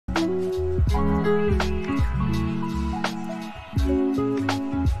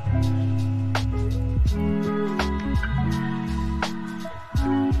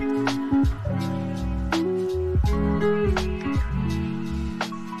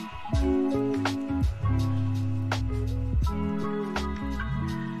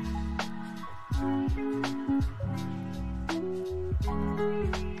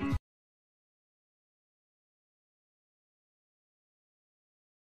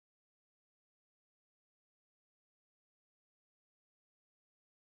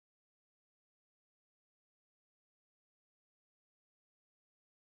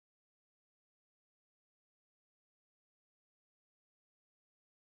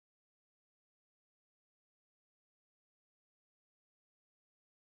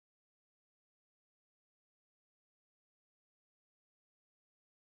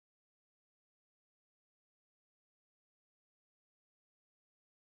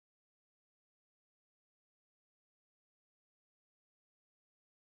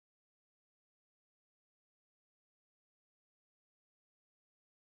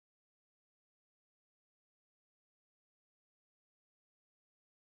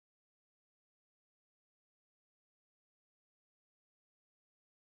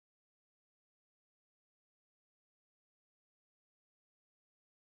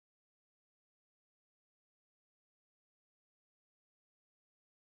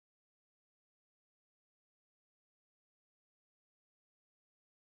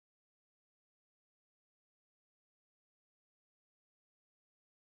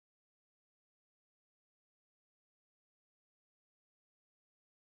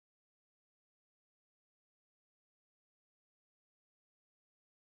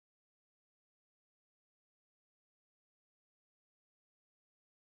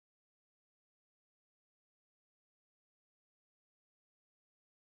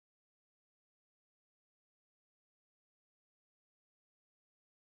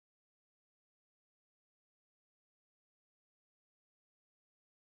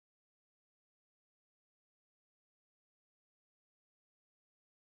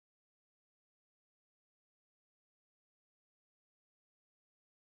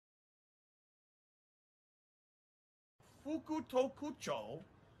Fukutokucho.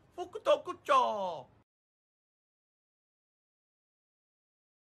 Fukutokucho.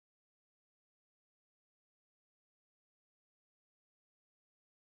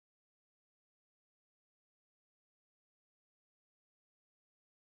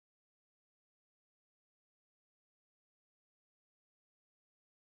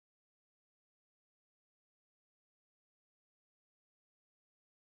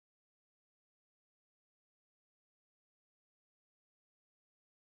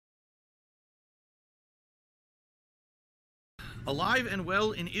 Alive and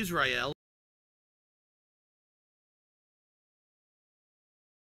well in Israel.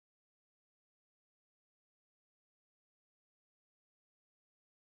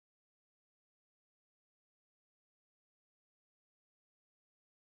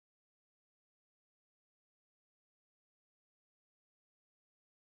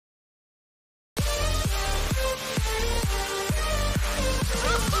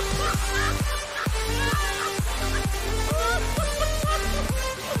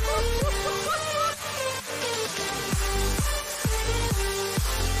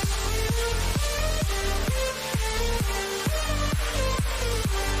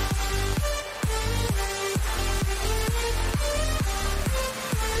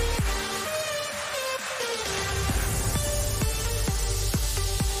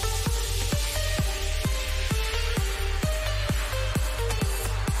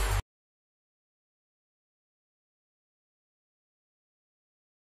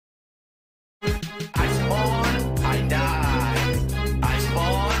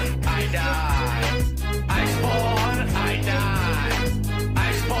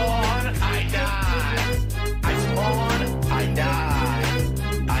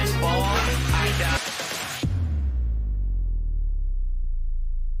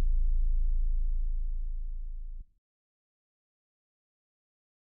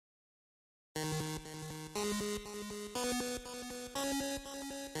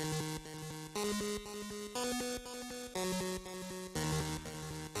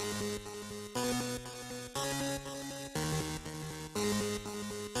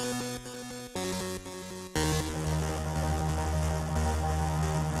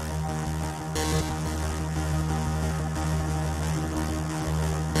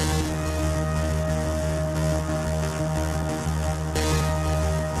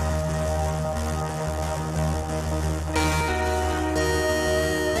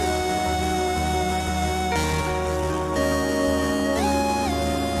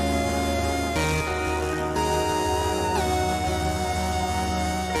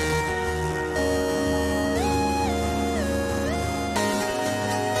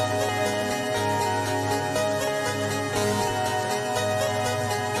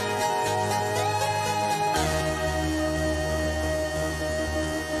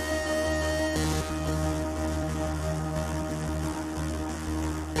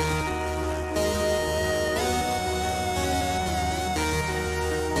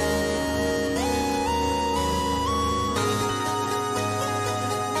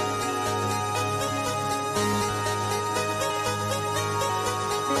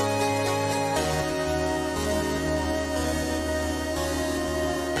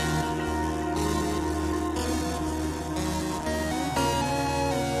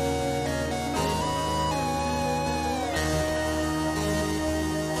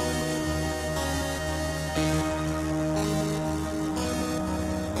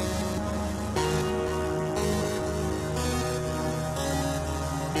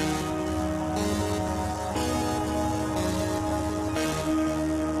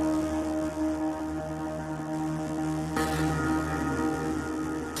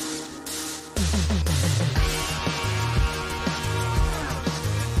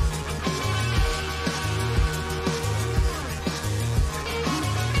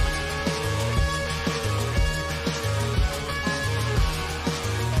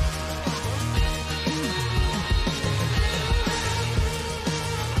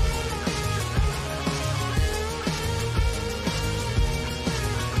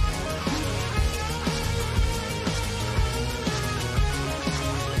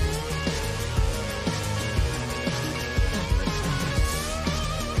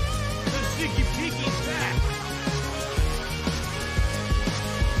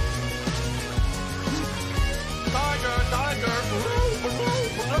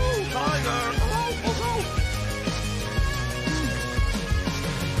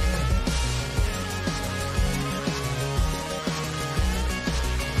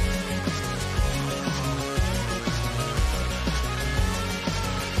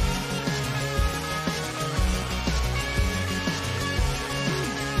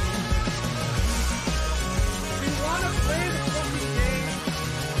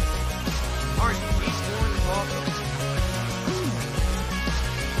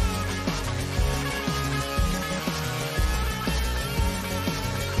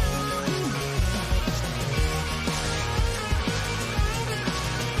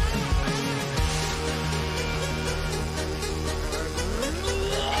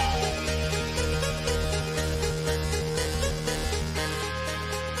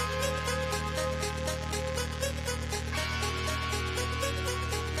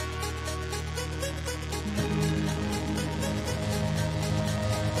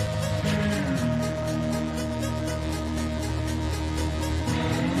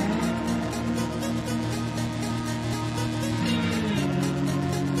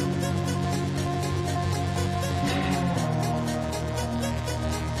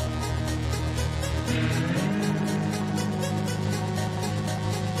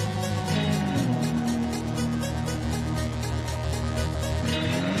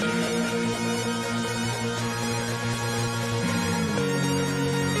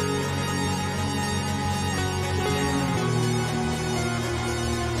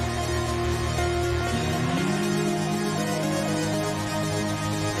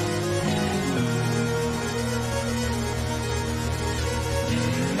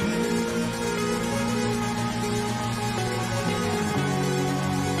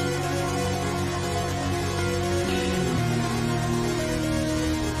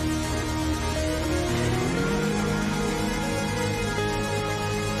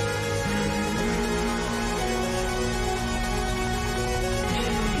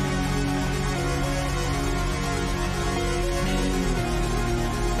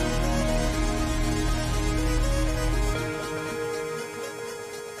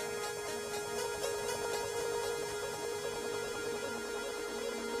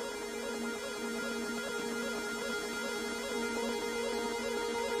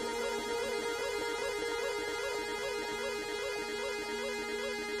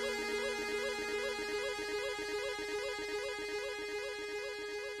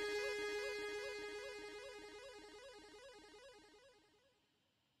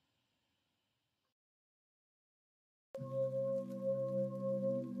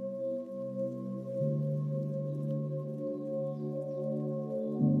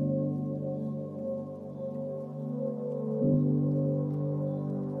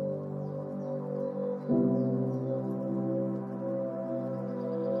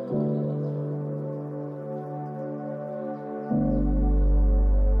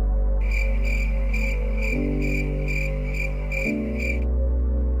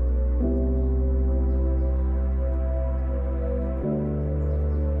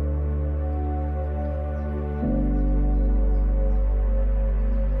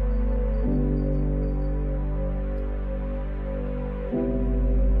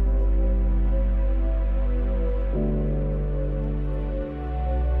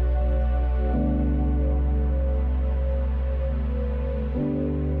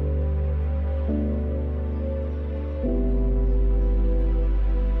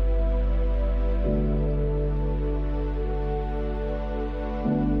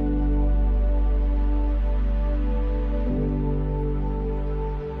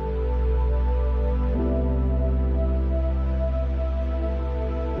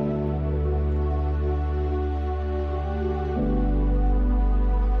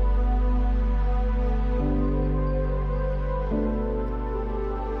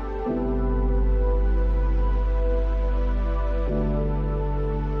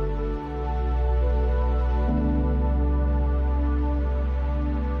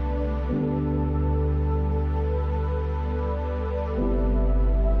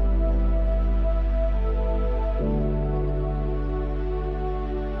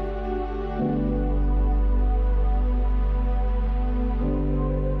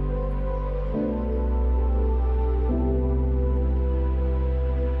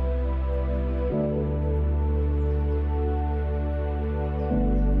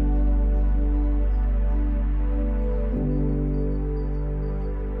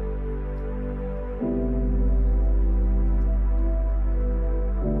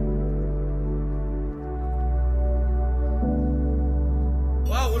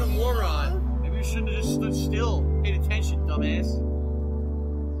 you shouldn't have just stood still. Paid attention, dumbass.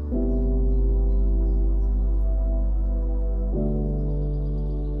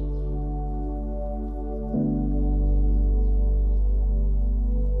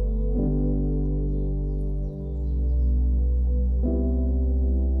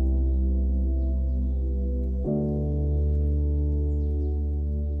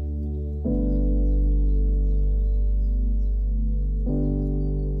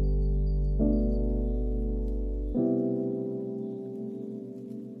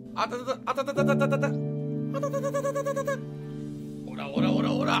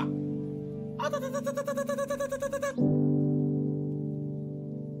 Ora.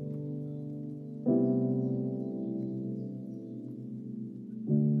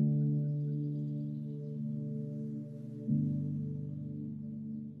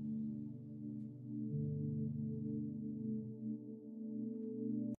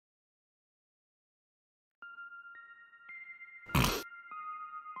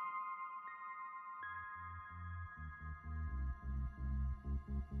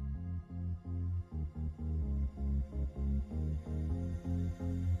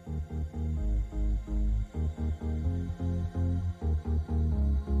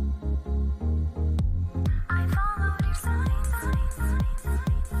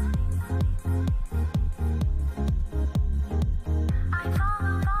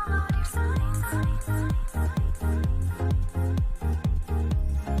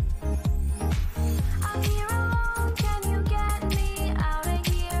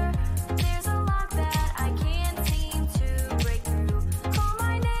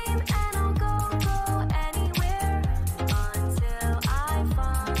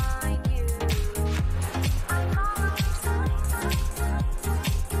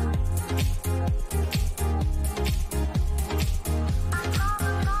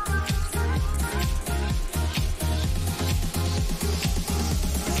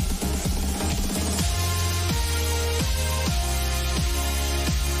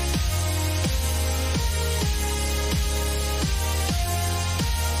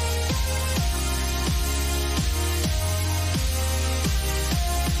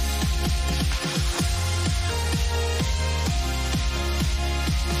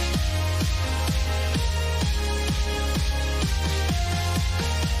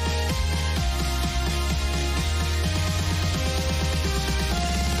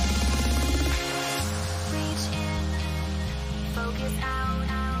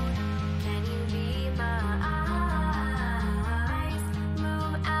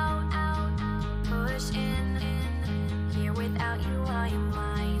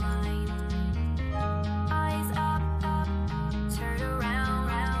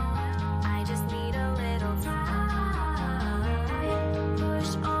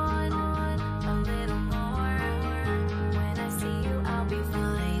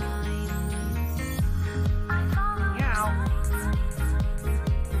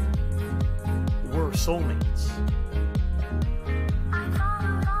 Soulmates.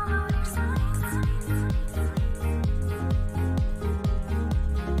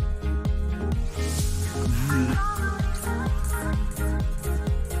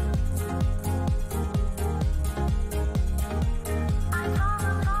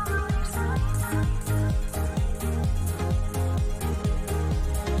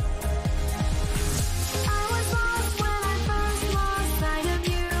 I was lost when I first lost sight of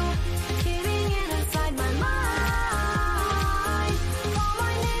you, hiding in inside my mind.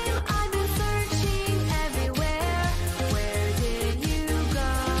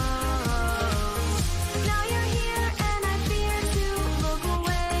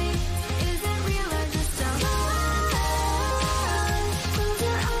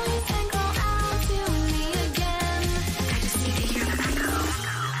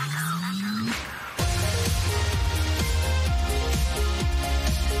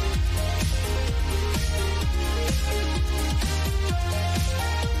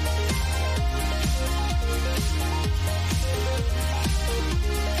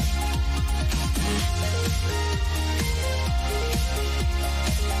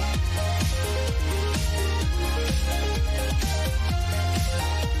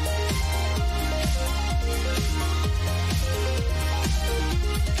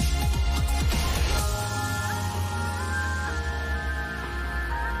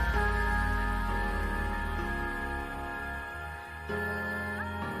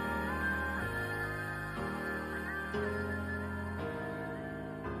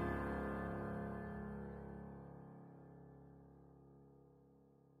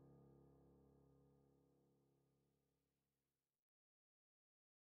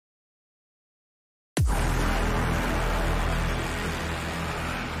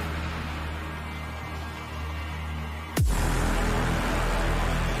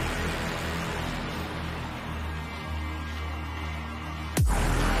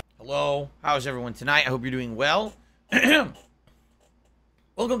 Hello, how's everyone tonight? I hope you're doing well. Welcome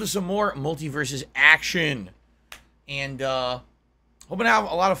to some more Multiverses action. And, hoping to have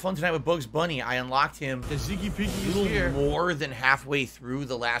a lot of fun tonight with Bugs Bunny. I unlocked him The Ziggy Piggy a is little here. more than halfway through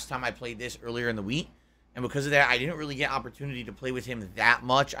the last time I played this earlier in the week. And because of that, I didn't really get opportunity to play with him that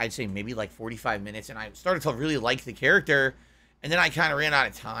much. I'd say maybe like 45 minutes. And I started to really like the character. And then I kind of ran out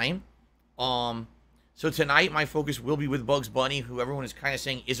of time. So tonight, my focus will be with Bugs Bunny, who everyone is kind of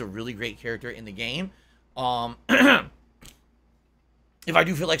saying is a really great character in the game. If I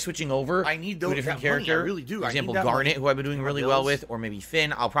do feel like switching over I need to a different character, I really do. for I example, need that Garnet, money. who I've been doing My really well bills. with, or maybe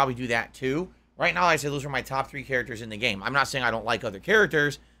Finn, I'll probably do that too. Right now, I say those are my top 3 characters in the game. I'm not saying I don't like other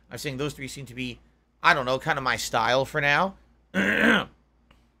characters. I'm saying those 3 seem to be, I don't know, kind of my style for now.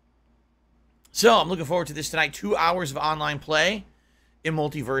 So, I'm looking forward to this tonight. 2 hours of online play in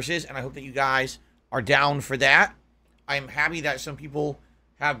Multiverses, and I hope that you guys are down for that. I'm happy that some people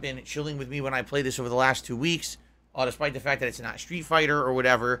have been chilling with me when I play this over the last 2 weeks, despite the fact that it's not Street Fighter or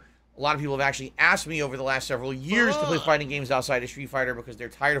whatever. A lot of people have actually asked me over the last several years to play fighting games outside of Street Fighter because they're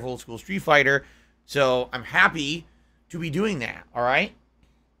tired of old school Street Fighter. So I'm happy to be doing that, all right?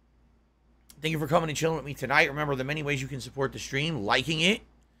 Thank you for coming and chilling with me tonight. Remember the many ways you can support the stream: liking it,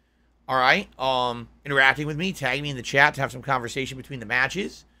 all right? Interacting with me, tagging me in the chat to have some conversation between the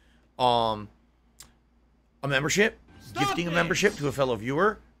matches. A membership, gifting a membership to a fellow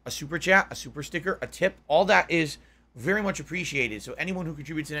viewer, a super chat, a super sticker, a tip. All that is very much appreciated. So anyone who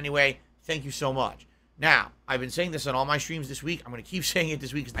contributes in any way, thank you so much. Now, I've been saying this on all my streams this week. I'm going to keep saying it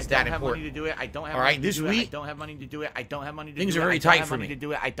this week because it's that important. I don't have money to do it. I don't have all right, money this to do week, it. I don't have money to do it. I don't have money to do it. things are very tight for me. To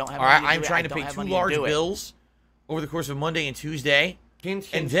do it. I don't have all money right, to do I'm it. trying to pay 2 large bills over the course of Monday and Tuesday. Hint,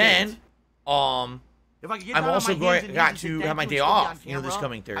 And hint, then, hint. I'm If I could get down on also my hands and got knees to and have my thank day you and off, still be you know, on this camera,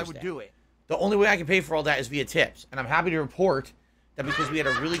 coming Thursday. I would do it. The only way I can pay for all that is via tips. And I'm happy to report that because we had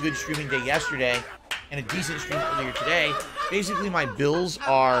a really good streaming day yesterday and a decent stream earlier today, basically my bills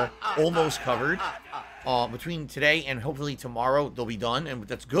are almost covered. Between today and hopefully tomorrow, they'll be done. And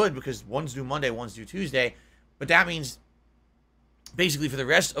that's good because one's due Monday, one's due Tuesday. But that means basically for the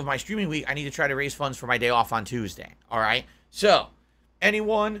rest of my streaming week, I need to try to raise funds for my day off on Tuesday. All right? So,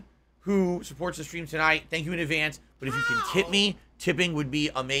 anyone who supports the stream tonight, thank you in advance. But if you can tip me, tipping would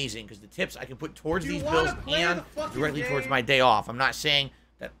be amazing because the tips I can put towards these bills and directly towards my day off. I'm not saying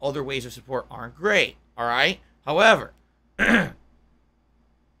that other ways of support aren't great. All right? However, the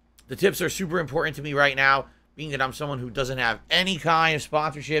tips are super important to me right now, being that I'm someone who doesn't have any kind of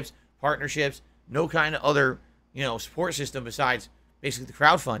sponsorships, partnerships, no kind of other, support system besides basically the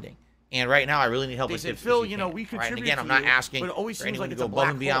crowdfunding. And right now, I really need help They with said, tips. Phil, if you know, can. we All right? contribute And again, to I'm not you, asking but it always for seems anyone like to it's go a above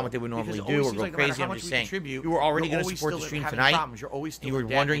black and beyond hole, what they would because normally it do always or seems go like no matter crazy. how I'm much just we saying, contribute, you were already we're going to always support the still stream having tonight. problems. You're always still You were in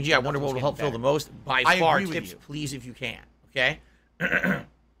debt wondering, and gee, I nothing's wonder what will getting help Phil better. the most. By I far, agree with tips, you. please, if you can. Okay?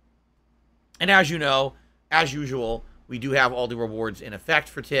 And as you know, as usual, we do have all the rewards in effect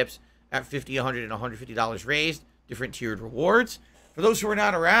for tips at $50, $100, and $150 raised, different tiered rewards. For those who are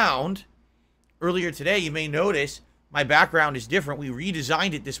not around, earlier today, you may notice my background is different. We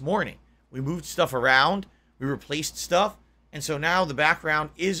redesigned it this morning. We moved stuff around. We replaced stuff. And so now the background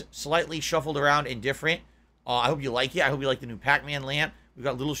is slightly shuffled around and different. I hope you like it. I hope you like the new Pac-Man lamp. We've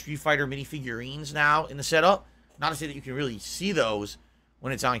got little Street Fighter mini figurines now in the setup. Not to say that you can really see those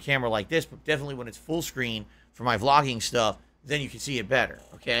when it's on camera like this, but definitely when it's full screen for my vlogging stuff, then you can see it better,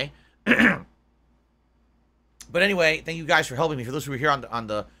 okay? But anyway, thank you guys for helping me. For those who were here on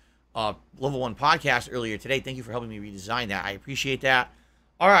the Level 1 podcast earlier today, thank you for helping me redesign that. I appreciate that.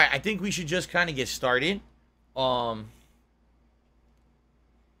 All right, I think we should just kind of get started.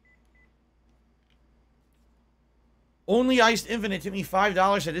 Only Iced Infinite tipped me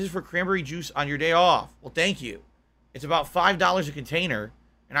 $5. Said this is for cranberry juice on your day off. Well, thank you. It's about $5 a container,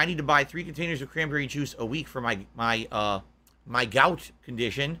 and I need to buy 3 containers of cranberry juice a week for my gout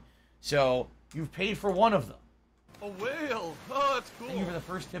condition. So you've paid for one of them. A whale. Oh, that's cool. Thank you for the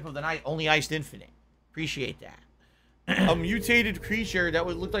first tip of the night. Only Iced Infinite. Appreciate that. A mutated creature that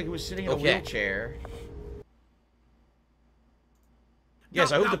would look like it was sitting in a wheelchair.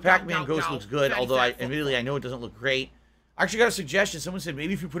 Yes, I hope the Pac-Man ghost looks good, although admittedly I know it doesn't look great. I actually got a suggestion. Someone said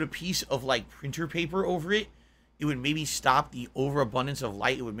maybe if you put a piece of like printer paper over it, it would maybe stop the overabundance of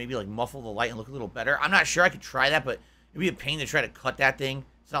light. It would maybe like muffle the light and look a little better. I'm not sure. I could try that, but it'd be a pain to try to cut that thing.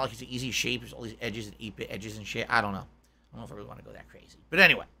 It's not like it's an easy shape. There's all these edges and 8-bit edges and shit. I don't know. I don't know if I really want to go that crazy. But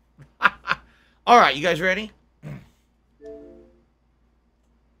anyway. All right, you guys ready?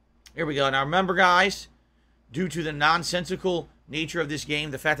 Here we go. Now remember, guys, due to the nonsensical nature of this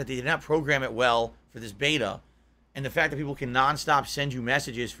game, the fact that they did not program it well for this beta, and the fact that people can nonstop send you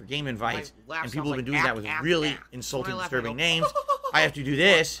messages for game invites, and people have been doing that with really insulting, disturbing names, I have to do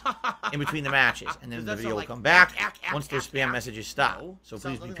this in between the matches, and then the Does that video sound will like come back ack, once those spam ack? messages stop. No, So sounds please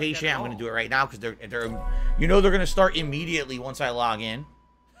be nothing like that patient. at I'm going all. to do it right now because they're, you know, they're going to start immediately once I log in.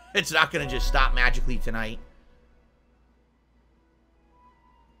 It's not going to just stop magically tonight.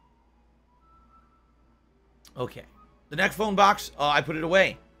 Okay. The neck phone box, I put it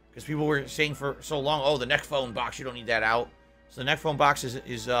away because people were saying for so long, oh, the neck phone box, you don't need that out. So the neck phone box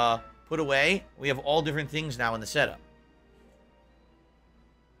is put away. We have all different things now in the setup.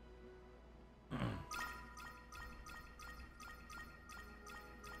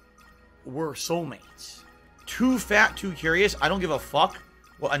 We're soulmates. Too fat, too curious. I don't give a fuck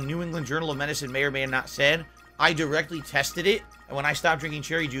what a New England Journal of Medicine may or may have not said. I directly tested it, and when I stopped drinking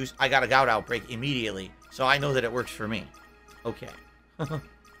cherry juice, I got a gout outbreak immediately. So I know that it works for me. Okay.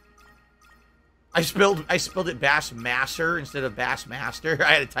 I spelled it Bassmaster instead of Bassmaster.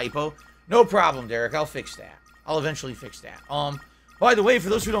 I had a typo. No problem, Derek. I'll fix that. I'll eventually fix that. By the way, for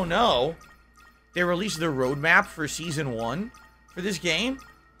those who don't know, they released the roadmap for Season 1 for this game.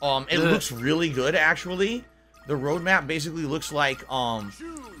 It looks really good, actually. The roadmap basically looks like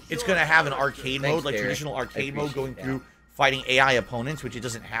it's going to have an arcade mode, like traditional arcade mode, going through fighting AI opponents, which it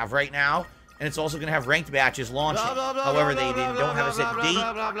doesn't have right now. And it's also going to have ranked matches launching. However, they don't have a set date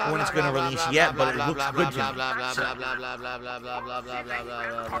when it's going to release yet, but it looks good to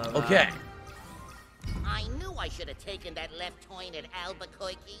me. Okay. I knew I should have taken that left turn at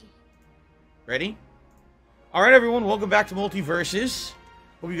Albuquerque. Ready? All right, everyone. Welcome back to Multiverses.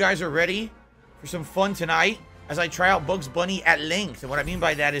 Hope you guys are ready for some fun tonight as I try out Bugs Bunny at length. And what I mean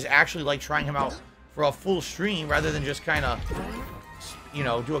by that is actually like trying him out for a full stream rather than just kind of, you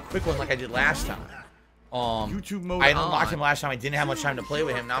know, do a quick one like I did last time. YouTube mode I unlocked on. him last time. I didn't have much time to play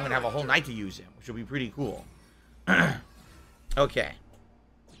with him. Now I'm going to have a whole night to use him, which will be pretty cool. Okay.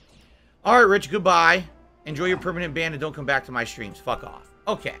 All right, Rich, goodbye. Enjoy your permanent ban and don't come back to my streams. Fuck off.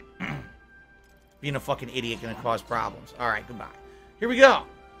 Okay. Being a fucking idiot going to cause problems. All right, goodbye. Here we go.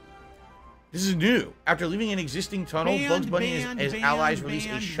 This is new. After leaving an existing tunnel, Bugs Bunny and his allies release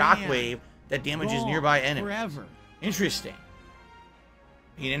a shockwave that damages nearby enemies. Forever. Interesting.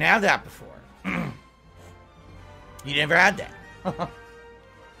 You didn't have that before. You never had that.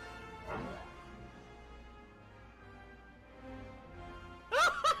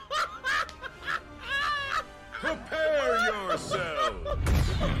 Prepare yourself.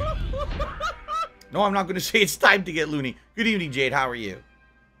 No, I'm not going to say it's time to get loony. Good evening, Jade. How are you?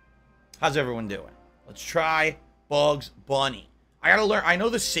 How's everyone doing? Let's try Bugs Bunny. I got to learn. I know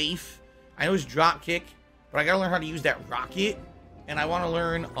the safe. I know his drop kick. But I got to learn how to use that rocket. And I want to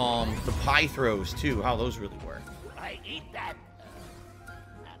learn the pie throws, too. How those really work. I eat that.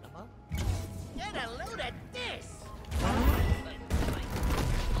 Animal. Get a load of this.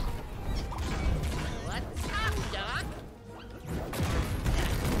 What's up, Doc?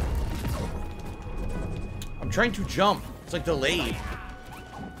 I'm trying to jump. It's like delayed.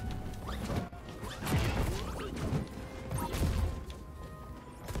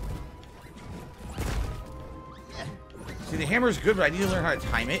 See, the hammer is good, but I need to learn how to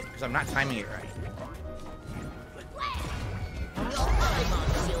time it, because I'm not timing it right.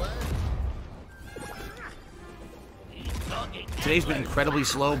 Today's been incredibly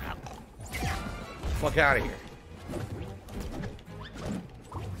slow. Fuck out of here.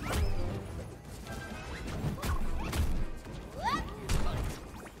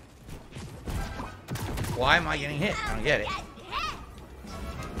 Why am I getting hit? I don't get it.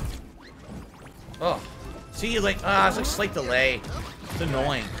 Oh. See, like, it's like a slight delay. It's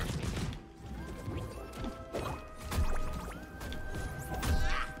annoying.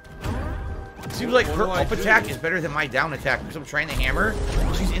 Seems like her up attack is better than my down attack because I'm trying the hammer.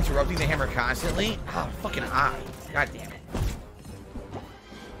 She's interrupting the hammer constantly. Oh, fucking eye. God damn it.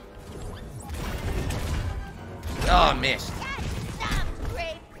 Oh, missed.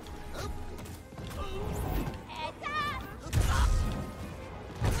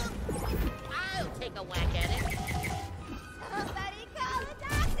 I'll take a whack at it. Somebody call a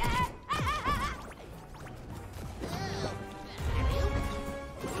doctor!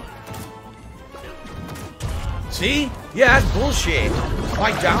 See? Yeah, that's bullshit.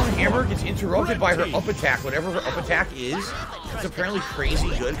 My down hammer gets interrupted by her up attack. Whatever her up attack is, it's apparently crazy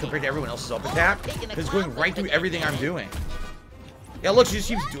good compared to everyone else's up attack. Because it's going right through everything I'm doing. Yeah, look, she just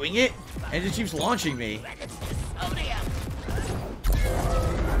keeps doing it, and it just keeps launching me. Yeah,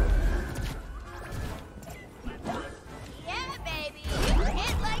 baby, you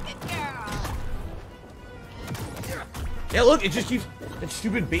hit like a girl. Yeah, look, it just keeps... That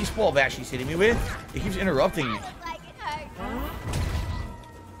stupid baseball bat she's hitting me with, it keeps interrupting me. Look like it hurts.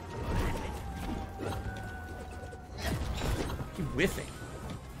 Keep whiffing.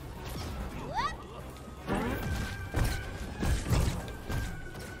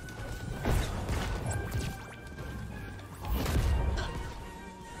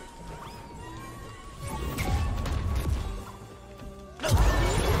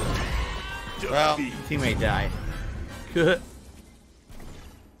 Well, teammate died. Good.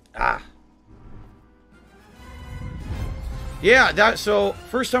 Ah. Yeah, so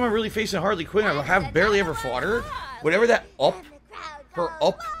first time I'm really facing Harley Quinn. I have barely ever fought her. Whatever that her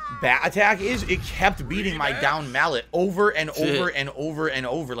up bat attack is, it kept beating my down mallet over and over and over and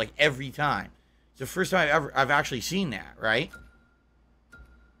over, like every time. It's the first time I've actually seen that, right?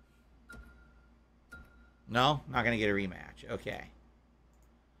 No, not gonna get a rematch. Okay.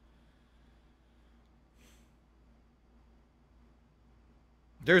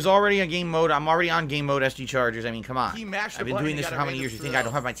 There's already a game mode. I'm already on game mode, SD Chargers. I mean, come on. I've been doing this for how many years? You think I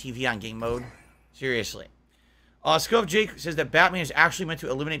don't have my TV on game mode? Seriously. Scove Jake says that Batman is actually meant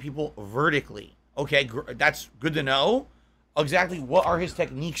to eliminate people vertically. Okay, that's good to know. Exactly what are his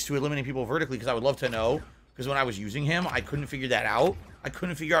techniques to eliminate people vertically? Because I would love to know. Because when I was using him, I couldn't figure that out. I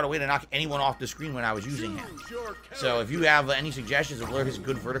couldn't figure out a way to knock anyone off the screen when I was using him. So if you have any suggestions of where his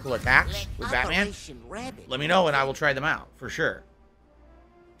good vertical attacks with Batman, let me know and I will try them out for sure.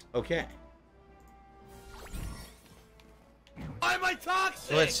 Okay.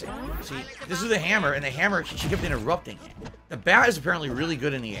 So let's see. See, this is the hammer, and the hammer, she kept interrupting it. The bat is apparently really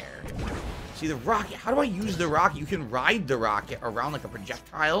good in the air. See, the rocket, how do I use the rocket? You can ride the rocket around like a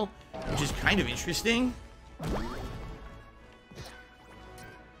projectile, which is kind of interesting.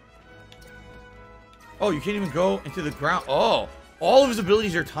 Oh, you can't even go into the ground. Oh, all of his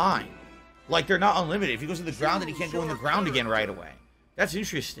abilities are timed. Like, they're not unlimited. If he goes to the ground, then he can't go in the ground again right away. That's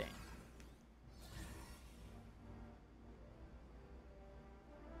interesting.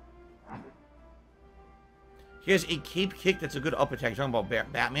 He has a cape kick that's a good up attack. Talking about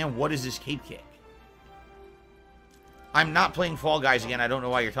Batman, what is this cape kick? I'm not playing Fall Guys again. I don't know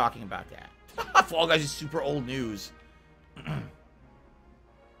why you're talking about that. Fall Guys is super old news.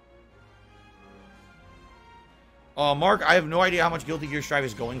 Mark, I have no idea how much Guilty Gear Strive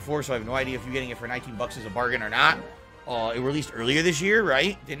is going for, so I have no idea if you're getting it for 19 bucks as a bargain or not. It released earlier this year,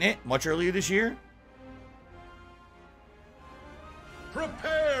 right? Didn't it? Much earlier this year?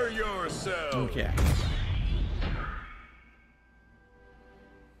 Prepare yourself. Okay.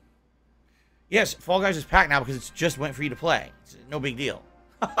 Yes, Fall Guys is packed now because it's just went free to play. It's no big deal.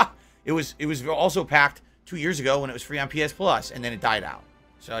 It was also packed 2 years ago when it was free on PS Plus, and then it died out.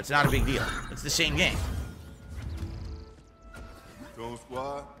 So it's not a big deal. It's the same game. Go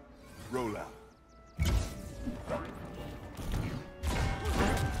squad, roll out.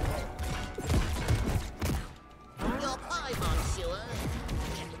 Your pie, monsieur.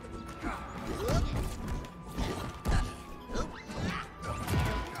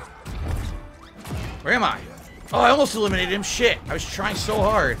 Where am I? Oh, I almost eliminated him. Shit. I was trying so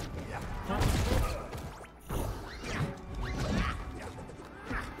hard.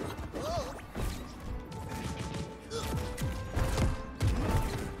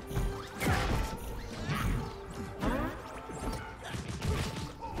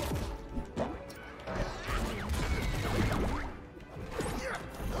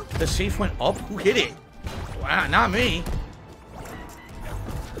 The safe went up? Who hit it? Wow, not me.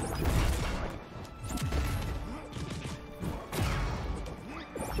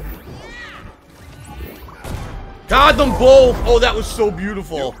 Got them both! Oh, that was so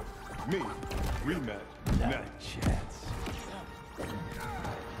beautiful. Me, rematch. Not a chance.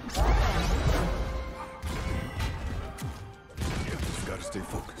 Just gotta stay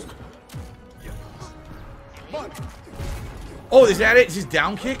focused. Oh, is that it? Is his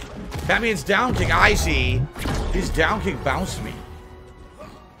down kick? Batman's down kick. I see. His down kick bounced me.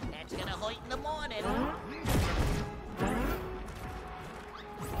 That's gonna hurt in the morning.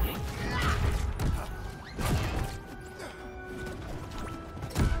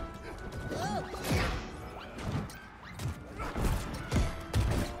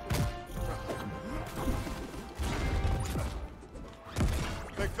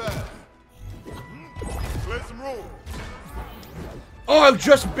 Take that. Play some room. Oh, I've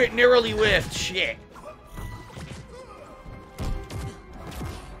just a bit narrowly whiffed. Shit.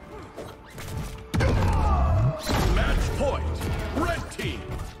 Match point. Red team.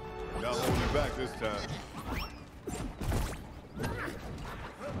 Not holding you back this time.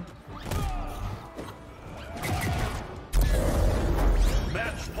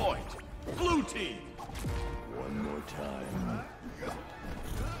 Match point. Blue team. One more time.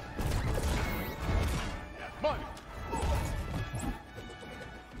 Money.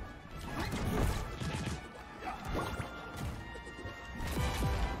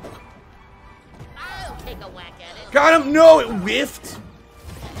 I'll take a whack at it. Got him. No, it whiffed.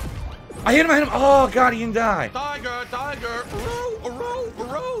 I hit him. Oh, God, he didn't die. Tiger, tiger,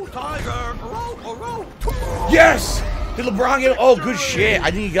 row, tiger, row. Yes! Did LeBron get him? Oh, good shit. I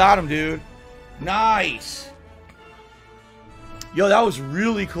think he got him, dude. Nice. Yo, that was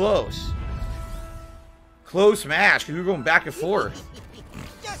really close. Close match, because we were going back and forth.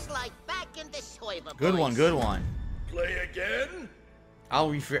 Just like back in the Soiva Good boys. one, good one. Play again? I'll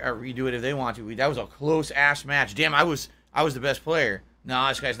redo it if they want to. That was a close-ass match. Damn, I was the best player. No,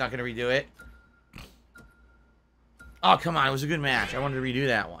 this guy's not going to redo it. Oh, come on. It was a good match. I wanted to redo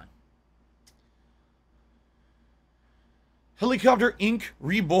that one. Helicopter Inc.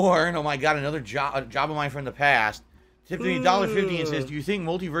 Reborn. Oh, my God. Another job of mine from the past. Tipped me $1.50 and says, do you think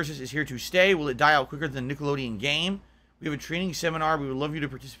Multiverses is here to stay? Will it die out quicker than the Nickelodeon game? We have a training seminar we would love you to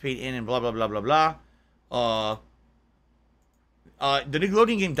participate in and blah, blah, blah, blah, blah. The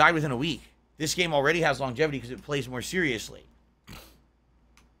Nickelodeon game died within a week. This game already has longevity because it plays more seriously.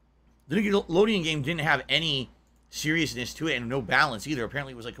 The Nickelodeon game didn't have any seriousness to it and no balance either.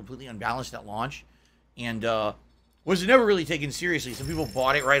 Apparently it was like completely unbalanced at launch. And was never really taken seriously. Some people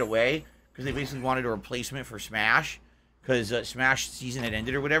bought it right away because they basically wanted a replacement for Smash. Because Smash season had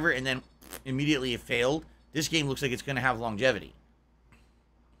ended or whatever. And then immediately it failed. This game looks like it's going to have longevity.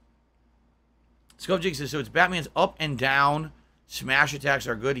 SculptJake says, so it's Batman's up and down. Smash attacks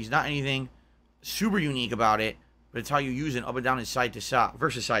are good. He's not anything super unique about it, but it's how you use it up and down and side to side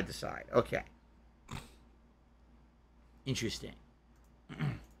versus side to side. Okay. Interesting.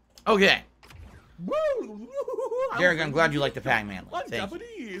 Okay. Derek, I'm glad you like the Pac-Man link. Thank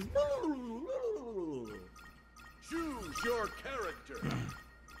you. Choose your character.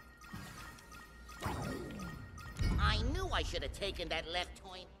 I knew I should have taken that left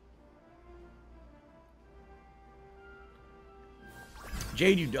point.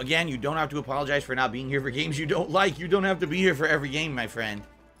 Jade, you don't have to apologize for not being here for games you don't like. You don't have to be here for every game, my friend.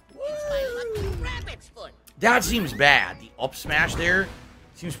 It's my lucky rabbit's foot. That seems bad. The up smash there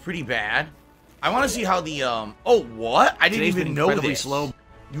seems pretty bad. I want to see how the, oh, what? I didn't even know this. Slow.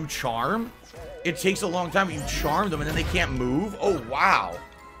 You charm? It takes a long time, but you charm them and then they can't move? Oh, wow.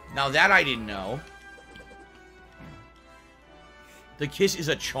 Now that I didn't know. The kiss is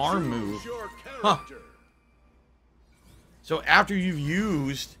a charm move. Huh. So after you've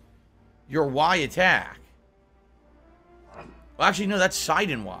used your Y attack. Well, actually, no, that's side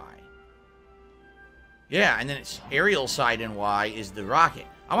and Y. Yeah, and then it's aerial side and Y is the rocket.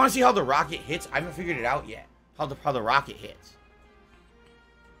 I want to see how the rocket hits. I haven't figured it out yet. How the rocket hits.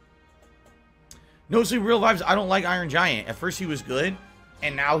 No Sleep Real Vibes. I don't like Iron Giant. At first he was good,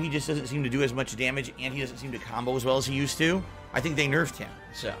 and now he just doesn't seem to do as much damage, and he doesn't seem to combo as well as he used to. I think they nerfed him.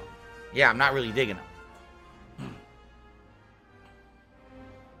 So, yeah, I'm not really digging him.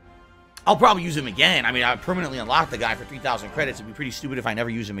 I'll probably use him again. I mean, I permanently unlocked the guy for 3,000 credits. It'd be pretty stupid if I never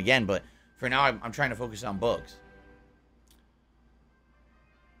use him again, but for now, I'm trying to focus on bugs.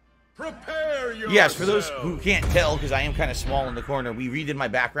 Prepare yourself. Yes, for those who can't tell, because I am kind of small in the corner, we redid my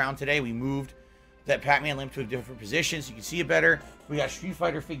background today. We moved that Pac-Man limp to a different position so you can see it better. We got Street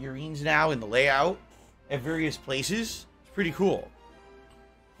Fighter figurines now in the layout at various places. It's pretty cool.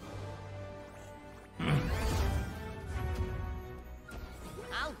 I'll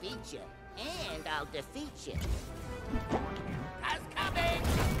beat you, and I'll defeat you. How's coming?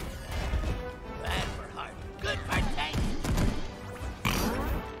 Bad for heart, good for tank.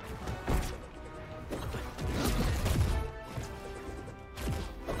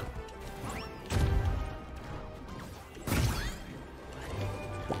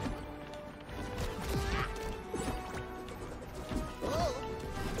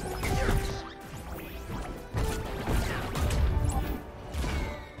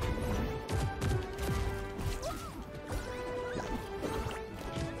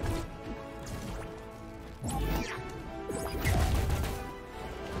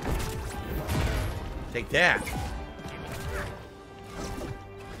 Take that.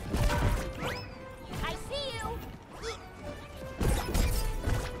 I see you.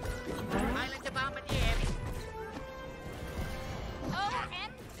 Pilot the bombardier.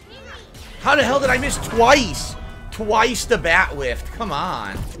 OMG. How the hell did I miss twice? Twice the bat whiff. Come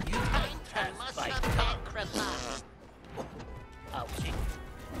on. You must have acrobat. Oh, shit.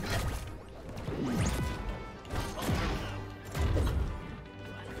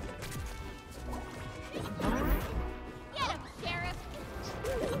 Get him, Sheriff.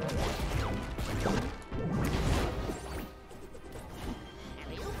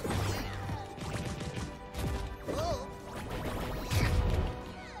 Oh.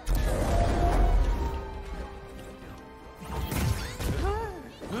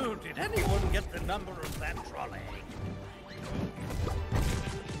 Oh, did anyone get the number of that trolley?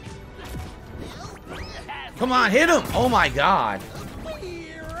 Come on, hit him. Oh my god.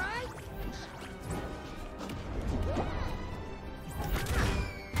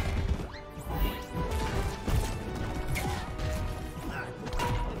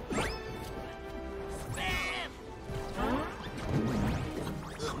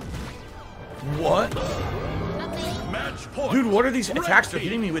 what are these attacks they're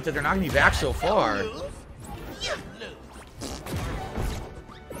hitting me with that they're knocking me back so far? You lose.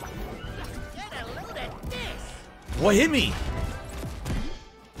 Get a load of this. What hit me?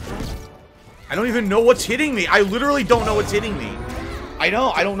 I don't even know what's hitting me. I literally don't know what's hitting me. I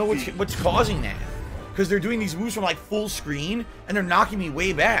don't know what's causing that. Because they're doing these moves from like full screen and they're knocking me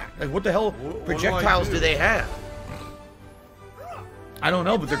way back. Like what the hell projectiles do they have? I don't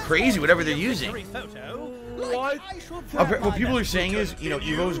know, but they're crazy, whatever they're using. What people are saying is, you know,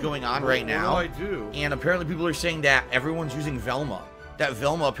 Evo's going on right now. And apparently people are saying that everyone's using Velma. That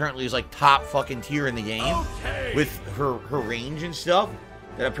Velma apparently is like top fucking tier in the game with her range and stuff.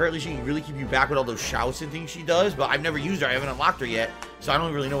 That apparently she can really keep you back with all those shouts and things she does. But I've never used her. I haven't unlocked her yet. So I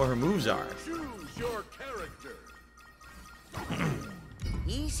don't really know what her moves are. Choose your character.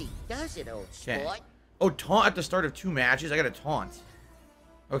 Easy does it, old Okay. sport. Oh, taunt at the start of 2 matches? I got a taunt.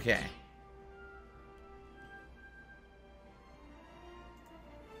 Okay.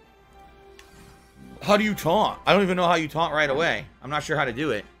 How do you taunt? I don't even know how you taunt right away. I'm not sure how to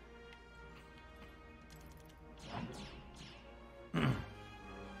do it.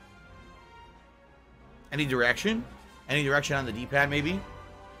 Any direction? Any direction on the D-pad, maybe?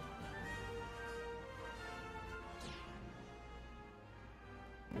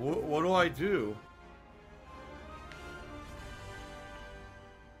 What do I do?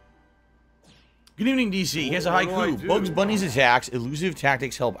 Good evening, DC. Here's a haiku. Bugs Bunny's attacks, elusive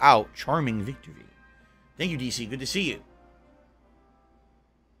tactics help out, charming victory. Thank you, DC. Good to see you.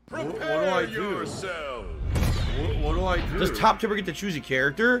 What do I do? What do I do? Does Top Tipper get to choose a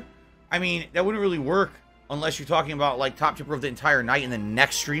character? I mean, that wouldn't really work unless you're talking about like Top Tipper of the entire night. And the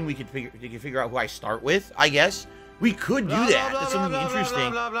next stream, we could figure out who I start with. I guess we could do that. That's something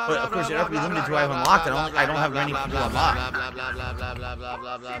interesting. But of course, it has to be limited to who I have unlocked. I don't have many people unlocked.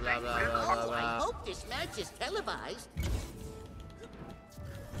 I hope this match is televised.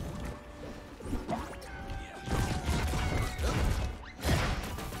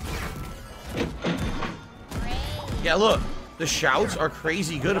 Yeah, look, the shouts are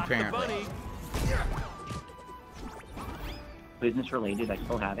crazy good apparently. Business related, I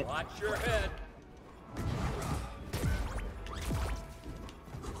still have it. Watch your head.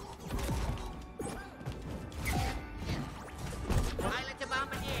 Pilot to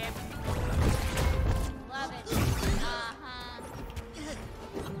bombardier. Love it. Uh-huh.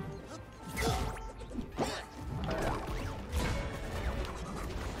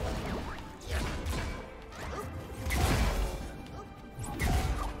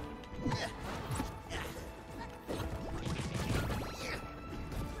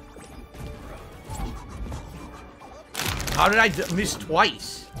 How did I miss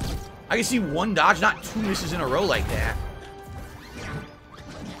twice? I can see one dodge, not 2 misses in a row like that.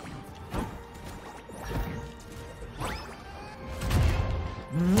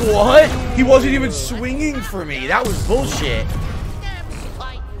 What? He wasn't even swinging for me. That was bullshit. Damn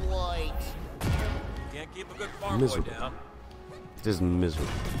fighting white. Can't keep a good farm boy Miserable. down. It is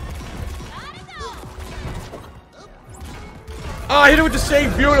miserable. Oh, I hit it with the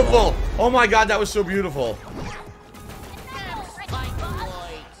save. Beautiful. Oh my god, that was so beautiful. Damn fighting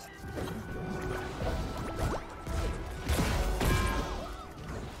white.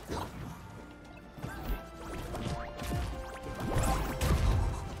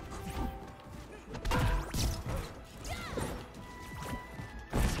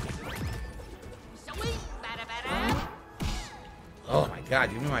 Sweet, bada bada. Oh my god,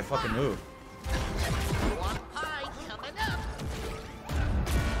 give me my fucking move. One pie coming up.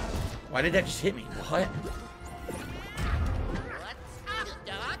 Why did that just hit me? What? What's up,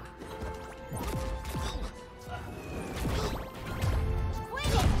 Doc?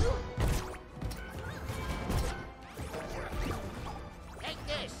 Take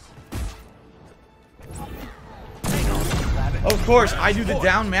this. Of course, I do the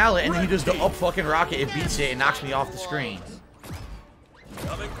down mallet and then he does the up fucking rocket. It beats it and knocks me off the screen.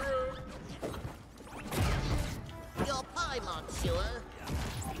 Coming through. Your pie, monsieur.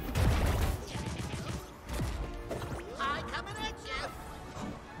 Pie coming at you.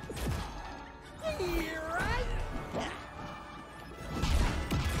 You're right.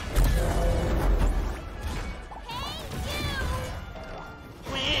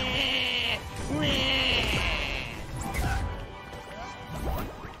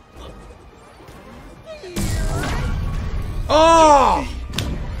 Oh!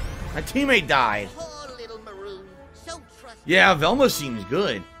 My teammate died. Poor little maroon. So trustworthy. Yeah, Velma seems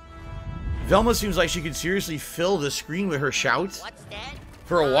good. Velma seems like she could seriously fill the screen with her shouts. What's that?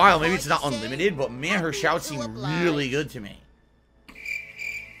 For a while, maybe it's not unlimited, but man, her shouts seem really good to me.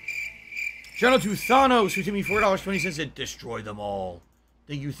 Shout out to Thanos, who tipped me $4.20 and destroy them all.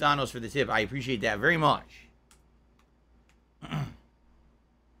 Thank you, Thanos, for the tip. I appreciate that very much.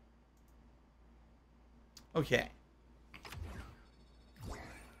 Okay.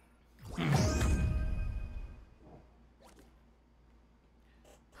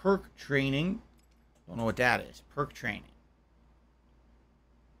 Perk training. Don't know what that is. Perk training.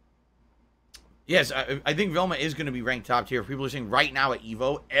 Yes, I think Velma is going to be ranked top tier. People are saying right now at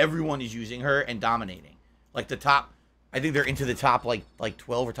EVO, everyone is using her and dominating. Like the top, I think they're into the top like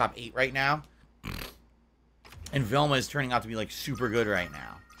 12 or top 8 right now. And Velma is turning out to be like super good right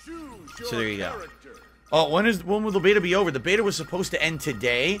now. So there you go. Oh, when will the beta be over? The beta was supposed to end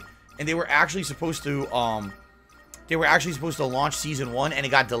today, and they were actually supposed to launch season 1, and it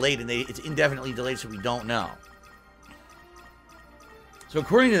got delayed, and it's indefinitely delayed, so we don't know. So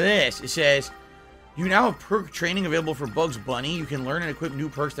according to this, it says, you now have perk training available for Bugs Bunny. You can learn and equip new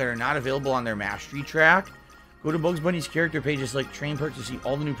perks that are not available on their mastery track. Go to Bugs Bunny's character page, select train perks to see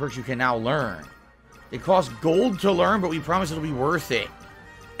all the new perks you can now learn. They cost gold to learn, but we promise it'll be worth it.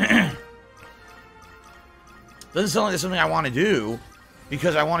 Doesn't sound like that's something I want to do,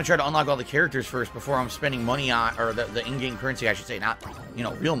 because I want to try to unlock all the characters first before I'm spending money on, or the in-game currency, I should say, not, you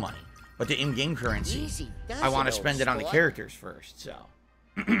know, real money, but the in-game currency. I want to spend it on the characters first, so.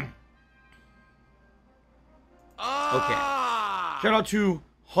 Okay. Shout out to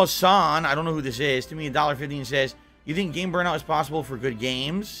Hassan. I don't know who this is. To me, $1.50 and says, you think game burnout is possible for good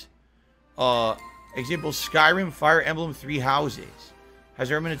games? Example, Skyrim, Fire Emblem, 3 Houses. Has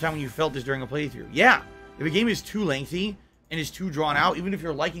there ever been a time when you felt this during a playthrough? Yeah. If a game is too lengthy and is too drawn out, even if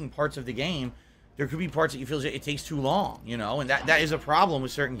you're liking parts of the game, there could be parts that you feel it takes too long, you know? And that is a problem with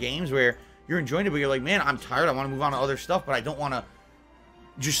certain games where you're enjoying it, but you're like, man, I'm tired. I want to move on to other stuff, but I don't want to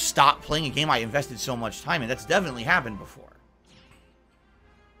just stop playing a game I invested so much time in. That's definitely happened before.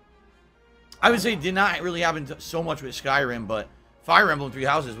 I would say it did not really happen so much with Skyrim, but Fire Emblem 3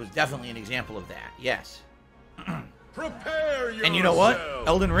 Houses was definitely an example of that. Yes. Prepare yourself. And you know what?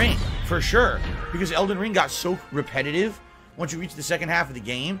 Elden Ring, for sure. Because Elden Ring got so repetitive once you reach the second half of the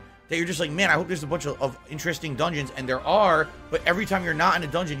game that you're just like, man, I hope there's a bunch of interesting dungeons. And there are, but every time you're not in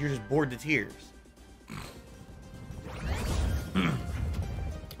a dungeon, you're just bored to tears.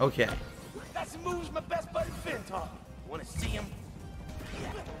 Okay. Got some moves my best buddy Finn taught me. Wanna see him?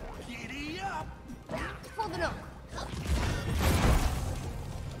 Giddy up! Hold it up.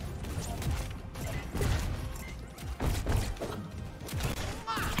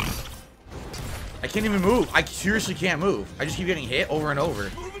 I can't even move. I seriously can't move. I just keep getting hit over and over.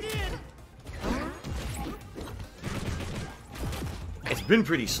 It's been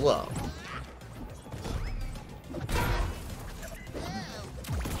pretty slow.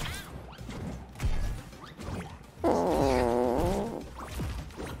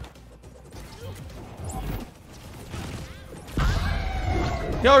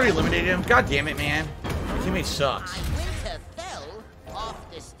 They already eliminated him. God damn it, man. My teammate sucks. Winter fell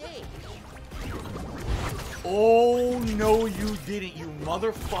off the stage. Oh, no, you didn't, you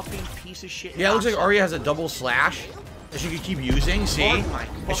motherfucking piece of shit. Yeah, it looks like Arya has a double slash that she could keep using, see?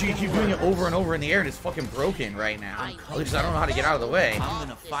 And she can keep doing it over and over in the air, and it's fucking broken right now. At least I don't know how to get out of the way. I'm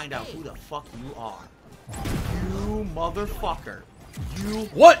gonna find out who the fuck you are. You motherfucker. You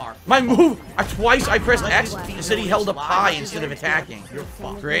what? My move! Twice I pressed X and said he held up high instead of attacking. You're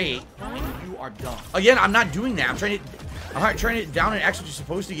fucked. Great. You are done. Again, I'm not doing that. I'm trying to down an X, which is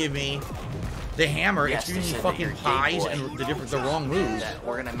supposed to give me the hammer. It's giving me fucking pies and the wrong moves.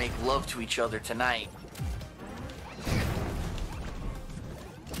 We're gonna make love to each other tonight.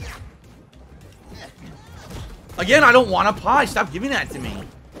 Again, I don't want a pie. Stop giving that to me.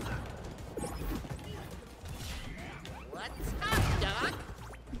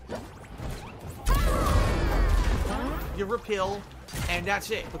 Give her a pill, and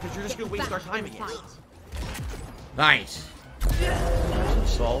that's it, because you're just gonna waste our time again. Nice. Some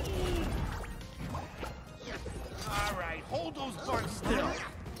salt. Alright, hold those parts still.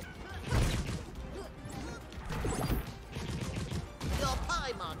 Your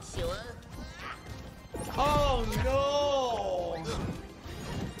pie, monsieur. Oh no!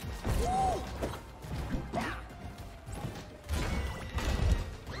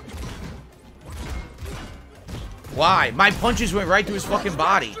 Why? My punches went right through his fucking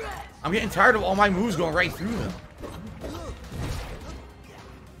body. I'm getting tired of all my moves going right through them.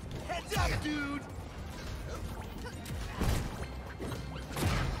 Heads up, dude.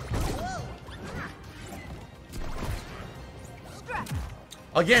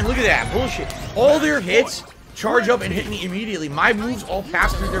 Again, look at that. Bullshit. All their hits charge up and hit me immediately. My moves all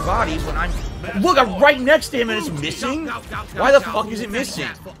pass through their bodies when I'm... Look, I'm right next to him and it's missing? Why the fuck is it missing?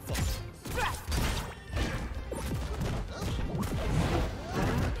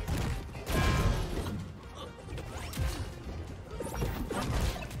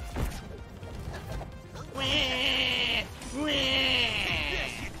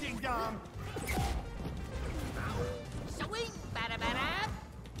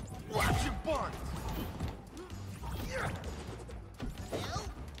 bunt.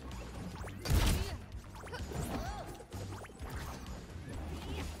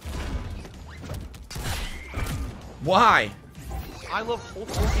 Why? I love whole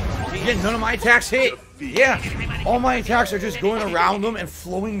fucking Again, none of my attacks hit. Yeah, all my attacks are just going around them and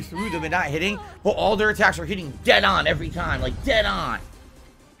flowing through them and not hitting, but all their attacks are hitting dead on every time, like dead on.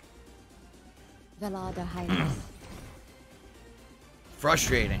 Velada Highness.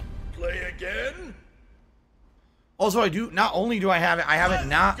 Frustrating. Play again. Also, I do, not only do I have it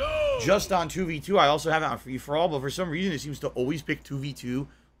not just on 2v2, I also have it on free-for-all, but for some reason it seems to always pick 2v2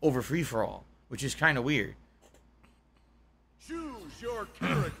 over free-for-all, which is kind of weird. Choose your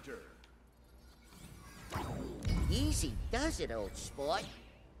character. Easy does it, old sport.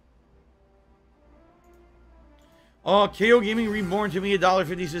 Oh, KO Gaming Reborn to me,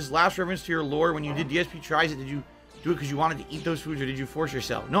 $1.50 says, last reference to your lore, when you did DSP tries it, did you do it because you wanted to eat those foods, or did you force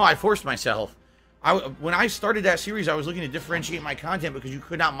yourself? No, I forced myself. When I started that series, I was looking to differentiate my content because you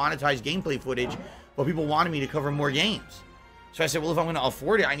could not monetize gameplay footage, but people wanted me to cover more games. So I said, well, if I'm going to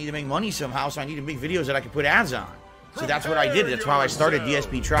afford it, I need to make money somehow, so I need to make videos that I can put ads on. So that's what I did. That's how I started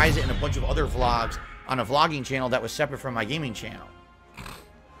DSP Tries It and a bunch of other vlogs on a vlogging channel that was separate from my gaming channel.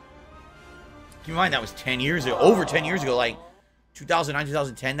 Keep in mind, that was 10 years ago, over 10 years ago, like 2009,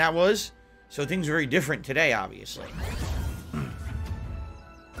 2010 that was. So things are very different today, obviously.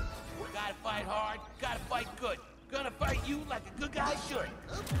 Gotta fight hard, gotta fight good. Gonna fight you like a good guy should.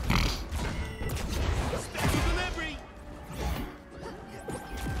 Special delivery.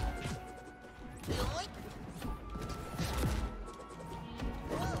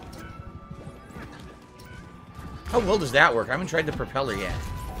 How well does that work? I haven't tried the propeller yet.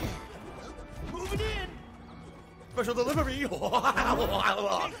 Moving in. Special delivery.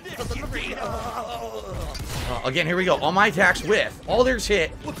 Again, here we go. All my attacks with. All theirs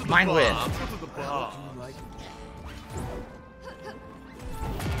hit. Mine with.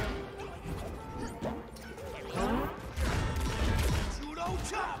 Judo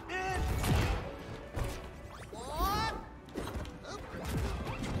chop, man.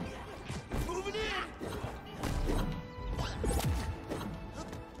 Moving in.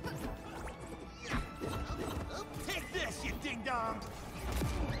 Take this, you ding dong.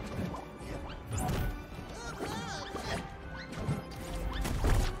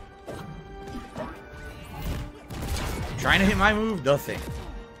 Trying to hit my move, nothing.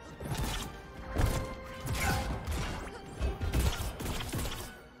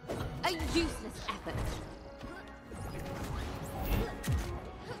 A useless effort.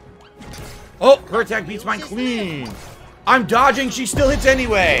 Oh, her attack beats mine clean. I'm dodging, she still hits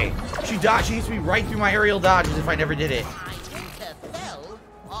anyway. She hits me right through my aerial dodge as if I never did it. My winter fell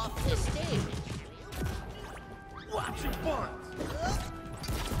off the stage. Watch your bunt.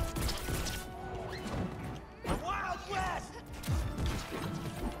 The Wild West.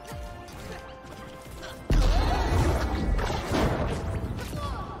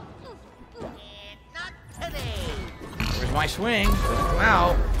 Not today. Where's my swing? Doesn't come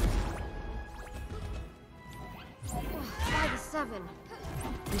out. 5-7.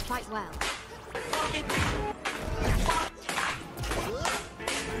 We fight well.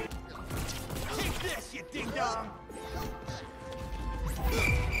 Take this, you ding dong.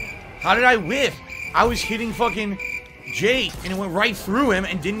 How did I whiff? I was hitting fucking Jake and it went right through him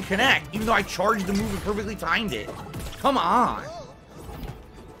and didn't connect, even though I charged the move and perfectly timed it. Come on.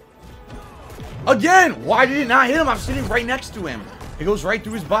 Again, why did it not hit him? I'm sitting right next to him. It goes right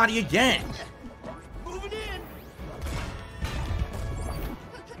through his body again. Moving in.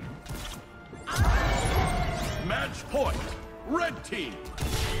 Match point. Red team.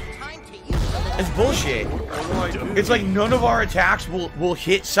 Time to use the It's bullshit. It's like none of our attacks will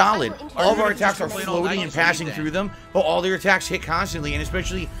hit solid. All of our attacks are floating and passing through them, but all their attacks hit constantly, and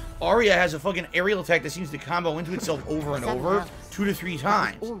especially Arya has a fucking aerial attack that seems to combo into itself over and over 2 to 3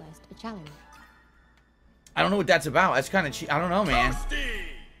 times. Almost a challenge. I don't know what that's about. That's kind of cheap. I don't know, man.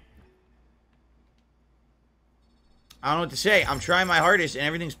 I don't know what to say. I'm trying my hardest, and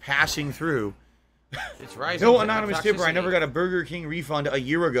everything's passing through. It's rising. No anonymous tipper. I never got a Burger King refund a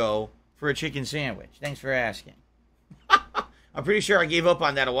year ago for a chicken sandwich. Thanks for asking. I'm pretty sure I gave up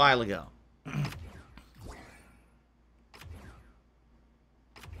on that a while ago.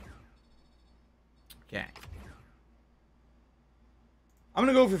 Okay. I'm going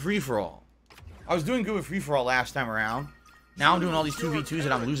to go for free-for-all. I was doing good with free-for-all last time around. Now I'm doing all these 2v2s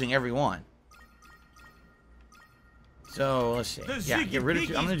and I'm losing every one. So, let's see. Yeah, get rid of...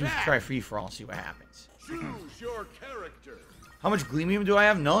 I'm going to just try free-for-all and see what happens. Choose your character. How much Gleamium do I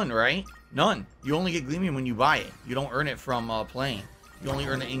have? None, right? None. You only get Gleamium when you buy it. You don't earn it from playing. You only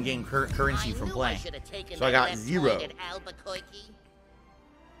earn the in-game currency from playing. So I that got left 0. swing at Albuquerque.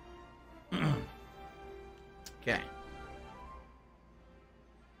 Okay.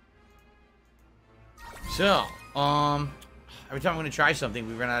 So, every time I'm going to try something,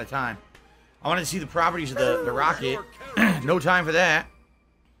 we run out of time. I wanted to see the properties of the rocket. No time for that.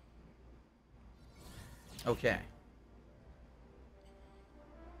 Okay.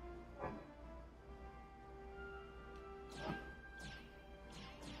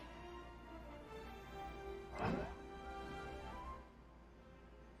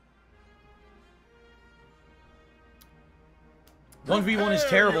 One v one is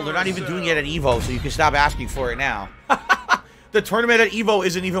terrible. They're not even doing it at Evo, so you can stop asking for it now. The tournament at Evo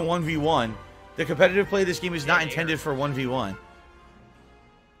isn't even 1v1. The competitive play of this game is not intended for 1v1.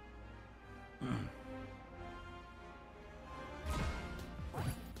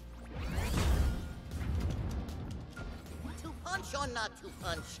 To punch or not to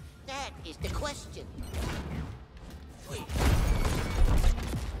punch? That is the question.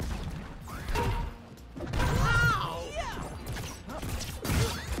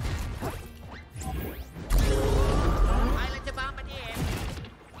 Pilot the bombardier.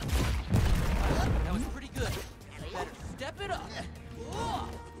 That was pretty good. Better step it up.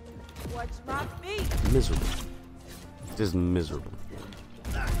 Watch my feet. Miserable. Just miserable.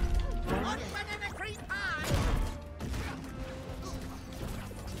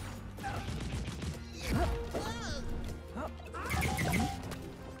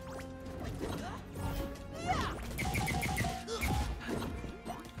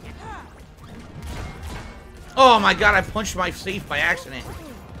 Oh my god, I punched my safe by accident.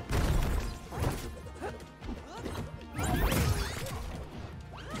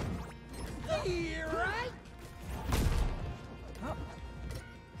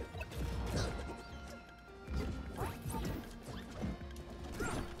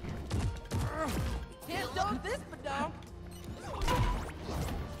 Can't do this, madame.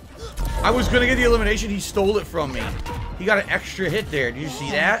 I was gonna get the elimination, he stole it from me. He got an extra hit there. Did you see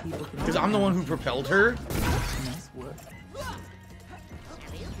that? Because I'm the one who propelled her. Nice work.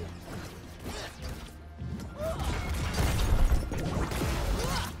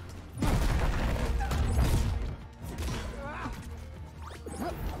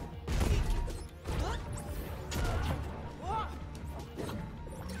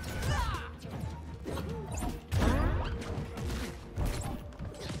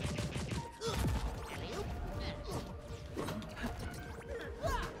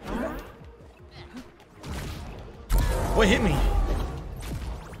 What hit me? I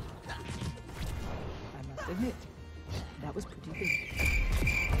must admit, that was pretty good.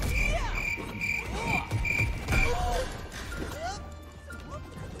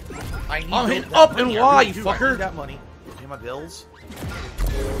 I'm hitting up and Y, you fucker. That money. Pay my bills.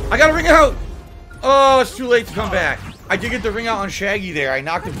 I got a ring out. Oh, it's too late to come back. I did get the ring out on Shaggy there. I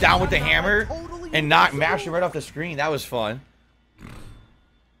knocked him down with the hammer and mashed him right off the screen. That was fun.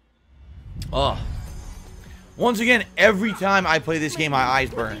 Oh. Once again, every time I play this game, my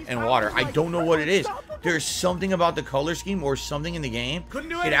eyes burn and water. I don't know what it is. There's something about the color scheme or something in the game.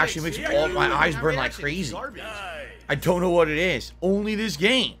 It actually makes all my eyes burn like crazy. I don't know what it is. Only this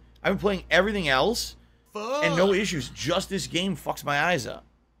game. I've been playing everything else and no issues. Just this game fucks my eyes up.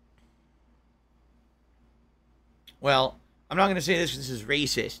 Well, I'm not going to say this is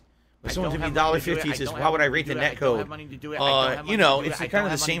racist. But someone took me $1.50 and says, why would I rate the net code? You know, it's kind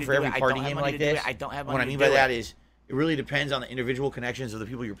of the same for every party game like this. What I mean by that is, it really depends on the individual connections of the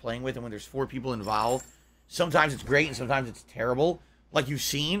people you're playing with. And when there's 4 people involved, sometimes it's great and sometimes it's terrible. Like you've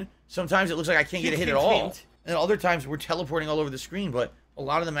seen, sometimes it looks like I can't get a hit at all. And other times we're teleporting all over the screen. But a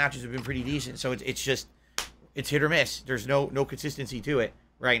lot of the matches have been pretty decent. So it's just, it's hit or miss. There's no consistency to it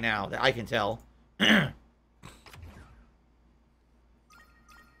right now that I can tell.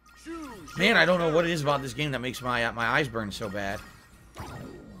 Man, I don't know what it is about this game that makes my eyes burn so bad.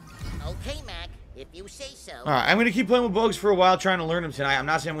 Okay, Mac, if you say so. All right, I'm going to keep playing with bugs for a while, trying to learn them tonight. I'm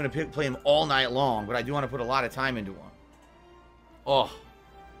not saying I'm going to play them all night long, but I do want to put a lot of time into them. Oh.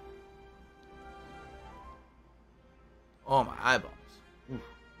 Oh, my eyeballs. Oof.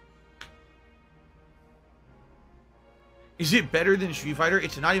 Is it better than Street Fighter?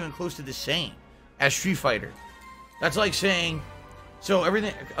 It's not even close to the same as Street Fighter. That's like saying... So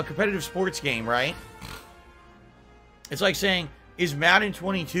everything, a competitive sports game, right? It's like saying, is Madden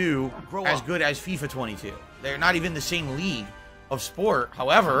 22 as good as FIFA 22? They're not even the same league of sport.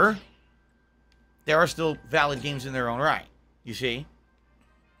 However, there are still valid games in their own right. You see?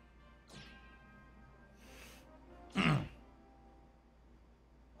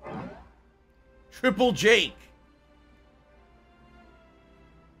 Triple Jake.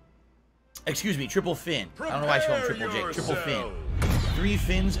 Excuse me, triple fin. I don't know why I call him Triple J. Triple fin. yourselves. 3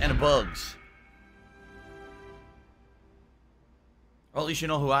 fins and a bugs. Well, at least you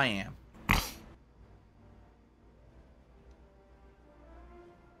know who I am.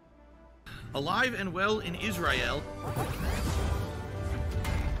 Alive and well in Israel.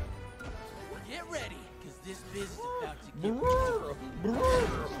 Get ready, because this biz is about to get...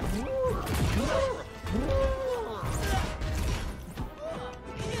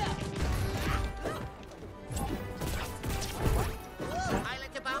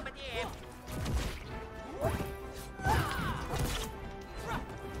 Pilot to bombardier.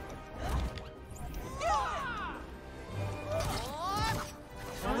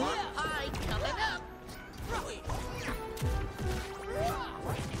 Hi, coming up.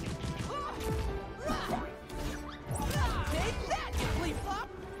 Take that, you flea flop!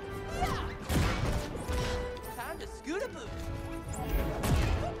 Time to scoot a boot.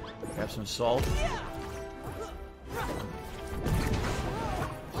 Have some salt.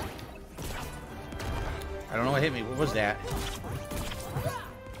 I don't know what hit me. What was that?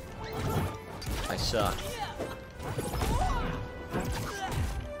 I suck.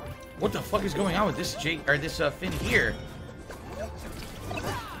 What the fuck is going on with this Jake or this Finn here?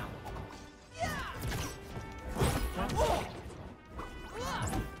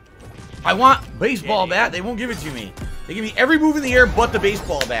 I want baseball bat. They won't give it to me. They give me every move in the air but the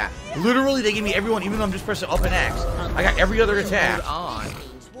baseball bat. Literally, they give me everyone, even though I'm just pressing up and X. I got every other attack. That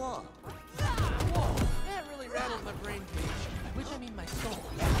means war. That really rattled my brain cage. Which I mean my soul.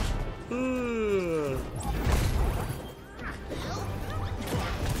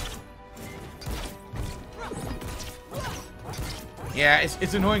 Yeah,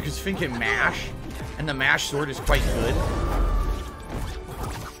 it's annoying because Finn can mash, and the mash sword is quite good.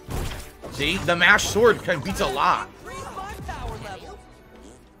 See, the mash sword kind of beats a lot. Increase my power level.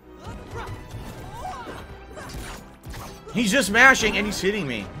 He's just mashing and he's hitting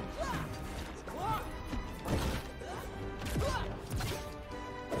me.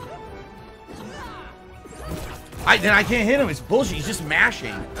 Then I can't hit him. It's bullshit. He's just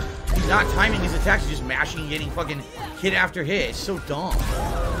mashing. He's not timing his attacks. He's just mashing and getting fucking hit after hit. It's so dumb.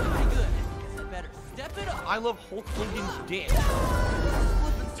 Pretty good. Guess I better step it up. I love Hulk Hogan's dick.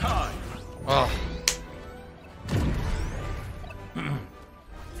 Time. Oh.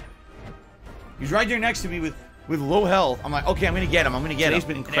 He's right there next to me with low health. I'm like, okay, I'm gonna get him. I'm gonna get him. He's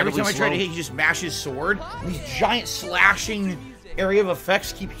been And every time I try to hit, he just mashes sword. And these giant slashing area of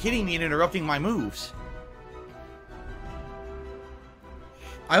effects keep hitting me and interrupting my moves.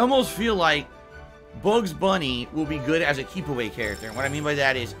 I almost feel like Bugs Bunny will be good as a keep-away character. And what I mean by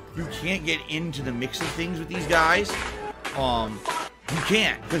that is you can't get into the mix of things with these guys. You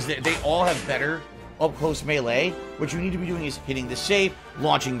can't, because they all have better up-close melee. What you need to be doing is hitting the safe,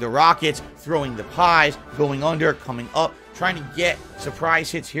 launching the rockets, throwing the pies, going under, coming up, trying to get surprise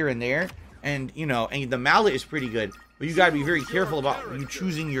hits here and there. And, you know, and the mallet is pretty good, but you gotta be very careful about you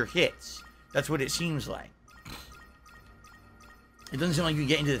choosing your hits. That's what it seems like. It doesn't seem like you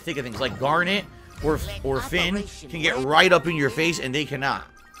get into the thick of things. Like Garnet or Finn can get right up in your face, and they cannot.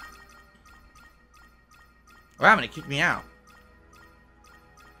 Oh, I'm gonna kick me out.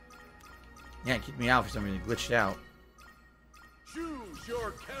 Yeah, it kicked me out for some reason. It glitched out. Choose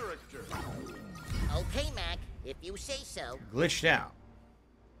your character. Okay, Mac, if you say so. Glitched out.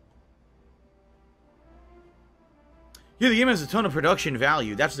 Yeah, the game has a ton of production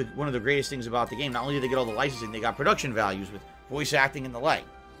value. That's one of the greatest things about the game. Not only do they get all the licensing, they got production values with voice acting and the like.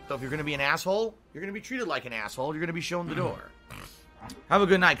 So if you're going to be an asshole, you're going to be treated like an asshole. You're going to be shown the door. Have a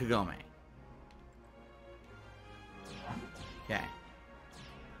good night, Kagome. Okay.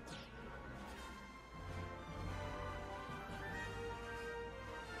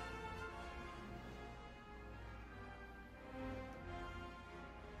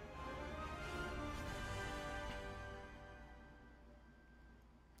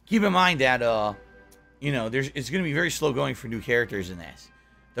 Keep in mind that, you know, it's going to be very slow going for new characters in this.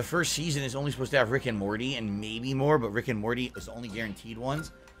 The first season is only supposed to have Rick and Morty and maybe more, but Rick and Morty is the only guaranteed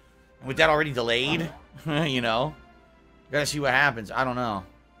ones. And with that already delayed, you know, gotta see what happens. I don't know.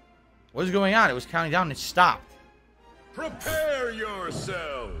 What is going on? It was counting down and it stopped. Prepare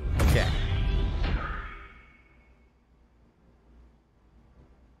yourself. Okay.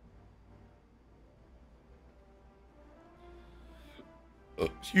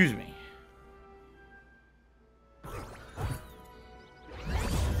 Excuse me.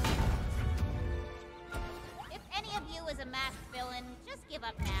 If any of you is a masked villain, just give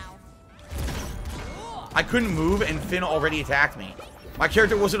up now. I couldn't move and Finn already attacked me. My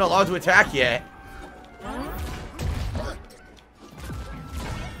character wasn't allowed to attack yet.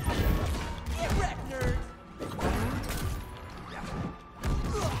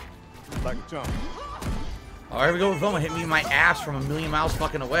 time. Oh, here we go with Velma. Hit me in my ass from a million miles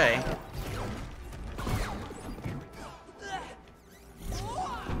fucking away.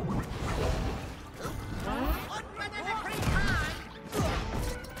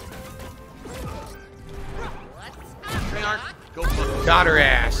 Go got her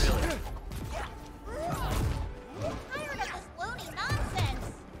ass. Tired of this loony nonsense.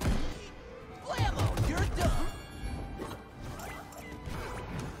 Blammo, you're done.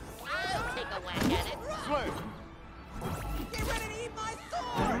 I'll take a whack at it. Flame. Get ready to eat my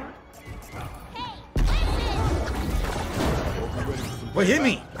sword. Hey, listen. What hit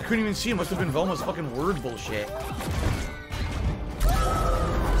me? I couldn't even see him. Must have been Velma's fucking word bullshit.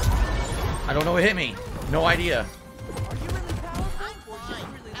 I don't know what hit me. No idea. Are you really powerful? I'm Or fine.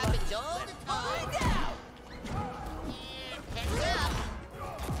 just really Happens lucky? all the Let's time. find out. And heads up.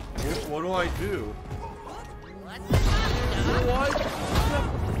 What do I do? What's up, Doc? What?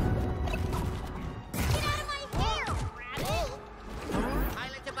 Get out of my hair, rabbit.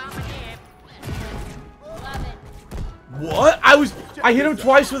 Pilot to bombardier. Love it. What? I hit him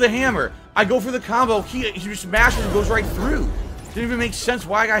twice with a hammer. I go for the combo. He just smashes and goes right through. Didn't even make sense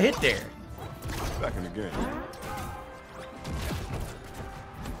why I got hit there. Back in the game.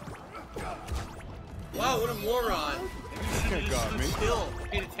 Wow, what a moron. Can't guard me. Still,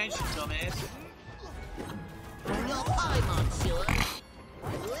 paid attention, dumbass. Your time, I'm sure.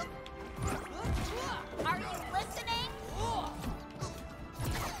 Are you listening?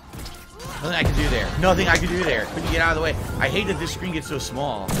 Nothing I can do there. Nothing I can do there. Couldn't get out of the way. I hate that this screen gets so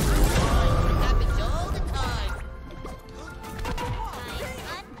small. Happens all the time.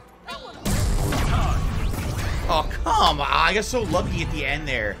 Oh, come on. I got so lucky at the end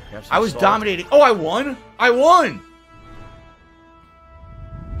there. Have some I was salt. dominating. Oh, I won? I won!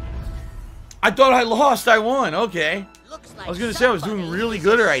 I thought I lost. I won. Okay. Looks like I was gonna say I was doing somebody really is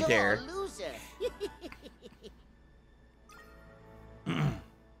good a right sore there. Loser.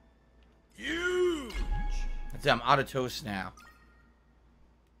 That's it. I'm out of toast now.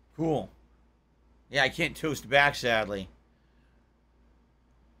 Cool. Yeah, I can't toast back, sadly.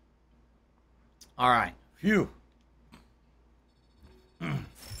 All right. Phew.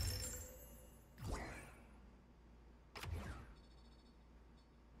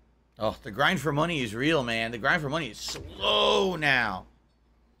 Oh, the grind for money is real, man. The grind for money is slow now.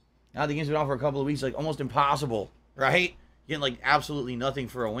 Now the game's been out for a couple of weeks, like almost impossible, right? Getting like absolutely nothing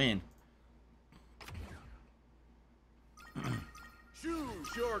for a win.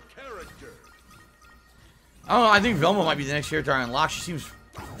 Choose your character. I don't know. I think Velma might be the next character I unlock. She seems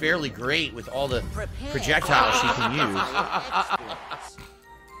fairly great with all the projectiles she can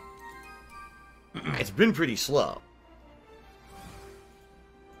use. It's been pretty slow.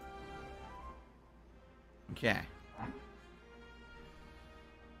 Okay.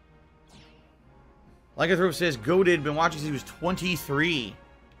 Lycanthrope says, Goated, been watching since he was 23.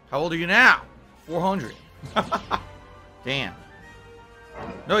 How old are you now? 400. Damn.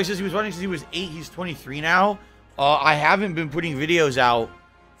 No, he says he was watching since he was 8. He's 23 now. I haven't been putting videos out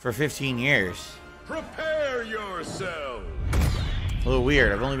for 15 years. Prepare yourself. A little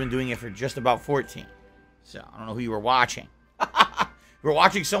weird. I've only been doing it for just about 14. So, I don't know who you were watching. You were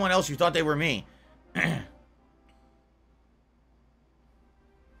watching someone else. You thought they were me.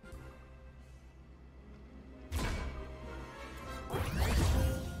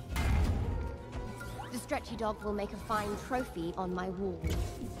 The stretchy dog will make a fine trophy on my wall.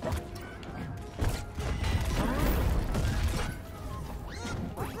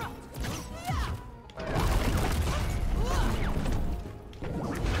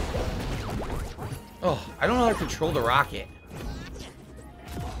 Oh, I don't know how to control the rocket.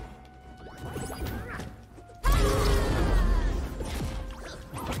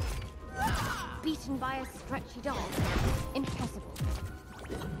 Beaten by a stretchy dog. Impossible.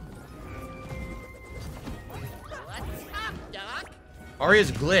 What's up, Doc?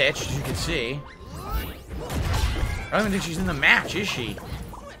 Arya's glitched, as you can see. I don't even think she's in the match, is she?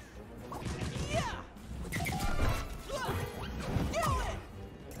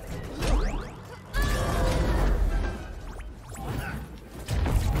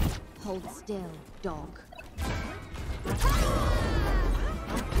 Hold still, dog.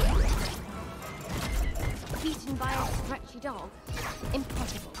 Beaten by a stretchy dog.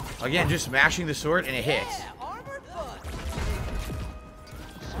 Impossible. Again, just smashing the sword and it hits. Yeah, armored foot.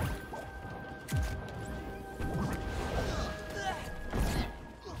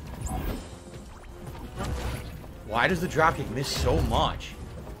 Why does the dropkick miss so much?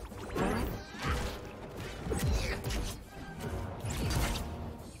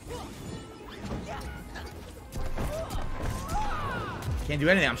 Can't do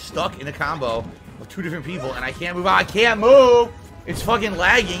anything. I'm stuck in a combo with 2 different people, and I can't move. I can't move! It's fucking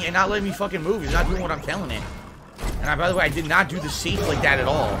lagging and not letting me fucking move. It's not doing what I'm telling it. And by the way, I did not do the safe like that at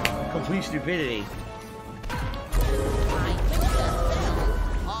all. Complete stupidity.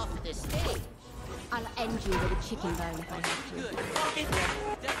 Off the stage. I'll end you with a chicken bone if I have to. Good.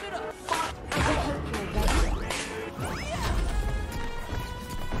 Step it up. I hope you're ready.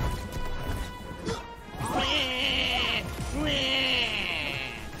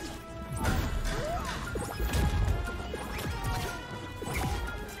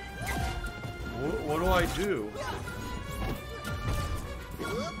 What do I do?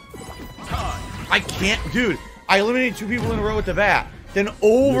 I can't, dude. I eliminated 2 people in a row with the bat. Then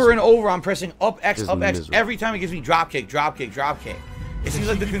over and over, I'm pressing up X, every time it gives me drop kick, drop kick, drop kick. It seems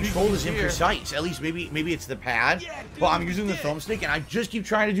like the control is imprecise. At least maybe it's the pad. But I'm using the thumbstick, and I just keep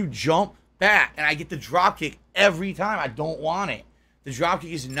trying to do jump bat, and I get the drop kick every time. I don't want it. The drop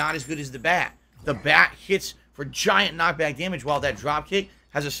kick is not as good as the bat. The bat hits for giant knockback damage, while that drop kick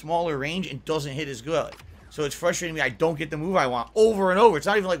has a smaller range and doesn't hit as good. So it's frustrating me. I don't get the move I want over and over. It's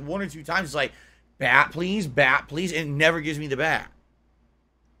not even like 1 or 2 times. It's like, bat, please, and it never gives me the bat.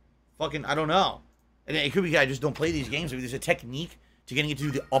 Fucking, I don't know. And it could be I just don't play these games. Maybe there's a technique to getting it to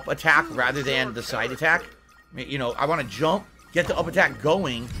do the up attack rather than the side attack. You know, I want to jump, get the up attack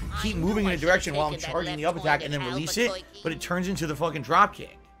going, keep moving in a direction while I'm charging the up attack, and then release it, but it turns into the fucking drop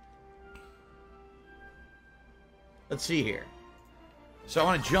kick. Let's see here. So I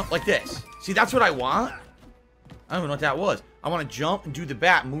want to jump like this. See, that's what I want. I don't even know what that was. I want to jump and do the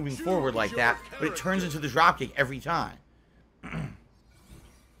bat moving forward like that, but it turns into the drop kick every time.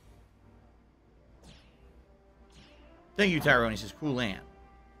 Thank you, Tyrone. He says, cool land.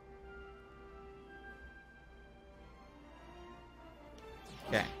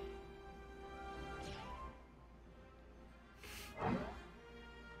 Okay.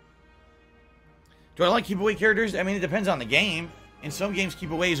 Do I like keep away characters? I mean, it depends on the game. In some games,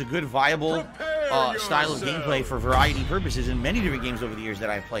 keep away is a good, viable style of gameplay for variety purposes in many different games over the years that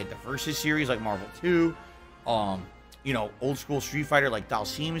I've played. The Versus series, like Marvel 2, you know, old school Street Fighter, like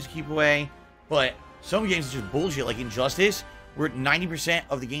Dalsim is keep away. But some games is just bullshit, like Injustice, where 90%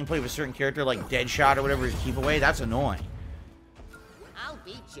 of the gameplay of a certain character, like Deadshot or whatever, is keep away. That's annoying. I'll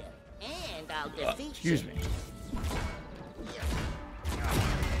beat you, and I'll defeat you. Excuse me.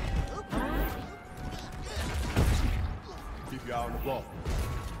 Keep your eye on the ball.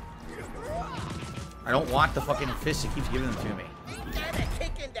 I don't want the fucking fist that keeps giving them to me. Got a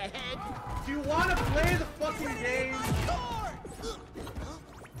kick in the head. Do you want to play the fucking game?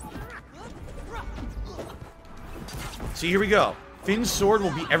 See, here we go. Finn's sword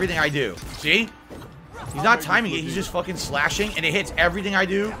will beat everything I do. See? He's not timing it. He's just fucking slashing, and it hits everything I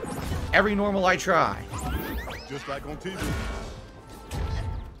do. Every normal I try. Just like on TV.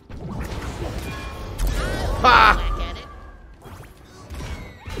 Ha!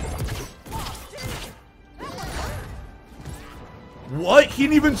 What? He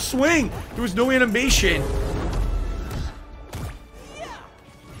didn't even swing. There was no animation.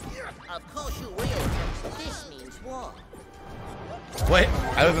 Of course you will. This means war. What?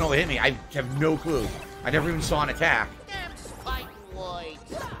 I don't even know what hit me. I have no clue. I never even saw an attack. Them fighting words.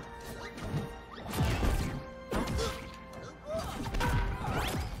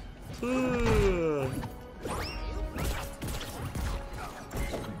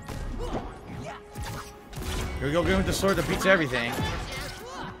 Here we go, going with the sword that beats everything.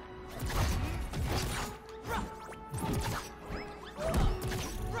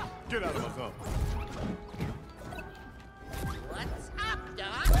 Get out of my zone. What's up,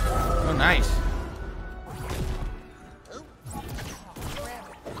 Doc? Oh, nice.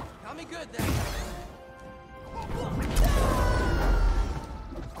 Tell me good then.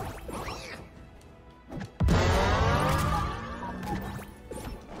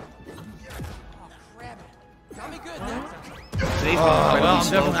 Tell me good then. Today's well, I'm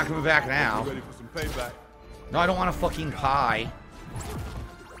definitely not coming back now. Ready for some payback? No, I don't want a fucking pie.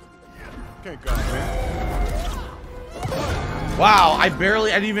 Can't got man. Wow, I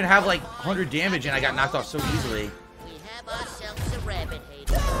didn't even have like 100 damage and I got knocked off so easily. We have ourselves a rabbit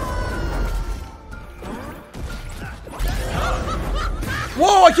hater.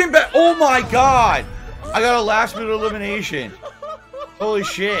 Whoa, I came back. Oh my god. I got a last minute elimination. Holy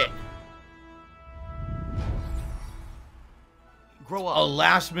shit. Grow A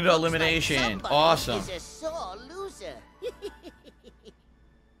last minute elimination. Somebody Awesome. is a sore loser.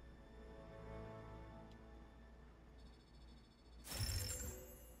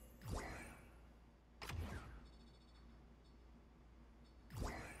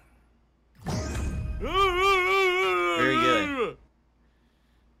 Very good.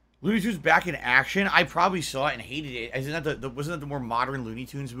 Looney Tunes back in action. I probably saw it and hated it. Isn't that wasn't that the more modern Looney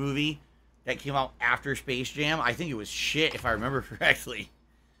Tunes movie that came out after Space Jam? I think it was shit if I remember correctly.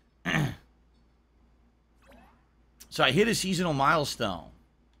 So I hit a seasonal milestone.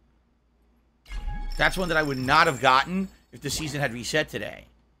 That's one that I would not have gotten if the season had reset today.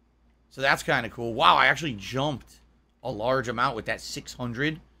 So that's kind of cool. Wow, I actually jumped a large amount with that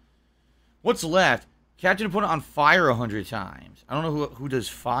 600. What's left? Catch an opponent on fire 100 times. I don't know who does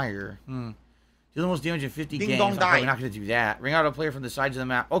fire. Deal the most damage in 50 games. I'm probably not going to do that. Ring out a player from the sides of the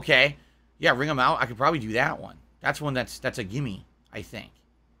map. Okay. Yeah, ring them out. I could probably do that one. That's one that's a gimme, I think.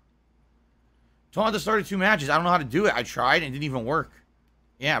 Told at the start of 2 matches. I don't know how to do it. I tried and it didn't even work.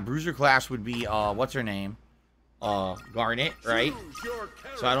 Yeah, bruiser class would be, what's her name? Garnet, right?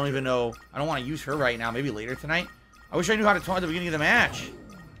 So I don't even know. I don't want to use her right now. Maybe later tonight. I wish I knew how to taunt at the beginning of the match.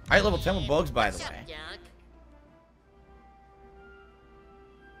 I hit level 10 with bugs, by the way.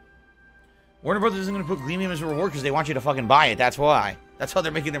 Warner Brothers isn't going to put Gleamium as a reward because they want you to fucking buy it. That's why. That's how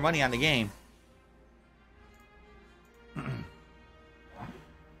they're making their money on the game.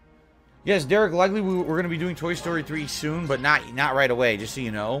 Yes, Derek, likely we're going to be doing Toy Story 3 soon, but not right away, just so you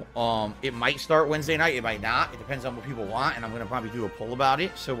know. It might start Wednesday night. It might not. It depends on what people want, and I'm going to probably do a poll about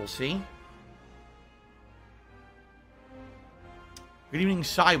it, so we'll see. Good evening,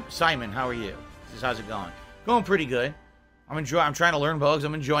 Simon. How are you? How's it going? Going pretty good. I'm trying to learn bugs.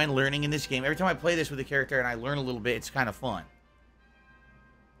 I'm enjoying learning in this game. Every time I play this with a character and I learn a little bit, it's kind of fun.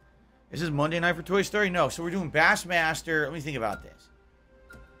 Is this Monday night for Toy Story? No. So we're doing Bassmaster. Let me think about this.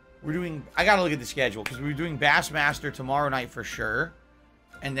 I gotta look at the schedule, because we're doing Bassmaster tomorrow night for sure.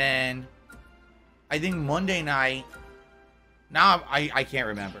 And then, I think Monday night, now I can't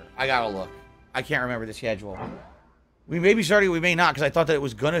remember. I gotta look. I can't remember the schedule. We may be starting, we may not, because I thought that it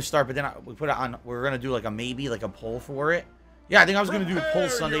was gonna start, but then we put it on, we're gonna do like a maybe, like a poll for it. Yeah, I think I was gonna do a poll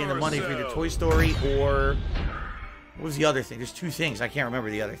Sunday and then Monday for either Toy Story or, what was the other thing? There's 2 things. I can't remember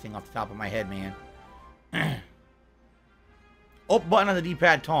the other thing off the top of my head, man. Oh, button on the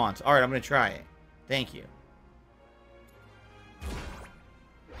D-pad taunts. All right, I'm going to try it. Thank you.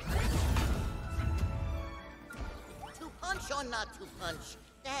 To punch or not to punch?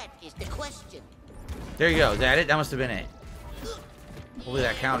 That is the question. There you go. Is that it? That must have been it. Hopefully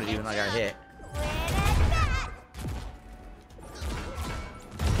that counted even though I got hit.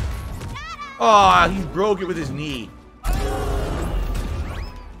 Oh, he broke it with his knee.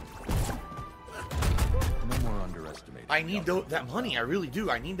 I need that money. I really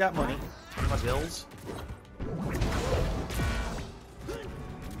do. I need that money. Pay my bills.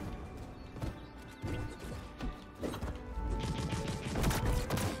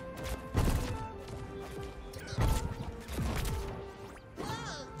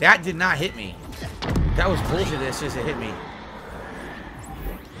 That did not hit me. That was bullshit. That says it hit me.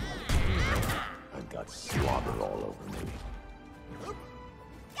 I got slobbered all over me.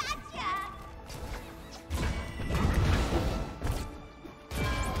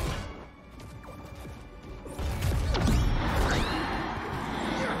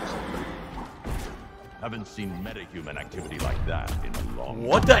 Haven't seen metahuman activity like that in a long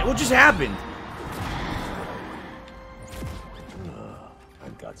time. What just happened? I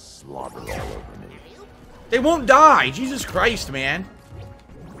got slobbered all over me. They won't die. Jesus Christ, man.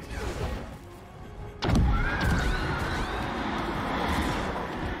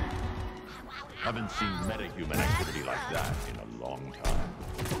 Haven't seen metahuman activity like that in a long time.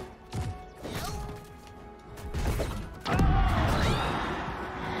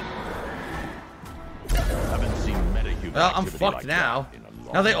 Well, I'm fucked like now.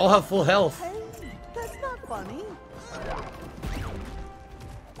 Now they all have full health. Hey, that's not funny.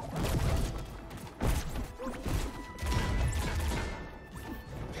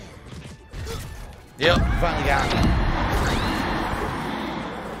 Yep, finally got me.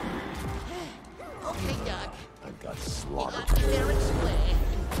 Okay, Doc. I got slaughtered. Fair and square.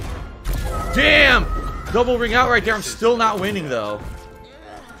 Damn! Double ring out right there. I'm still not winning, though.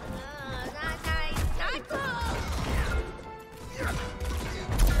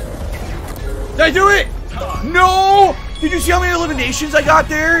 Did I do it? No! Did you see how many eliminations I got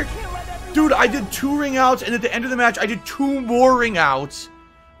there? Dude, I did 2 ring outs, and at the end of the match, I did 2 more ring outs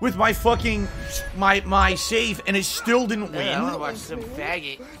with my fucking, my save, and it still didn't win. I want to watch some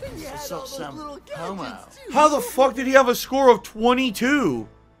faggot. Some homo. How the fuck did he have a score of 22?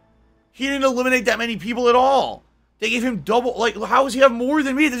 He didn't eliminate that many people at all. They gave him double, like, how does he have more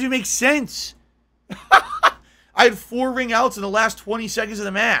than me? It doesn't even make sense. I had 4 ring outs in the last 20 seconds of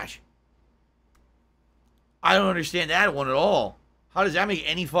the match. I don't understand that one at all. How does that make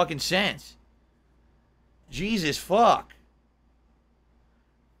any fucking sense? Jesus fuck.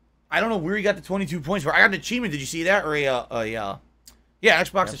 I don't know where he got the 22 points for. I got an achievement. Did you see that? Or yeah,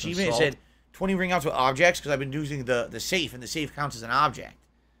 Xbox achievement. It said 20 ring outs with objects because I've been using the safe, and the safe counts as an object.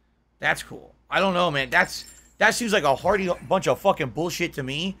 That's cool. I don't know, man. That seems like a hearty bunch of fucking bullshit to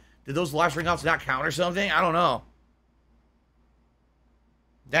me. Did those last ring outs not count or something? I don't know.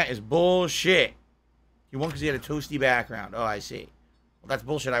 That is bullshit. He won because he had a toasty background. Oh, I see. Well, that's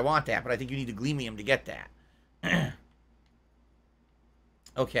bullshit. I want that, but I think you need to Gleamium to get that.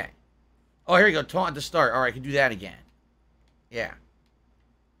 Okay. Oh, here we go. Taunt to start. All right, I can do that again. Yeah.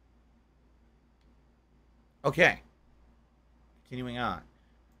 Okay. Continuing on.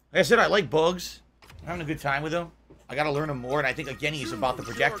 Like I said, I like bugs. I'm having a good time with him. I got to learn him more, and I think, again, he's about the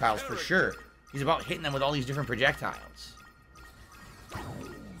projectiles for sure. He's about hitting them with all these different projectiles.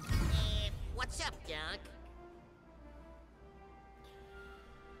 What's up,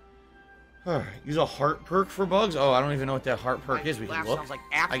 Doug? Use a heart perk for bugs? Oh, I don't even know what that heart perk is. We can look, like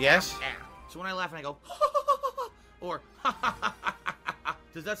I guess. So when I laugh and I go, or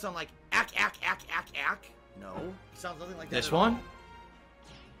does that sound like ack? No. It sounds nothing like that. This one?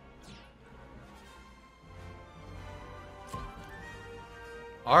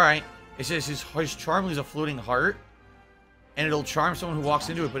 Alright. It says his charm leaves a floating heart, and it'll charm someone who walks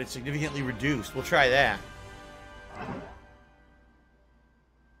into it, but it's significantly reduced. We'll try that.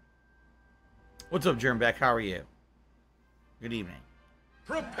 What's up, Germbeck? How are you? Good evening.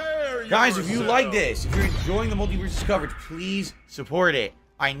 Prepare Guys, if you yourself. like this, if you're enjoying the Multiverses coverage, please support it.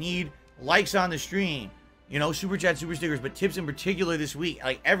 I need likes on the stream. You know, super chat, super stickers, but tips in particular this week.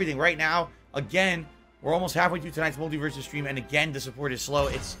 Like everything right now. Again, we're almost halfway through tonight's Multiverses stream, and again, the support is slow.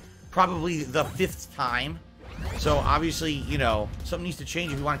 It's probably the 5th time. So obviously, you know, something needs to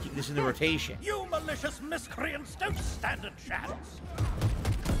change if you want to keep this in the rotation. You malicious miscreants don't stand a chance.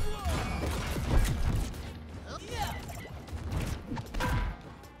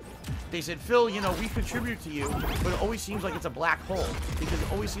 They said, Phil, you know, we contribute to you, but it always seems like it's a black hole. Because it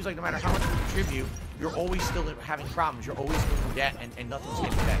always seems like no matter how much you contribute, you're always still having problems. You're always still in debt, and nothing's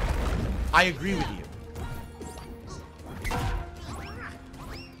getting better. I agree with you.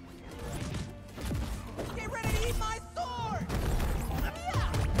 Get ready to eat my sword!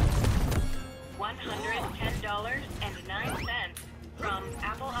 $110.09 from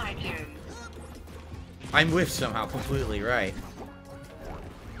Apple iTunes. I'm with somehow, completely, right.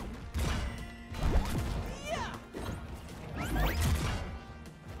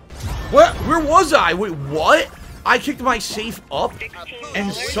 What? Where was I? Wait, what? I kicked my safe up,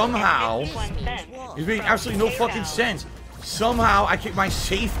 and somehow, it's making absolutely no fucking sense. Somehow, I kicked my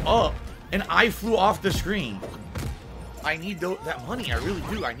safe up, and I flew off the screen. I need that money. I really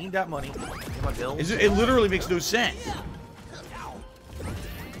do. I need that money. My bills. It literally makes no sense.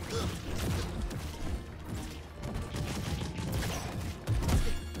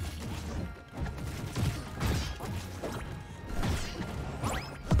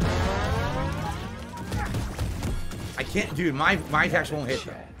 I can't, dude, my attacks won't hit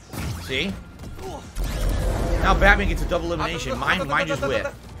them. See? Now Batman gets a double elimination. Mine just whip.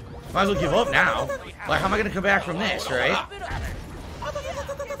 Might as well give up now. Like, how am I gonna come back from this, right?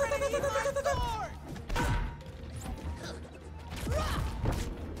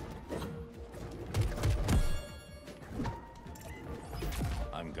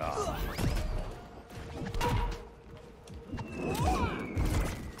 I'm gone.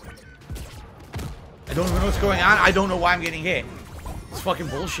 I don't even know what's going on. I don't know why I'm getting hit. It's fucking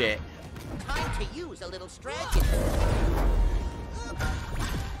bullshit. Time to use a little strategy.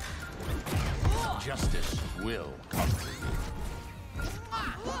 Justice will come for you.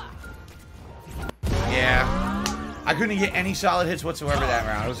 Yeah. I couldn't get any solid hits whatsoever that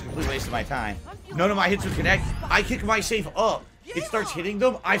round. It was a complete waste of my time. None of my hits would connect. I kick my safe up. It starts hitting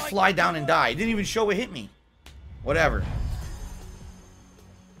them. I fly down and die. It didn't even show it hit me. Whatever.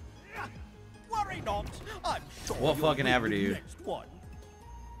 Worry not. I'm sure What you'll fucking win ever, the dude. next one.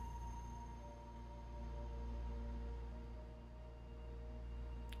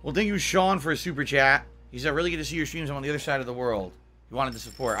 Well, thank you, Sean, for a super chat. He said, really good to see your streams. I'm on the other side of the world. He wanted the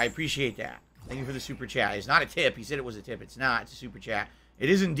support. I appreciate that. Thank you for the super chat. It's not a tip. He said it was a tip. It's not. It's a super chat.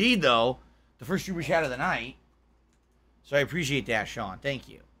 It is indeed, though, the first super chat of the night. So I appreciate that, Sean. Thank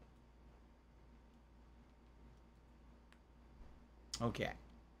you. Okay.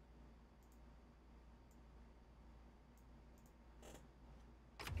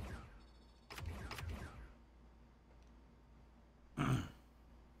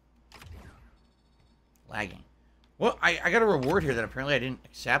 Lagging. Well, I got a reward here that apparently I didn't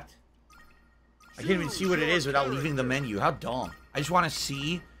accept. I can't even see what it is without leaving the menu. How dumb. I just want to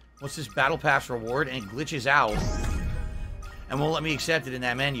see what's this Battle Pass reward, and it glitches out. and won't let me accept it in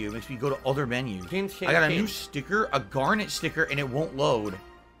that menu. It makes me go to other menus. I got a new sticker, a Garnet sticker, and it won't load.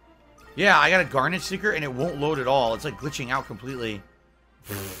 Yeah, I got a Garnet sticker, and it won't load at all. It's like glitching out completely.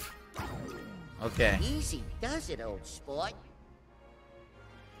 Okay. Easy does it, old sport.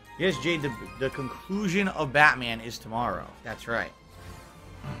 Yes, Jade, the conclusion of Batman is tomorrow. That's right.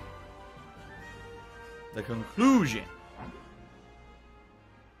 The conclusion.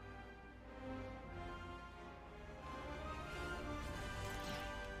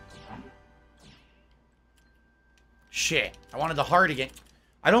 Shit. I wanted the heart again.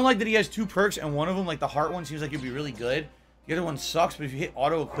 I don't like that he has 2 perks, and one of them, like the heart one, seems like it'd be really good. The other one sucks, but if you hit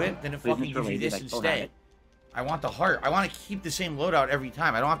auto-equip, then it fucking gives you this instead. I want the heart. I want to keep the same loadout every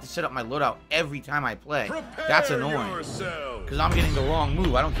time. I don't have to set up my loadout every time I play. That's annoying. Because I'm getting the wrong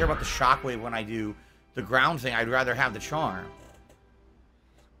move. I don't care about the shockwave when I do the ground thing. I'd rather have the charm.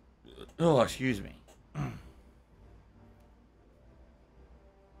 Oh, excuse me.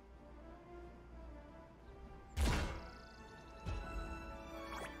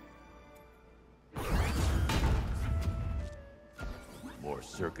 More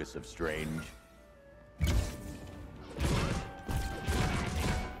Circus of Strange.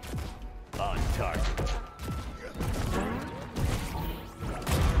 On target.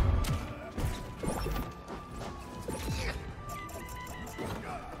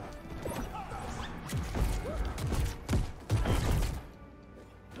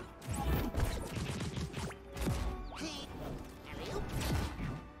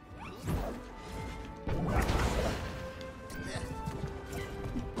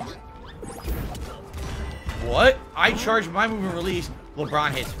 What? I charge my move and release.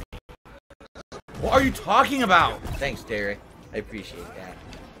 LeBron hits me. What are you talking about? Thanks, Derek. I appreciate that.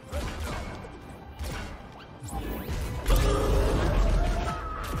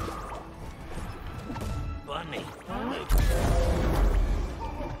 Bunny.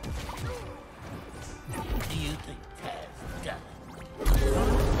 Do you think Taz done it?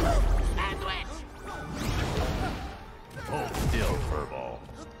 Sandwich! Hold still, furball.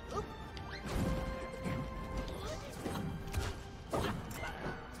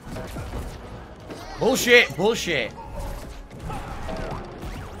 Bullshit! Bullshit!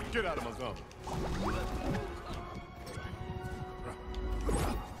 Get out of my zone.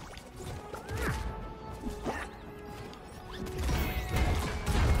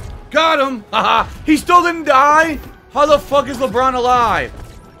 Got him! Haha! He still didn't die? How the fuck is LeBron alive?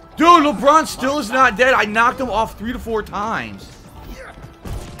 Dude, LeBron still is not dead. I knocked him off 3 to 4 times.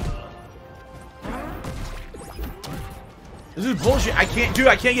 This is bullshit. I can't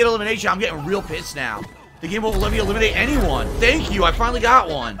get elimination. I'm getting real pissed now. The game won't let me eliminate anyone. Thank you. I finally got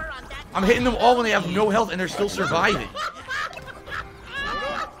one. I'm hitting them all when they have no health and they're still surviving.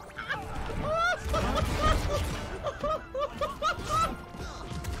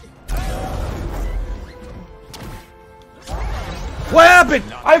 What happened?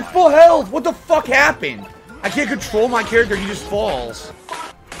 I have full health. What the fuck happened? I can't control my character. He just falls.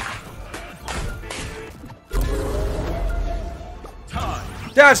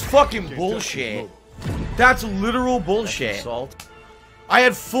 That's fucking bullshit. That's literal bullshit. I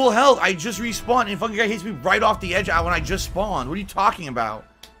had full health. I just respawned and fucking guy hits me right off the edge when I just spawned. What are you talking about?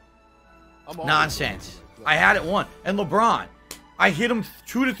 Nonsense. I had it one. And LeBron, I hit him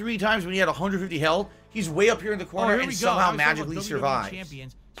 2 to 3 times when he had 150 health. He's way up here in the corner and somehow magically survives. So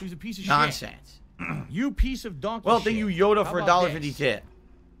he's a piece of Nonsense. Shit. You piece of donkey well, thank you, Yoda, for $1.50 tip.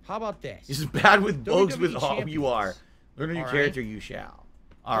 How about this? This is bad with bugs with all champions. you are. Learn a new character, you shall.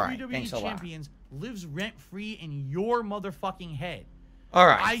 All right, WWE thanks a lot. Champions lives rent-free in your motherfucking head. All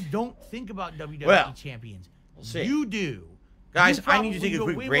right. I don't think about WWE Champions. We'll see. You do. Guys, I need to take a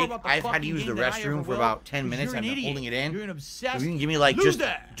quick break. I've had to use the restroom for about 10 minutes. I've been holding it in. You're an obsessed If you can give me like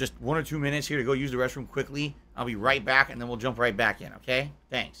just 1 or 2 minutes here to go use the restroom quickly, I'll be right back, and then we'll jump right back in, okay?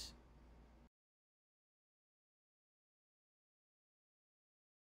 Thanks.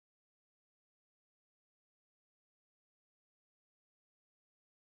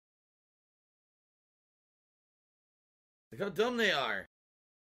 Look how dumb they are.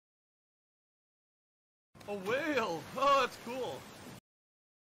 A whale! Oh, that's cool.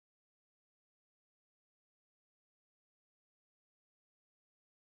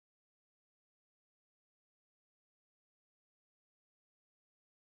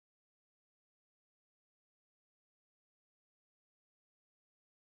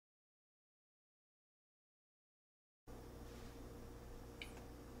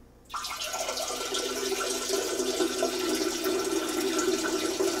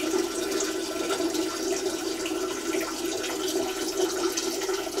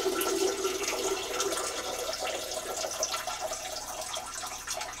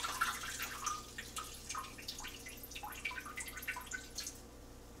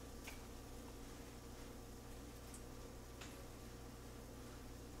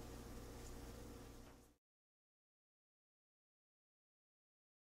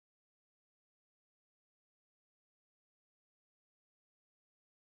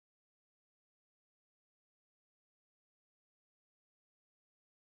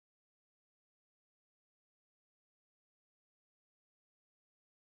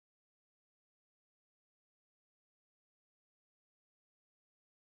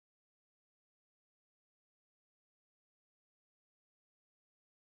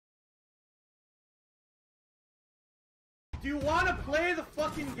 Do you want to play the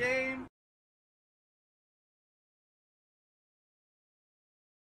fucking game?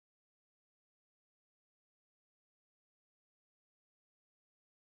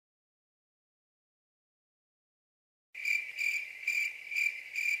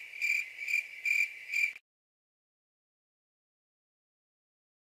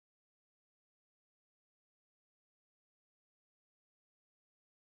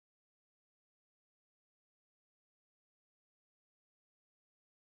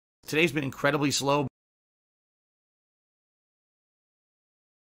 Today's been incredibly slow.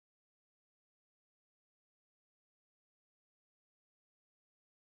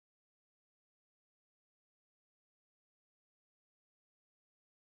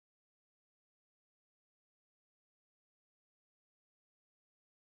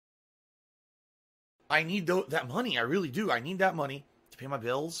 I need that money. I really do. I need that money to pay my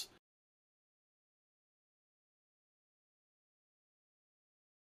bills.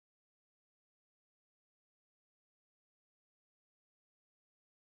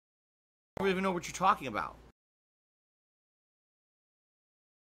 I don't even know what you're talking about.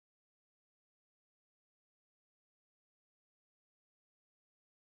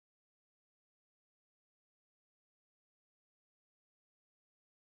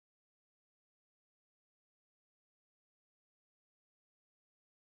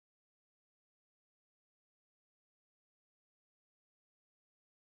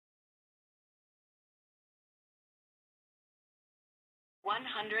 $110.09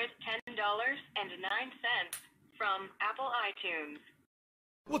 from Apple iTunes.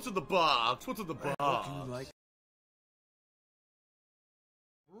 What's in the box? What's in the box? What do you like?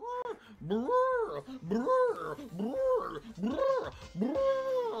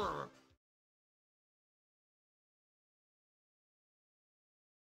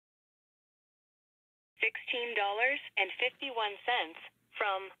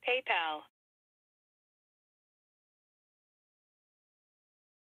 from PayPal.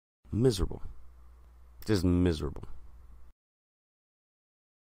 Miserable. Just miserable.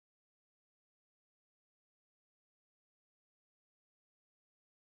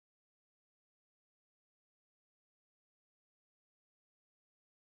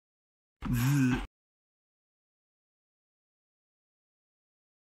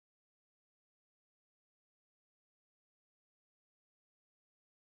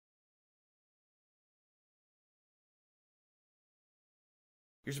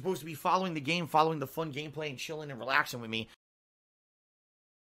 You're supposed to be following the game, following the fun gameplay, and chilling and relaxing with me.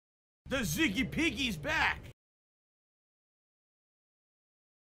 The Ziggy Piggy's back!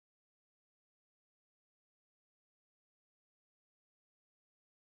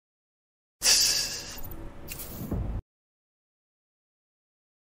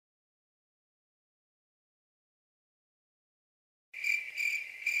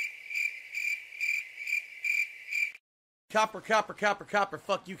 Copper, copper, copper, copper.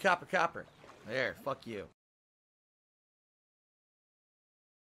 Fuck you, copper, copper. There, fuck you.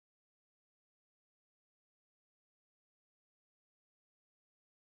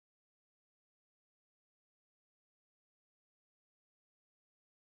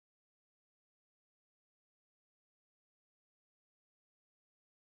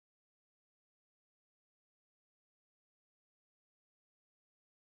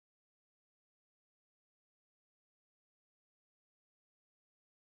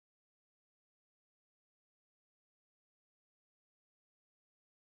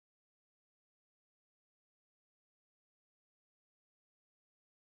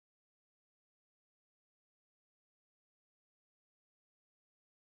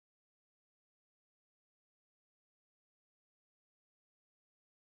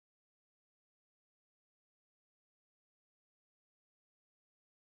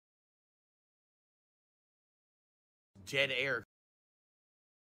 Dead air.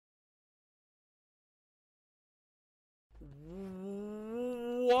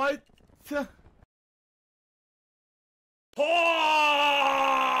 What? Special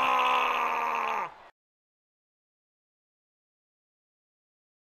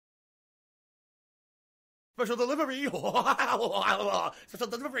delivery. Special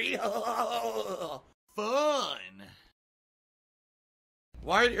delivery. Fun!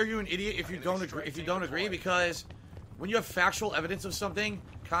 Why are you an idiot if you don't agree? If you don't agree, because when you have factual evidence of something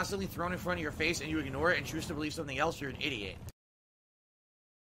constantly thrown in front of your face and you ignore it and choose to believe something else, you're an idiot.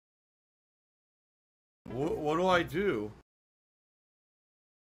 What do I do?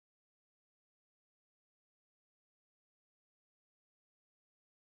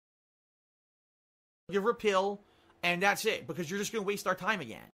 Give her a pill, and that's it, because you're just going to waste our time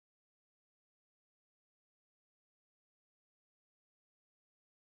again.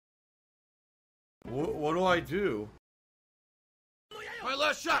 What do I do? My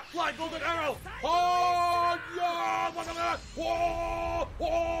last shot! Fly golden arrow! Oh, yeah! Whoa!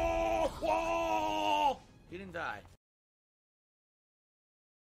 Whoa! Whoa! He didn't die.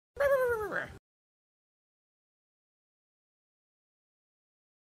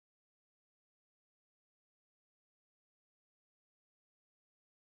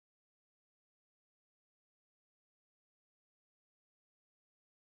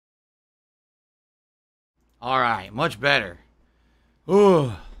 All right, much better.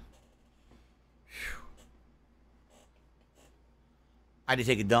 Ooh. I had to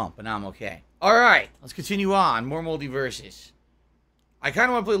take a dump, but now I'm okay. All right, let's continue on. More Multiverses. I kind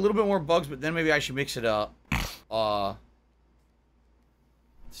of want to play a little bit more bugs, but then maybe I should mix it up. Let's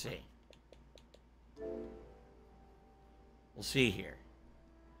see. We'll see here.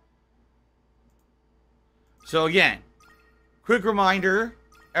 So again, quick reminder,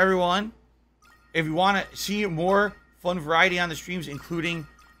 everyone, if you want to see more fun variety on the streams, including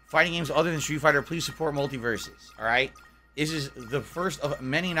fighting games other than Street Fighter, please support Multiverses, all right? This is the first of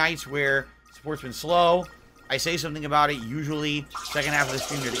many nights where support's been slow. I say something about it, usually second half of the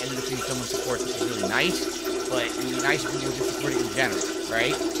stream or the end of the stream, someone supports, which is really nice, but it would be nice if people just support it in general,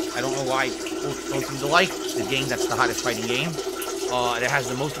 right? I don't know why people don't seem to like the game that's the hottest fighting game. It has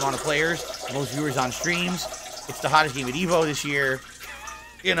the most amount of players, the most viewers on streams. It's the hottest game at EVO this year.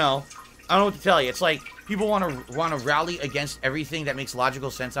 You know, I don't know what to tell you. It's like people want to rally against everything that makes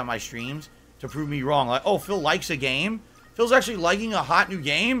logical sense on my streams to prove me wrong. Like, oh, Phil likes a game. Phil's actually liking a hot new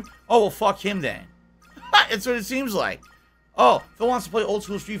game. Oh, well, fuck him then. That's what it seems like. Oh, Phil wants to play old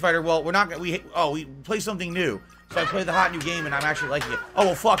school Street Fighter. Well, we're not gonna. We play something new. So I play the hot new game and I'm actually liking it. Oh,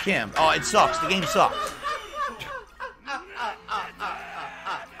 well, fuck him. Oh, it sucks. The game sucks.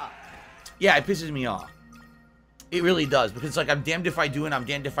 Yeah, it pisses me off. It really does, because it's like I'm damned if I do and I'm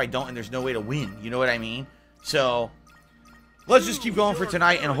damned if I don't, and there's no way to win. You know what I mean? So let's just keep going for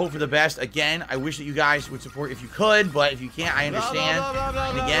tonight and hope for the best. Again, I wish that you guys would support if you could, but if you can't, I understand.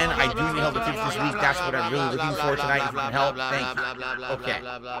 And again, I do need help with tips this week. That's what I'm really looking for tonight. If you can help, thank you. Okay.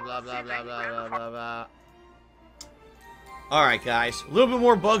 All right, guys. A little bit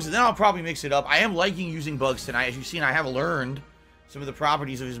more bugs, and then I'll probably mix it up. I am liking using bugs tonight. As you've seen, I have learned some of the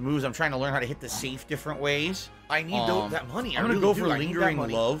properties of his moves. I'm trying to learn how to hit the safe different ways. I need that money. I'm going to go for Lingering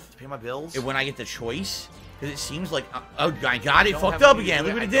Love to pay my bills. when I get the choice. Because it seems like... oh, I got it. Fucked up again.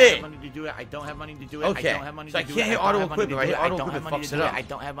 Look what it did. I don't have money to do it. Okay. So I can't hit auto-equip. If I hit auto-equip, it fucks it up. I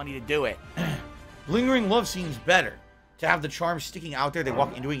don't have money to do it. Lingering Love seems better. To have the charm sticking out there, they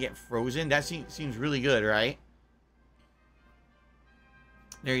walk into it and get frozen. That seems really good, right?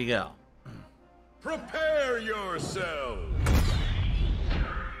 There you go. Prepare yourself.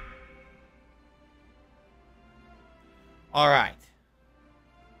 All right.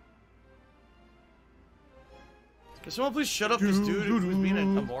 Can someone please shut up this dude who's being a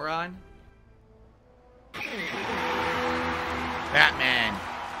moron? Batman.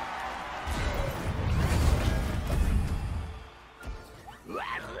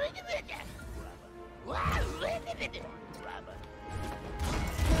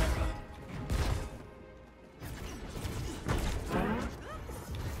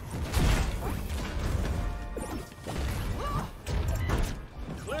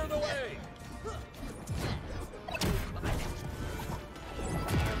 Clear the way.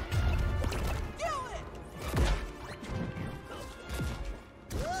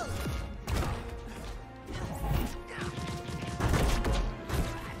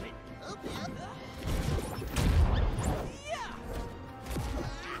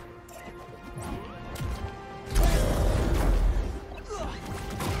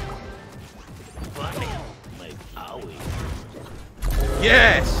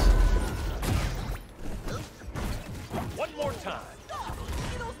 Yes! One more time.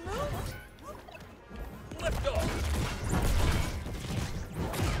 Lift off.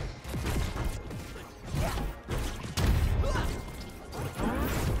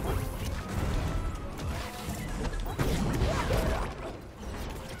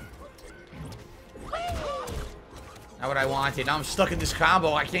 Not what I wanted. Now I'm stuck in this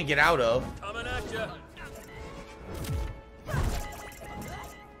combo I can't get out of. Coming at you.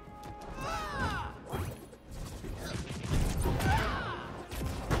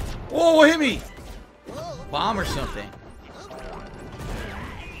 Whoa, what hit me? Bomb or something.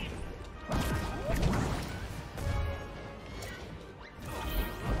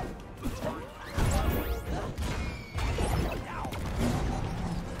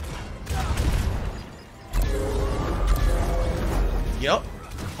 Yep.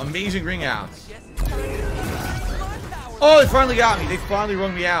 Amazing ring outs. Oh, they finally got me. They finally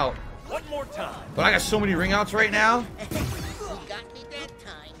rung me out. One more time. But I got so many ring outs right now. You got me that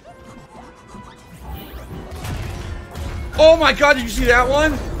time. Oh my god, did you see that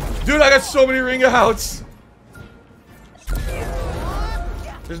one? Dude, I got so many ring outs.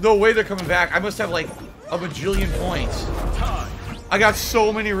 There's no way they're coming back. I must have like a bajillion points. I got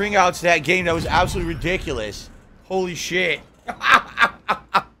so many ring outs that game. That was absolutely ridiculous. Holy shit.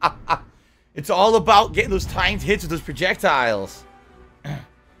 It's all about getting those timed hits with those projectiles.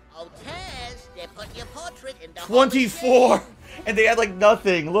 Oh, Taz, they put your portrait in the 24. And they had like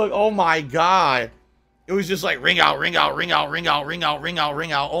nothing. Look, oh my god. It was just like ring out, ring out, ring out, ring out, ring out, ring out,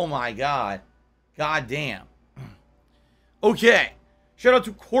 ring out. Oh my god. God damn. Okay. Shout out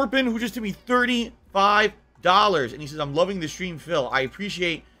to Corbin, who just did me $35. And he says, I'm loving the stream, Phil. I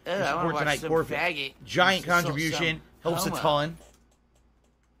appreciate the support tonight, Corbin. Giant contribution. Helps a ton.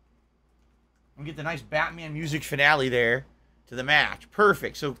 And get the nice Batman music finale there to the match.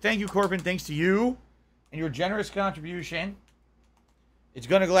 Perfect. So thank you, Corbin. Thanks to you and your generous contribution. It's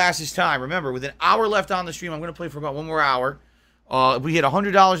going to last this time. Remember, with an hour left on the stream, I'm going to play for about 1 more hour. If we hit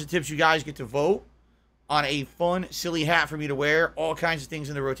 $100 of tips, you guys get to vote on a fun, silly hat for me to wear. All kinds of things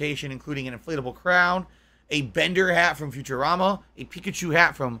in the rotation, including an inflatable crown, a Bender hat from Futurama, a Pikachu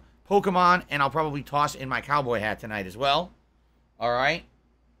hat from Pokemon, and I'll probably toss in my cowboy hat tonight as well. All right?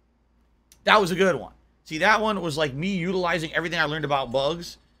 That was a good one. See, that one was like me utilizing everything I learned about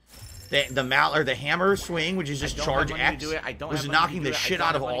bugs. The hammer swing, which is just charge X, was knocking the shit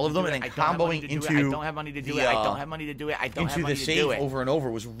out of all of them and then comboing into the save over and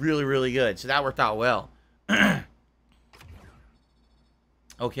over was really, really good. So that worked out well.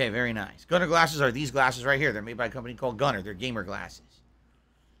 Okay, very nice. Gunner glasses are these glasses right here. They're made by a company called Gunner. They're gamer glasses.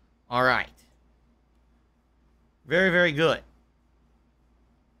 All right. Very, very good.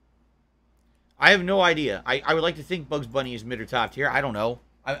 I have no idea. I would like to think Bugs Bunny is mid or top tier. I don't know.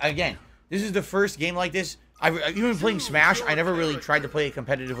 Again, this is the first game like this. Even playing Smash, I never really tried to play it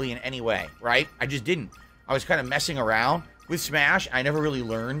competitively in any way, right? I just didn't. I was kind of messing around with Smash. I never really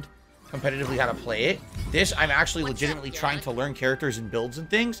learned competitively how to play it. This, I'm actually legitimately trying to learn characters and builds and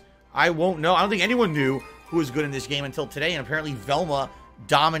things. I won't know. I don't think anyone knew who was good in this game until today, and apparently Velma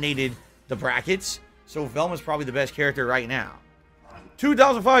dominated the brackets. So Velma's probably the best character right now.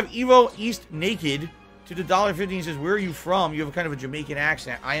 2005 Evo East Naked to the $1.50 says, where are you from? You have a kind of a Jamaican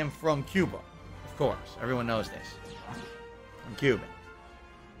accent. I am from Cuba. Of course. Everyone knows this. I'm Cuban.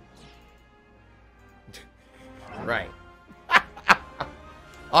 Right.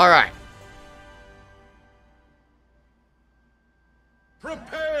 All right.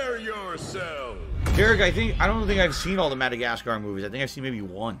 Prepare yourself. Derek, I don't think I've seen all the Madagascar movies. I think I've seen maybe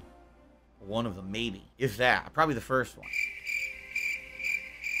one. One of them, maybe. If that. Probably the first one.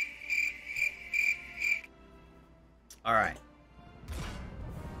 All right.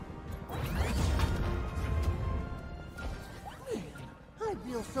 I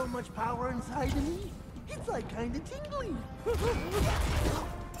feel so much power inside of me. It's like kind of tingly.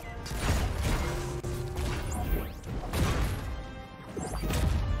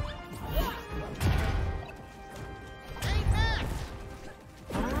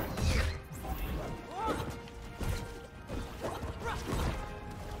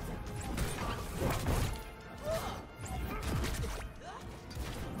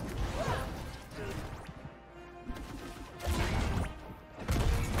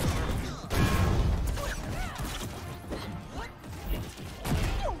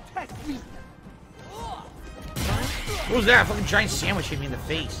 What was that? A fucking giant sandwich hit me in the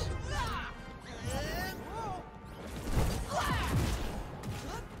face.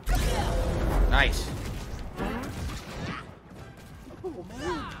 Nice. Oh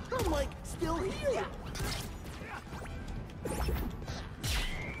man, I'm like still here.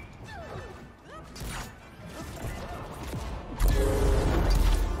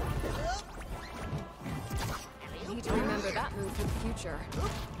 I need to remember that move for the future.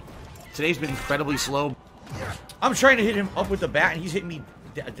 Today's been incredibly slow. I'm trying to hit him up with the bat, and he's hitting me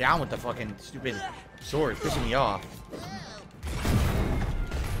down with the fucking stupid sword. It's pissing me off.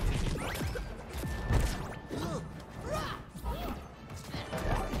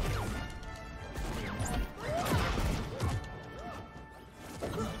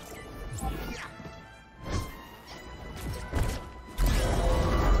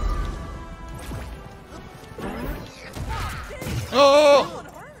 Oh!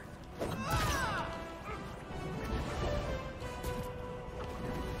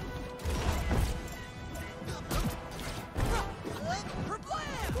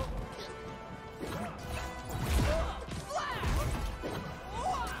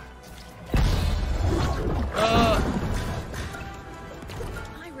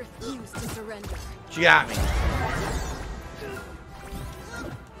 She got me.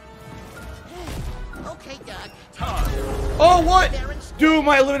 Okay, Doc. Oh, what? Dude,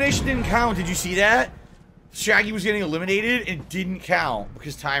 my elimination didn't count. Did you see that? Shaggy was getting eliminated and didn't count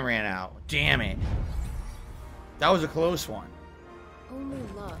because time ran out. Damn it. That was a close one. Only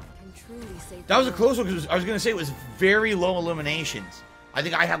love can truly save. That was a close one because I was going to say it was very low eliminations. I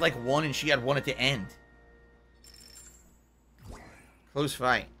think I had like one and she had one at the end. Close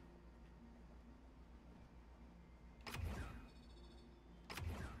fight.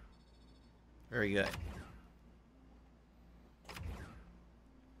 Very good.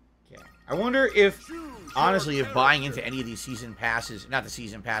 Okay. I wonder if, honestly, if buying into any of these season passes, not the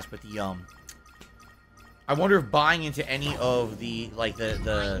season pass, but the, I wonder if buying into any of the, like,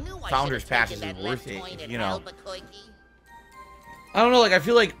 the founders passes is worth it, if, you know. I don't know, like, I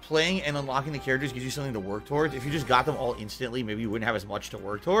feel like playing and unlocking the characters gives you something to work towards. If you just got them all instantly, maybe you wouldn't have as much to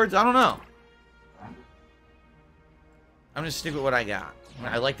work towards. I don't know. I'm gonna stick with what I got.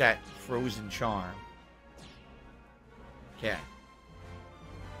 I like that frozen charm. Okay.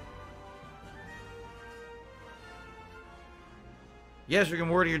 Yes, Rick and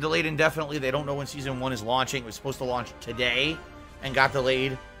Morty are delayed indefinitely. They don't know when Season 1 is launching. It was supposed to launch today and got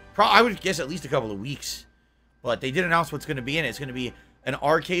delayed. I would guess at least a couple of weeks. But they did announce what's going to be in it. It's going to be an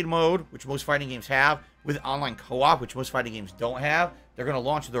arcade mode, which most fighting games have, with online co-op, which most fighting games don't have. They're going to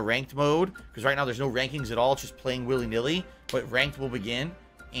launch the ranked mode, because right now there's no rankings at all. It's just playing willy-nilly. But ranked will begin.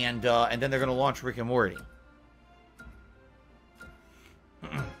 And then they're going to launch Rick and Morty.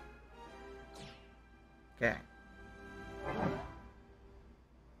 Okay.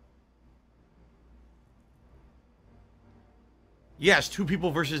 Yes, 2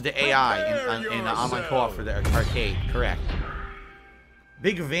 people versus the AI in online co-op for the arcade. Correct.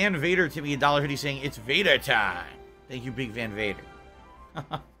 Big Van Vader tipped me $1.50 saying, it's Vader time. Thank you, Big Van Vader.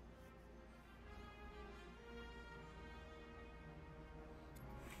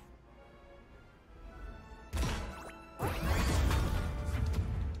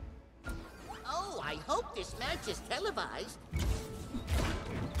 Oh, I hope this match is televised.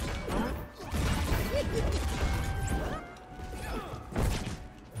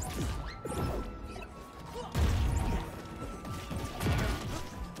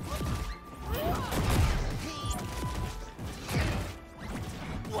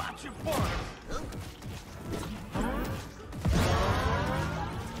 Watch your part.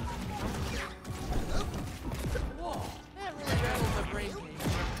 Whoa, that really rattled my brain cage.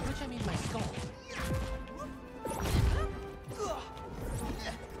 Which I mean my skull.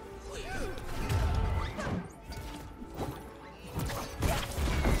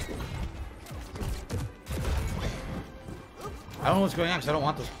 I don't know what's going on because I don't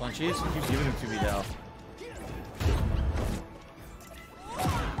want those punches. He keeps giving them to me though.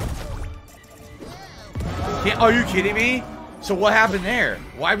 Are you kidding me? So what happened there?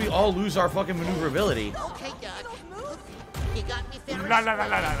 Why did we all lose our fucking maneuverability? Okay, Doc. You got me, Ferris? La la la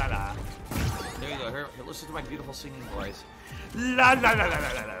la la la la. There you go. Here, listen to my beautiful singing voice. La la la la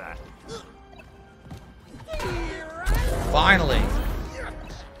la la la. Finally.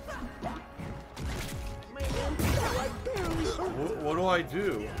 What do I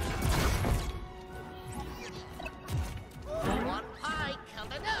do? One pie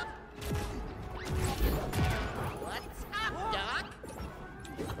coming up. What's up, Doc?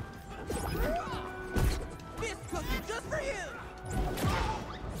 This cookie just for you.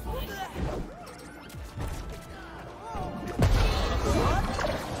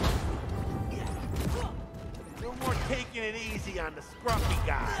 No more taking it easy on the scruffy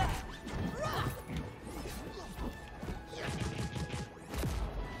guy.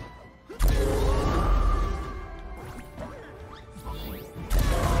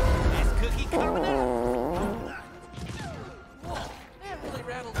 This cookie coming out. Whoa, that really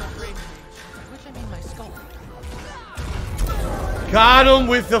rattled my brain cage. Which I mean my skull. Got him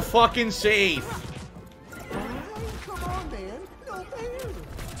with the fucking safe. Come on, man. No fair.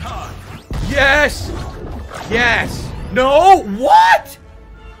 Time. Yes. Yes. No. What?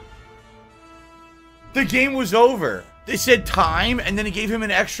 The game was over. They said time, and then it gave him an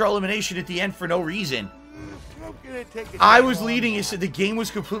extra elimination at the end for no reason. I was leading. It said the game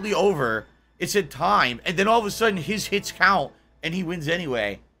was completely over. It said time, and then all of a sudden his hits count, and he wins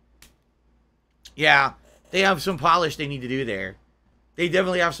anyway. Yeah, they have some polish they need to do there. They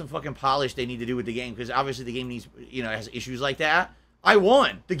definitely have some fucking polish they need to do with the game, because obviously the game needs, you know, has issues like that. I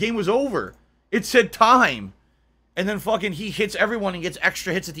won. The game was over. It said time. And then fucking he hits everyone and gets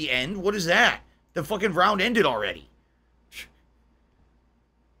extra hits at the end. What is that? The fucking round ended already.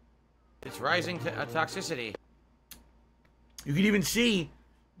 It's rising to toxicity. You can even see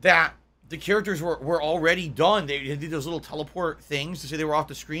that the characters were already done. They did those little teleport things to say they were off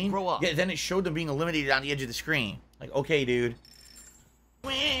the screen. Grow up. Yeah, then it showed them being eliminated on the edge of the screen. Like, okay, dude.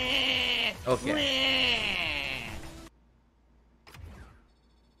 Okay.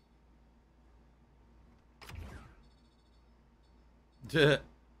 Duh.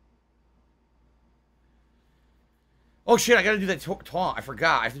 Oh shit, I gotta do that taunt. I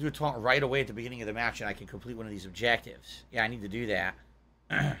forgot. I have to do a taunt right away at the beginning of the match and I can complete one of these objectives. Yeah, I need to do that.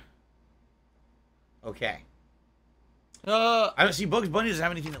 Okay. I don't see Bugs Bunny doesn't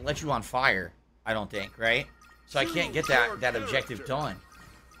have anything that lets you on fire, I don't think, right? So I can't get that objective done.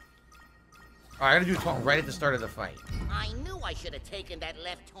 Alright, I gotta do a taunt right at the start of the fight. I knew I should have taken that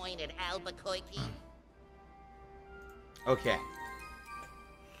left turn at Albuquerque. Okay.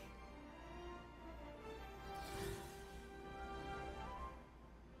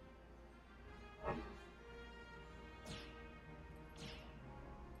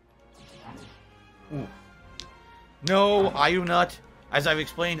 Ooh. No, Ayunut. As I've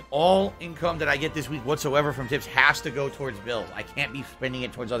explained, all income that I get this week whatsoever from tips has to go towards bills. I can't be spending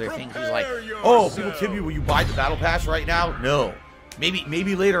it towards other things. He's like, oh, people tip you, will you buy the battle pass right now? No.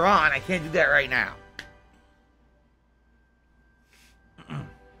 Maybe later on. I can't do that right now.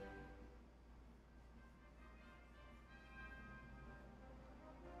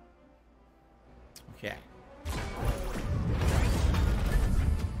 Okay.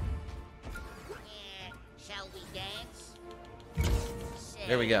 Shall we dance?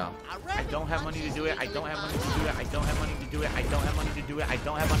 There we go. I don't have money to do it. I don't have money to do it. I don't have money to do it. I don't have money to do it. I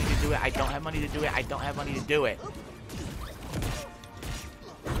don't have money to do it. I don't have money to do it. I don't have money to do it.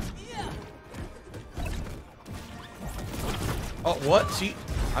 Oh, what? See,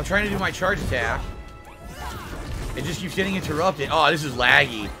 I'm trying to do my charge attack. It just keeps getting interrupted. Oh, this is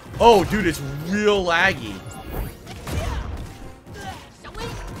laggy. Oh, dude, it's real laggy.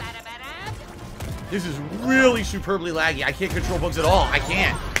 This is really superbly laggy. I can't control bugs at all. I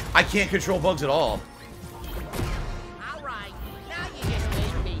can't control bugs at all. Alright, now you just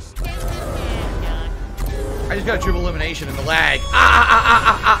made me stiff and done. I just got a triple elimination in the lag.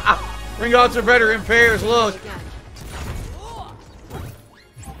 Ring outs are better in pairs, look.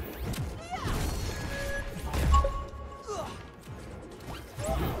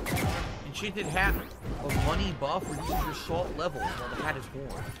 Enchanted hat of money buff reduces your salt levels while the hat is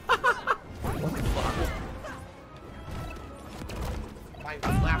worn. What the fuck? My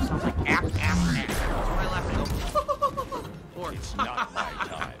laugh sounds like app. My laugh or it's not my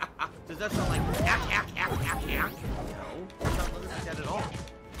time. Does that sound like app? No, it doesn't look like that at all.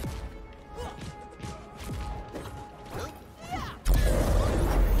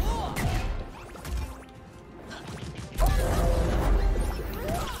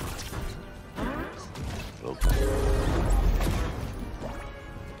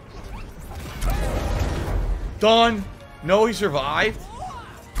 Done. No, he survived.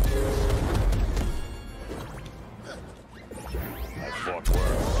 I fought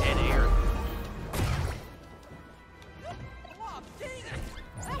worse. Dead air.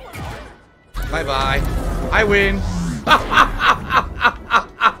 Bye-bye. I win.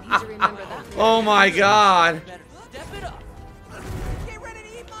 Oh my god. Step it up. Get ready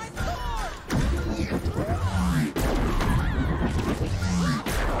to eat my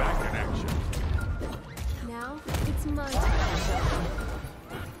Back in action. Now it's my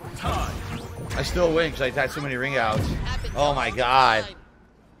Time. I still win because I had so many ring outs. Oh my god.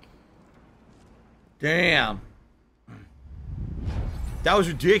 Damn. That was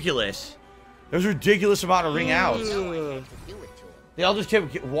ridiculous. That was a ridiculous amount of ring outs. They all just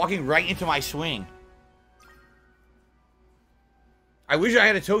kept walking right into my swing. I wish I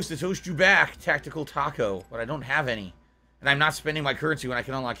had a toast to toast you back, Tactical Taco, but I don't have any. And I'm not spending my currency when I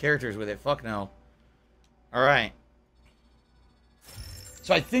can unlock characters with it. Fuck no. Alright.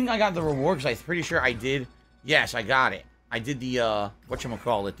 So I think I got the reward because I'm pretty sure I did. Yes, I got it. I did the,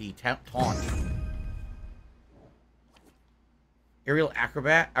 whatchamacallit, the taunt. Aerial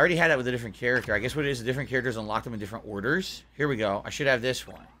Acrobat. I already had that with a different character. I guess what it is, the different characters unlock them in different orders. Here we go. I should have this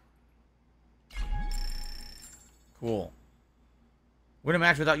one. Cool. Win a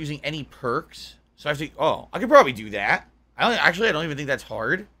match without using any perks. So I have to... Oh, I could probably do that. I don't even think that's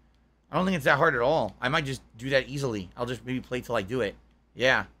hard. I don't think it's that hard at all. I might just do that easily. I'll just maybe play till I do it.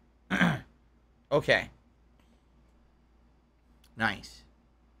 Yeah. Okay. Nice.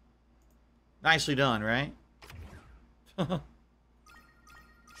 Nicely done, right?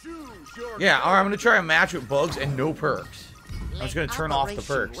 Yeah, alright, I'm going to try a match with bugs and no perks. I'm just going to turn off the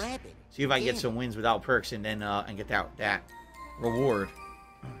perks. See if I can get some wins without perks and then and get that reward.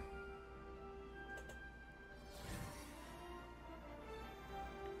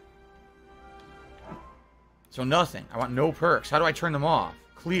 So nothing. I want no perks. How do I turn them off?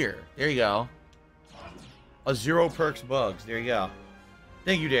 Clear. There you go. A 0 perks bugs. There you go.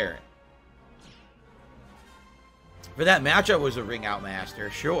 Thank you, Darren. For that matchup was a ring out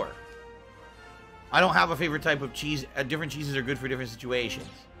master. Sure. I don't have a favorite type of cheese. Different cheeses are good for different situations.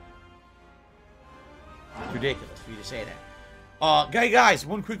 It's ridiculous for you to say that. Guys,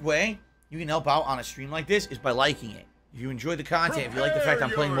 one quick way you can help out on a stream like this is by liking it. If you enjoy the content, if you like the fact I'm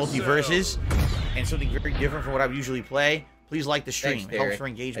playing Multiverses and something very different from what I would usually play, please like the stream. Thanks, it helps for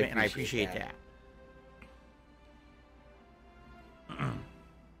engagement, and I appreciate that.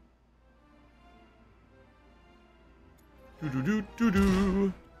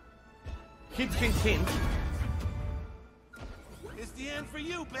 Do-do-do-do-do. Hint, hint, hint. It's the end for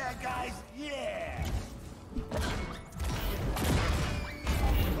you, bad guys. Yeah.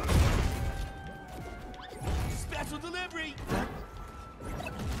 Special delivery.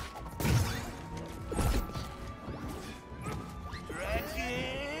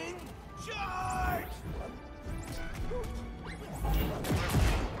 Stretching. Charge.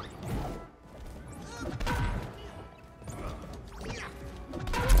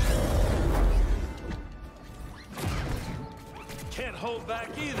 Can't hold back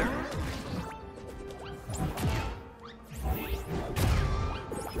either.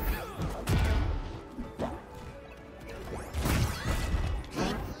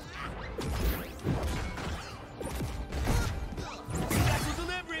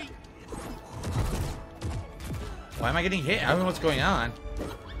 Why am I getting hit? I don't know what's going on.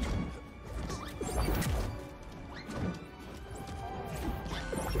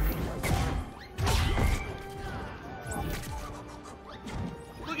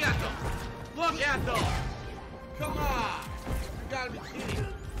 Look at them! Look at them! Come on! You gotta be kidding.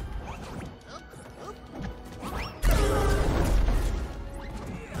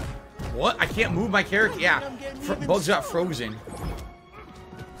 What? I can't move my character. Yeah. Bugs got frozen.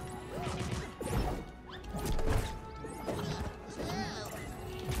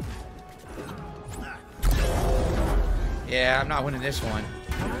 Yeah, I'm not winning this one.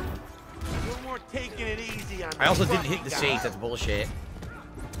 No more taking it easy on I also didn't hit the safe. That's bullshit.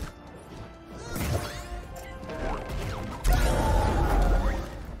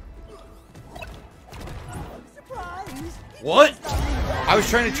 What? I was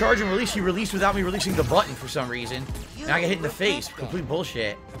trying to charge and release. He released without me releasing the button for some reason. Now I get hit in the face. Complete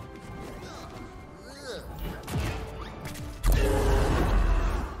bullshit.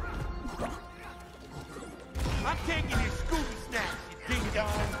 I'm taking your Scooby snacks, you ding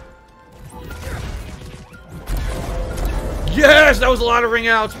dong. Yes, that was a lot of ring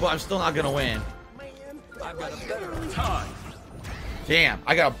outs, but I'm still not gonna win. I've got a better time. Damn,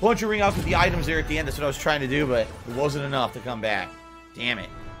 I got a bunch of ring outs with the items there at the end. That's what I was trying to do, but it wasn't enough to come back. Damn it.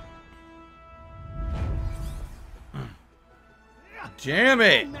 Damn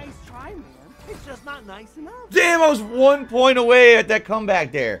it. Nice try, man. It's just not nice enough. Damn, I was 1 point away at that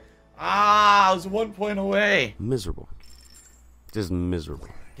comeback there. Ah, I was 1 point away. Miserable. Just miserable.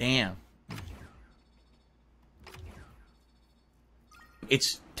 Damn.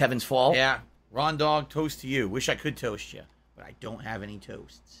 It's Tevin's fault. Yeah. Ron Dog, toast to you. Wish I could toast you, but I don't have any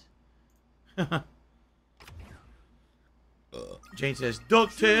toasts. Jane says,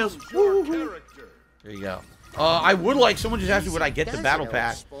 DuckTales. There you go. I would like, someone just asked me would I get the battle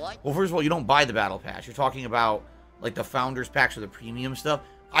pass. Well, first of all, you don't buy the battle pass. You're talking about like the founders packs or the premium stuff.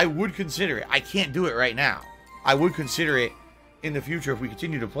 I would consider it. I can't do it right now. I would consider it in the future if we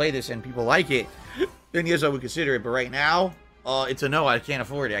continue to play this and people like it. Then yes, I would consider it. But right now, it's a no. I can't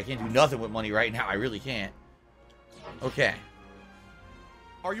afford it. I can't do nothing with money right now. I really can't. Okay.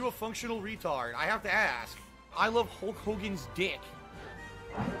 Are you a functional retard? I have to ask. I love Hulk Hogan's dick.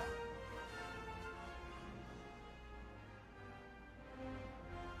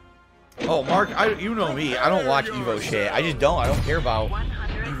 Oh, Mark, you know me. I don't watch Evo shit. I just don't. I don't care about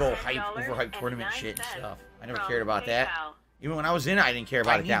Evo hype, overhyped tournament shit and stuff. I never cared about that. Even when I was in it, I didn't care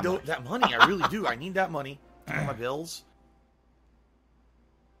about it that much. That money, I really do. I need that money. To pay my bills.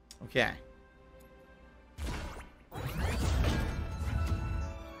 Okay.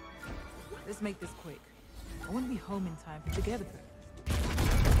 Let's make this quick. I want to be home in time for together.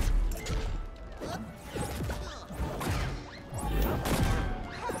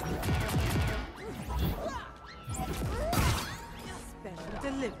 Special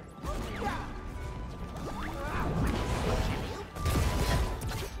delivery.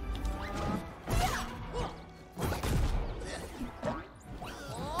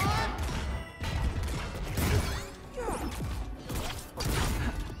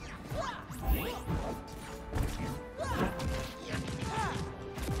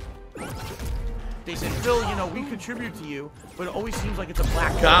 They said still, you know, we contribute to you, but it always seems like it's a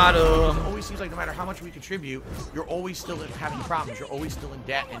black hole. Got him. It always seems like no matter how much we contribute, you're always still having problems. You're always still in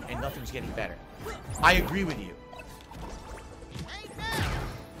debt, and nothing's getting better. I agree with you.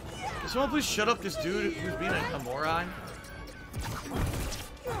 Can someone please shut up this dude who's being a moron?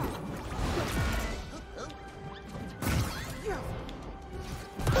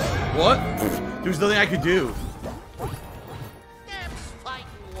 What? There's nothing I could do.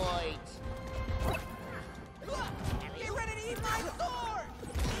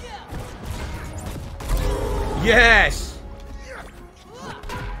 Yes! I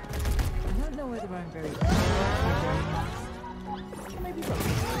don't know whether I'm very... Maybe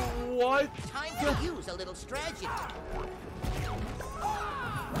what? Time to use a little strategy.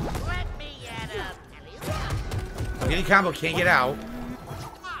 Let me at him. I'm getting combo, can't get out.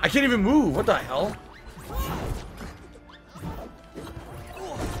 I can't even move. What the hell?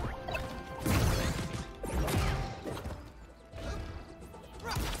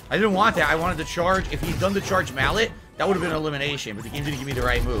 I didn't want that. I wanted to charge. If he'd done the charge mallet, that would have been an elimination. But the game didn't give me the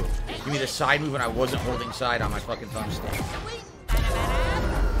right move. Give me the side move, and I wasn't holding side on my fucking thumbstick.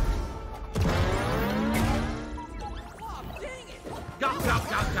 Go, go,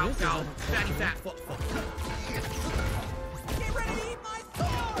 go, go, go. Fatty fat fuck. Get ready to eat my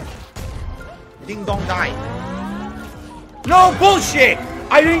sword! Ding dong die. No bullshit!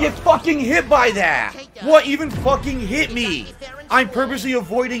 I didn't get fucking hit by that! What even fucking hit me? I'm purposely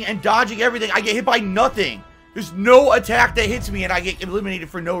avoiding and dodging everything. I get hit by nothing. There's no attack that hits me and I get eliminated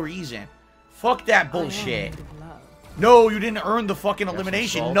for no reason. Fuck that bullshit. No, you didn't earn the fucking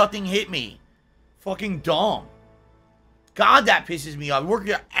elimination. Nothing hit me. Fucking dumb. God, that pisses me off. Work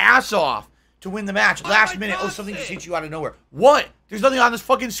your ass off to win the match. Last minute, oh, something just hits you out of nowhere. What? There's nothing on this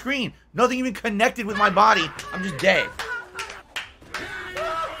fucking screen. Nothing even connected with my body. I'm just dead.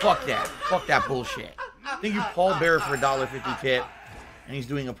 Fuck that. Fuck that bullshit. Thank you, Paul Bearer, for a $1.50 tip. And he's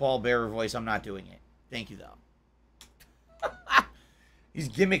doing a Paul Bearer voice. I'm not doing it. Thank you, though. These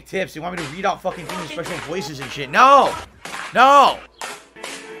gimmick tips. They want me to read out fucking things, special voices and shit. No! No!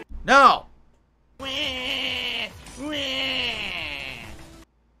 No!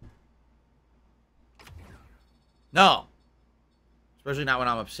 No. Especially not when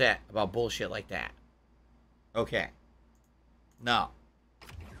I'm upset about bullshit like that. Okay. No.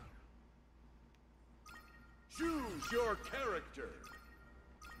 Choose your character.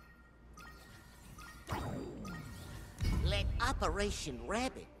 Let Operation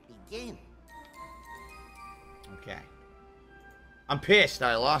Rabbit begin. Okay. I'm pissed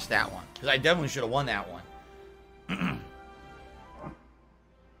that I lost that one. Because I definitely should have won that one.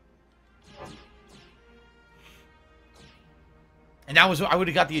 And that was, I would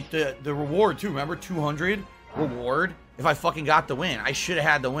have got the reward too, remember? 200 reward if I fucking got the win. I should have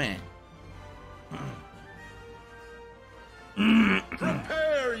had the win.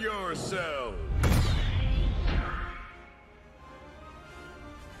 Prepare yourself.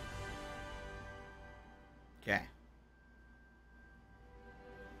 Okay.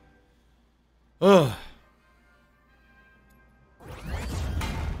 Ugh.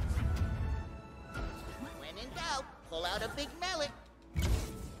 When in doubt, pull out a big mallet.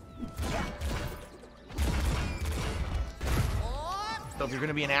 So if you're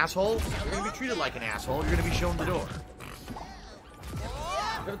gonna be an asshole, you're gonna be treated like an asshole. You're gonna be shown the door.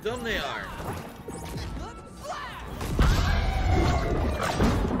 How dumb they are.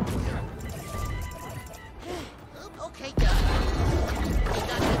 Okay, Doc. You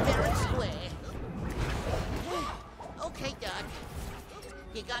got me fair and square. Okay, Doc.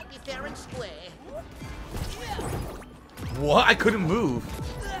 You got me fair and square. What? I couldn't move.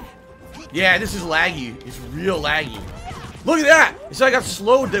 Yeah, this is laggy. It's real laggy. Look at that! It's like I got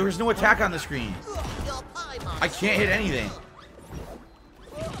slowed. There was no attack on the screen. I can't hit anything.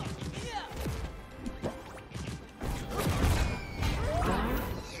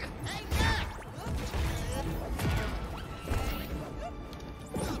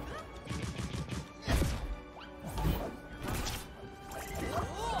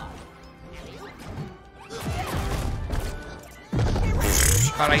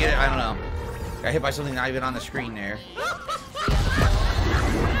 How'd I get it? I don't know. Got hit by something not even on the screen there.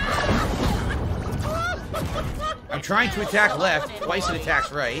 I'm trying to attack left. Twice it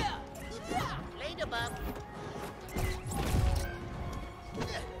attacks right. I'll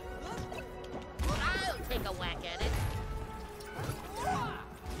take a whack at it.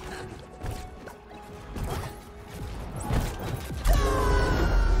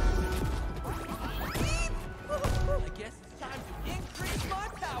 I guess it's time to increase my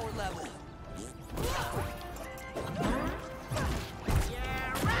power level.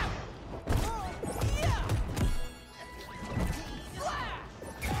 Yeah.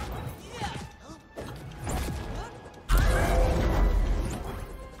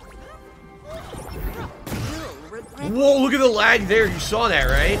 Whoa, look at the lag there. You saw that,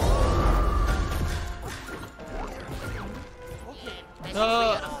 right?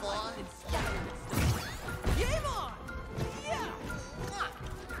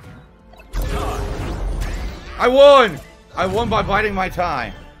 I won! I won by biding my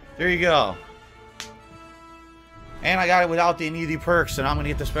time. There you go. And I got it without any of the perks, so now I'm going to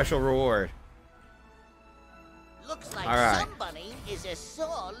get the special reward. Looks like Alright. somebody is a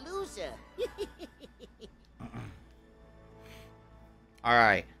sore loser.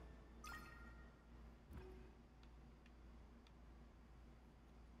 Alright.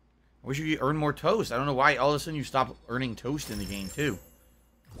 I wish you could earn more toast. I don't know why all of a sudden you stop earning toast in the game, too.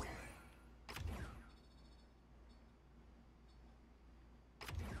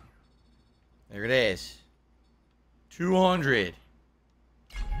 There it is. 200.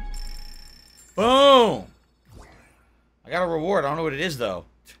 Boom! I got a reward. I don't know what it is, though.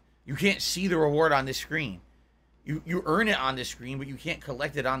 You can't see the reward on this screen. You earn it on this screen, but you can't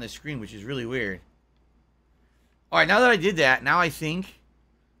collect it on this screen, which is really weird. Alright, now that I did that, now I think...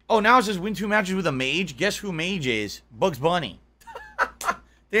 Oh, now it says win 2 matches with a mage. Guess who mage is? Bugs Bunny.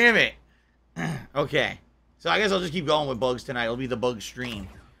 Damn it. Okay. So I guess I'll just keep going with bugs tonight. It'll be the bug stream.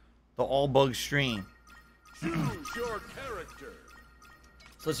 The all bug stream. Choose your character.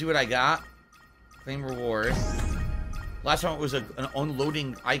 So let's see what I got. Claim reward. Last time it was an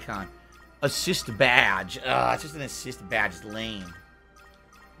unloading icon. Assist badge. It's just an assist badge. It's lame.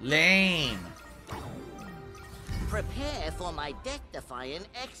 Lame. Prepare for my death-defying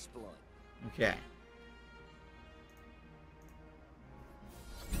exploit. Okay.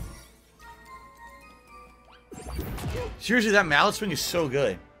 Seriously, that mallet swing is so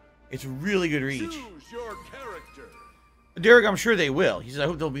good. It's really good reach. Choose your character. Derek, I'm sure they will. He says, I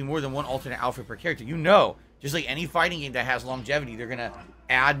hope there'll be more than one alternate outfit per character. You know, just like any fighting game that has longevity, they're going to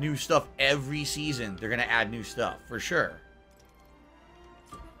add new stuff every season. They're going to add new stuff, for sure.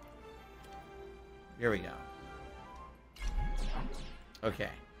 Here we go. Okay.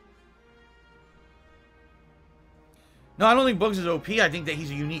 No, I don't think Bugs is OP. I think that he's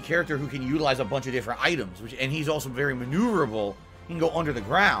a unique character who can utilize a bunch of different items, and he's also very maneuverable. He can go under the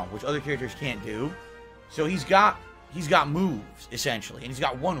ground, which other characters can't do. So he's got moves, essentially, and he's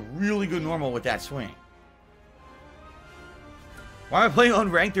got one really good normal with that swing. Why am I playing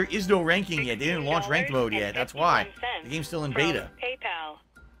unranked? There is no ranking yet. They didn't launch ranked mode yet. That's why. The game's still in beta. PayPal.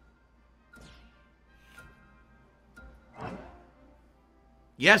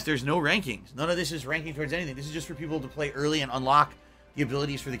 Yes, there's no rankings. None of this is ranking towards anything. This is just for people to play early and unlock the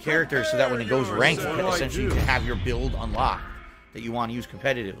abilities for the characters so that when it goes ranked, essentially you can have your build unlocked that you want to use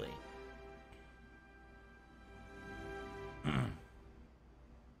competitively.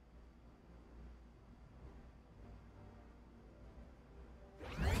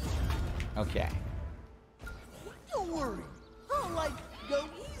 Okay. Don't worry. I'll, go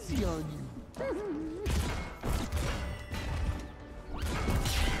easy on you.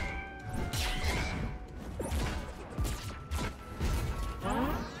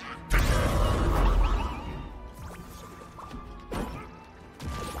 I'll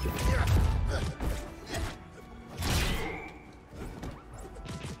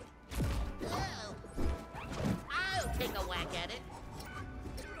take a whack at it.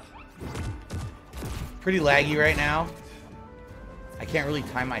 Pretty laggy right now. I can't really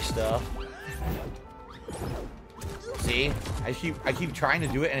time my stuff. See? I keep trying to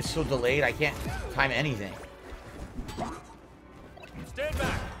do it and it's so delayed I can't time anything. Stand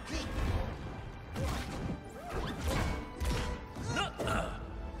back.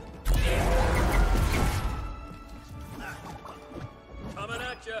 Coming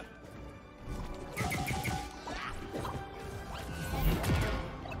at you.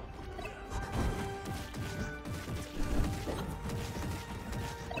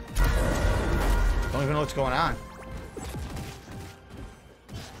 Don't even know what's going on.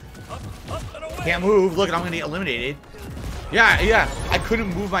 Can't move. Look, I'm gonna get eliminated. Yeah. I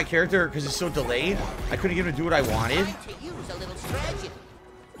couldn't move my character because it's so delayed. I couldn't get him to do what I wanted.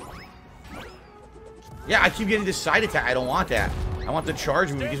 Yeah, I keep getting this side attack. I don't want that. I want the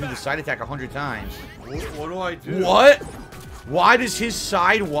charge move. It gives me the side attack 100 times. What do I do? What? Why does his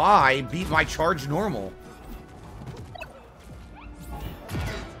side Y beat my charge normal?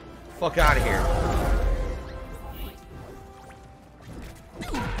 Fuck out of here.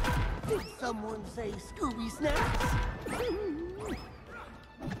 Did someone say Scooby Snacks?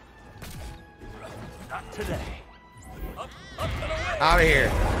 Not today. Out of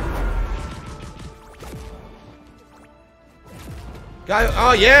here. Guy,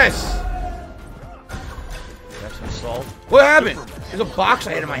 oh yes! That's some salt. What happened? There's a box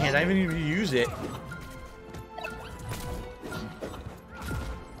I had in my hand. I didn't even use it.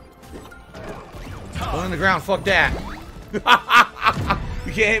 Going on the ground, fuck that. You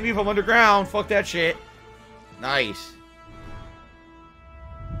can't hit me if I'm underground. Fuck that shit. Nice.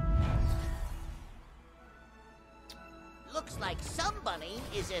 Looks like somebody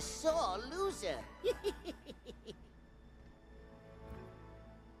is a sore loser.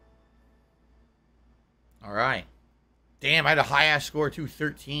 All right. Damn, I had a high-ass score, too.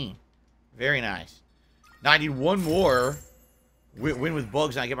 13. Very nice. Now I need one more win with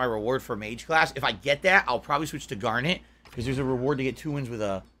bugs, and I get my reward for mage class. If I get that, I'll probably switch to Garnet, because there's a reward to get 2 wins with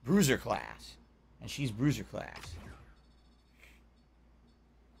a bruiser class. And she's bruiser class.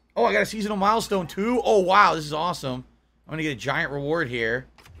 Oh, I got a seasonal milestone, too? Oh, wow, this is awesome. I'm going to get a giant reward here.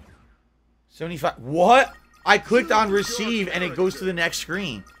 75. What? I clicked on receive, and it goes to the next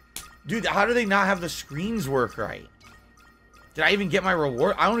screen. Dude, how do they not have the screens work right? Did I even get my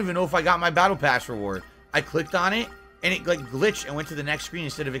reward? I don't even know if I got my battle pass reward. I clicked on it, and it like glitched and went to the next screen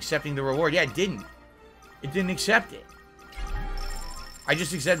instead of accepting the reward. Yeah, it didn't. It didn't accept it. I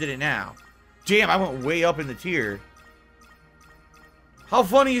just accepted it now. Damn, I went way up in the tier. How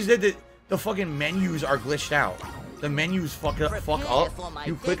funny is that the fucking menus are glitched out? The menus fuck up.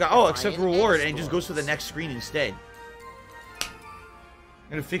 You click on, oh, accept reward, and it just goes to the next screen instead. I'm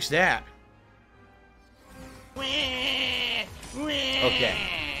gonna fix that. Okay.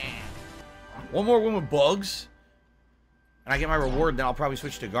 One more win with bugs. And I get my reward, then I'll probably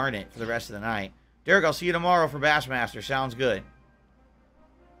switch to Garnet for the rest of the night. Derek, I'll see you tomorrow for Bassmaster. Sounds good.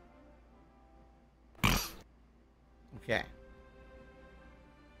 Okay.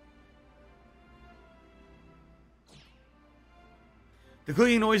 The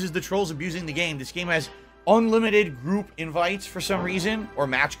clicking noise is the trolls abusing the game. This game has unlimited group invites for some reason, or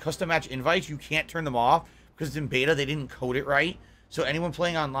custom match invites. You can't turn them off because it's in beta. They didn't code it right. So anyone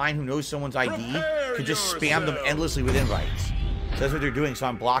playing online who knows someone's ID could just spam them endlessly with invites. So that's what they're doing. So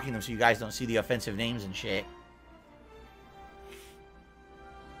I'm blocking them so you guys don't see the offensive names and shit.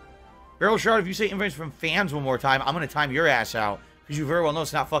 Barrel Shard, if you say invites from fans one more time, I'm going to time your ass out. Because you very well know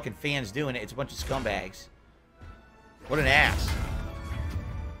it's not fucking fans doing it. It's a bunch of scumbags. What an ass.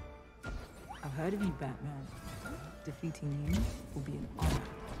 I've heard of you, Batman. Defeating you will be an honor.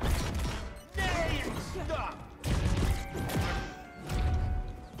 Stop!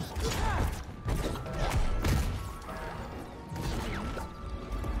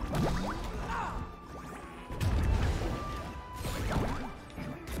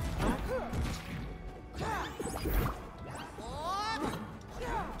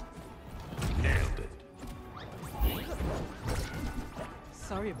 Nailed it.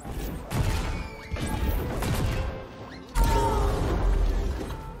 Sorry about that.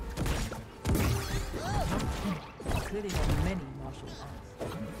 Clearly have many martial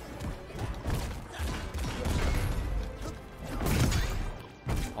arts.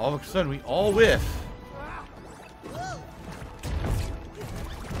 All of a sudden, we all whiff.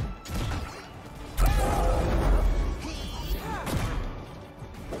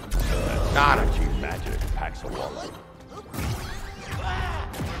 Not a cheap magic. Packs a wallet.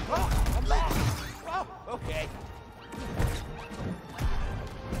 Oh, I'm back. Oh, okay.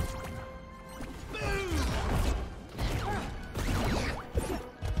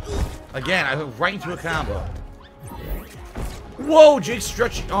 Again, I went right into a combo. Whoa, Jake's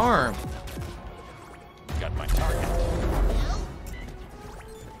stretching arm. Got my target.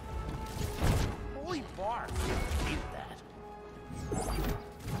 Holy bar. Eat that.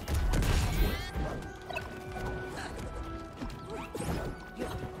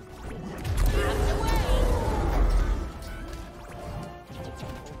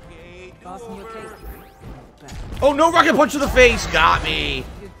 Boss in your case. Oh, no rocket punch to the face. Got me.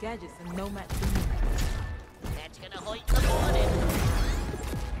 Your gadgets are no match for me. That's gonna hurt the morning.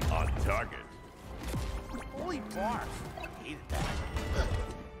 On target. Holy bar. Eat that.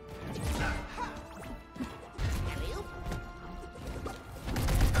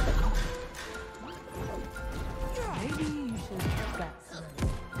 Maybe you should bat some.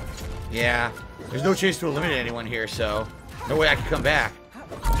 Yeah. There's no chance to eliminate anyone here, so no way I can come back.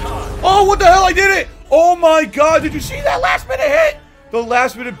 Oh, what the hell? I did it! Oh my god, did you see that last minute hit? The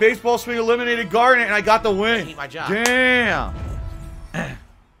last minute baseball swing eliminated Garnet, and I got the win. I hate my job. Damn.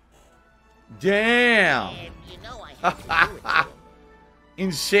 Damn. And you know I have to do it.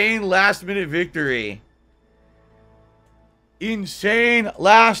 Insane last minute victory. Insane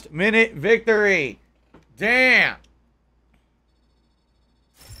last minute victory. Damn.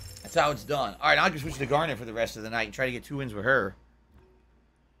 That's how it's done. All right, now I can switch to Garnet for the rest of the night and try to get 2 wins with her.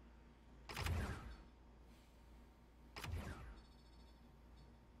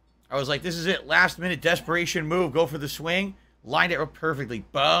 I was like, this is it. Last minute desperation move. Go for the swing. Lined it up perfectly.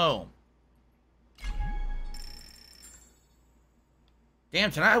 Boom. Damn,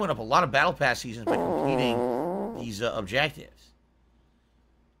 tonight I went up a lot of Battle Pass seasons by completing these objectives.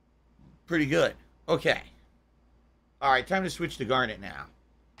 Pretty good. Okay. Alright, time to switch to Garnet now.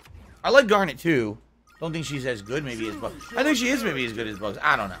 I like Garnet too. Don't think she's as good maybe as Bugs. I think she is maybe as good as Bugs.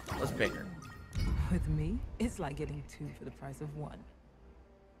 I don't know. Let's pick her. With me, it's like getting 2 for the price of 1.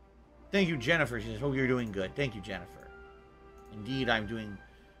 Thank you, Jennifer. She says, hope you're doing good. Thank you, Jennifer. Indeed, I'm doing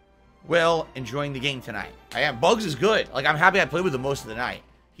well, enjoying the game tonight. I am. Bugs is good. Like, I'm happy I played with him most of the night.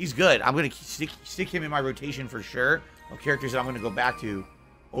 He's good. I'm going to stick him in my rotation for sure of characters that I'm going to go back to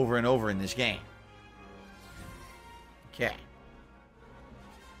over and over in this game. Okay.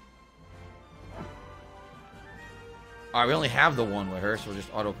 Alright, we only have the one with her, so we'll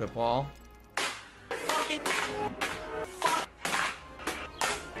just auto-clip all.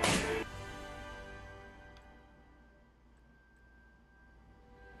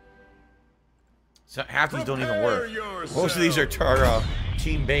 So half these don't even work. Most of these are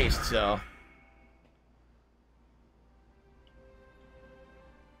team-based, so...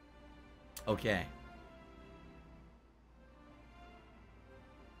 Okay.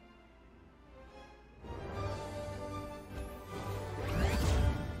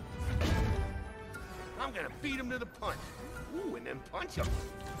 I'm gonna beat him to the punch. Ooh, and then punch him.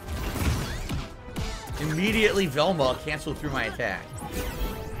 Immediately, Velma canceled through my attack.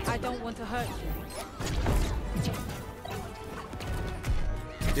 I don't want to hurt you.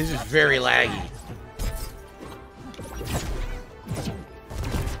 This is very laggy.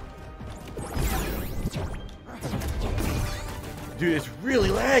 Dude, it's really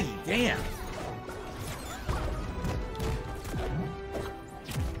laggy. Damn.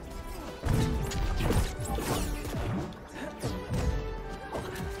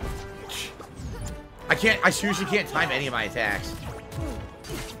 I seriously can't time any of my attacks.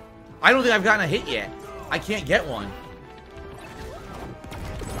 I don't think I've gotten a hit yet. I can't get one.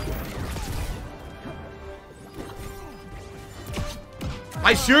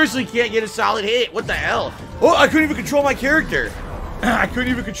 I seriously can't get a solid hit. What the hell? Oh, I couldn't even control my character. I couldn't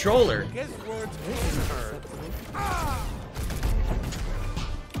even control her. Guess words hitting her.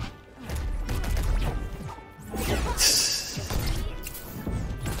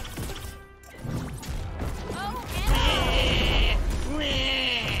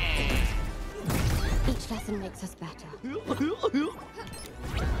 Each lesson makes us better.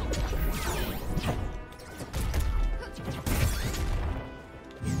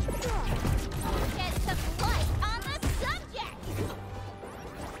 Get some light on the subject.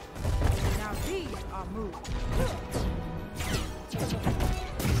 Now these are moves.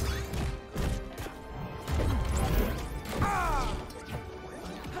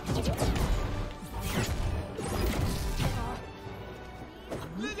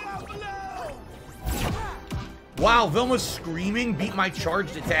 Wow, Velma's screaming beat my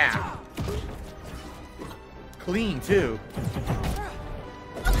charged attack. Clean, too.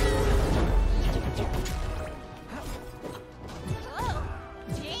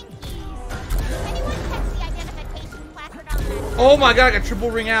 Oh my god, I got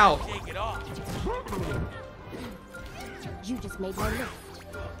triple ring out. Take it off. You just made my list.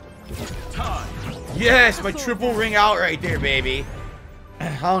 Yes, my triple ring out right there, baby.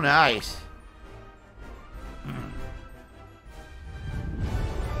 How nice.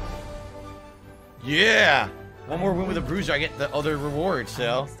 Yeah. One more win with a bruiser, I get the other reward,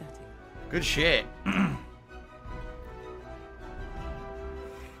 so. Good shit.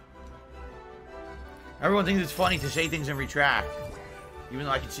 Everyone thinks it's funny to say things and retract. Even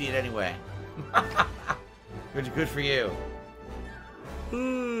though I can see it anyway. Good for you.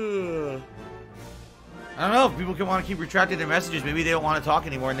 I don't know if people can want to keep retracting their messages. Maybe they don't want to talk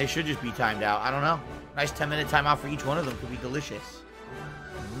anymore and they should just be timed out. I don't know. Nice 10-minute timeout for each one of them could be delicious.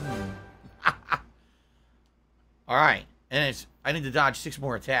 Alright. And I need to dodge 6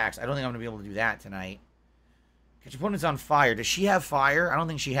 more attacks. I don't think I'm going to be able to do that tonight. Catch opponent's on fire. Does she have fire? I don't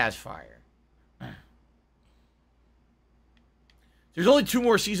think she has fire. There's only 2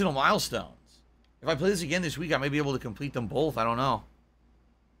 more seasonal milestones. If I play this again this week, I may be able to complete them both. I don't know.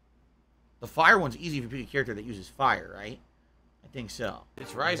 The fire one's easy if you pick a character that uses fire, right? I think so.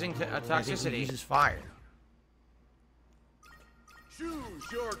 It's rising to toxicity. Uses fire.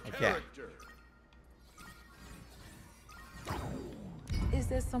 Choose your character. Is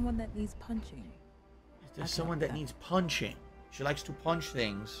there someone that needs punching? There's someone that needs punching. She likes to punch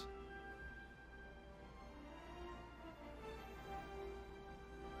things.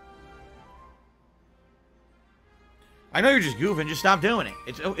 I know you're just goofing. Just stop doing it.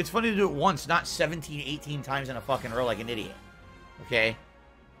 It's funny to do it once, not 17, 18 times in a fucking row like an idiot. Okay?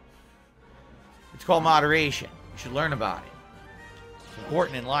 It's called moderation. You should learn about it. It's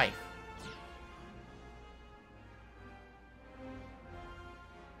important in life.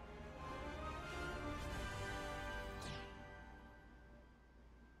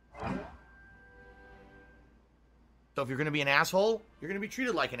 So if you're going to be an asshole, you're going to be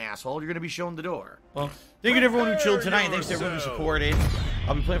treated like an asshole. You're going to be shown the door. Well, thank you to everyone who chilled tonight, and thanks to everyone who supported.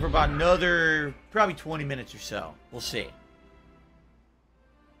 I'll be playing for about another, probably 20 minutes or so. We'll see.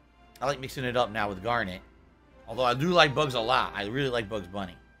 I like mixing it up now with Garnet. Although I do like Bugs a lot. I really like Bugs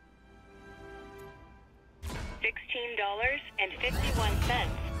Bunny. $16.51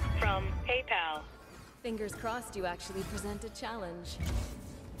 from PayPal. Fingers crossed you actually present a challenge.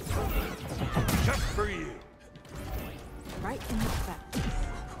 Just for you. Right in the back.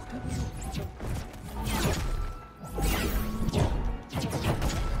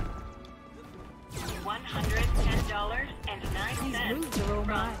 $110.09 from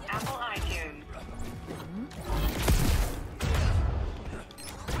Apple iTunes.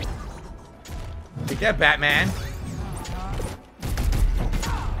 Take that, Batman.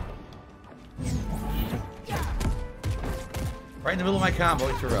 Right in the middle of my combo,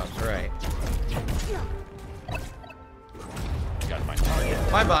 interrupts. All right. Got my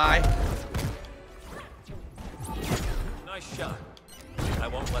target. Bye-bye. Nice shot. I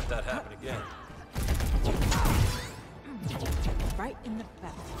won't let that happen again. Right in the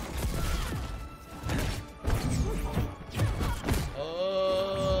back.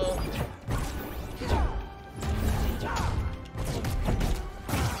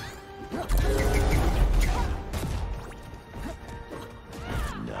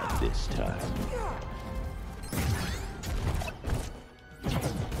 Not this time.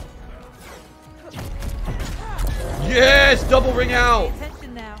 Yes! Double ring out! Pay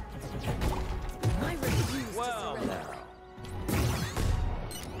attention now. Well, now.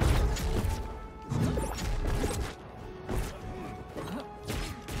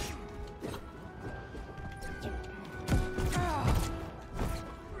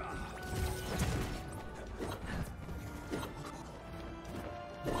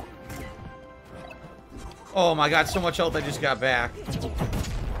 Oh my god, so much health I just got back.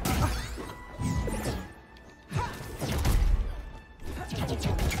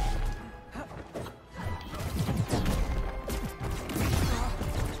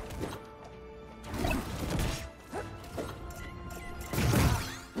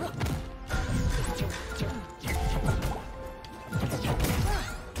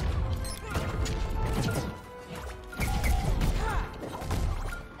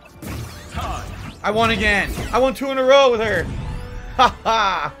 I won again. I won 2 in a row with her. Ha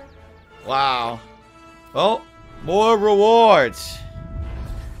ha. Wow. Well, more rewards.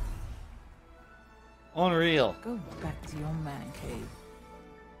 Unreal. Go back to your man cave.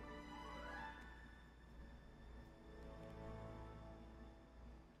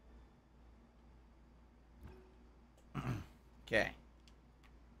 Okay.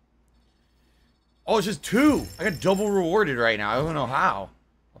 Oh, it's just 2. I got double rewarded right now. I don't know how.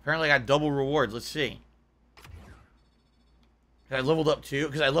 Apparently I got double rewards. Let's see. I leveled up too?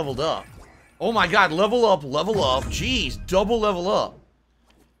 Because I leveled up. Oh my god, level up, level up. Jeez, double level up.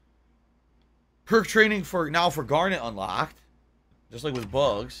 Perk training for now for Garnet unlocked. Just like with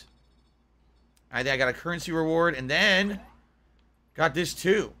Bugs. I think I got a currency reward and then got this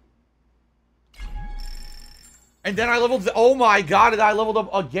too. And then I leveled, oh my god, and I leveled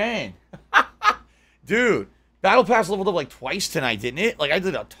up again. Dude. Battle Pass leveled up like twice tonight, didn't it? Like, I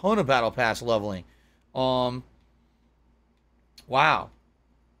did a ton of Battle Pass leveling. Wow.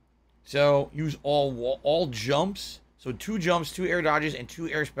 So, use all jumps. So, 2 jumps, 2 air dodges, and 2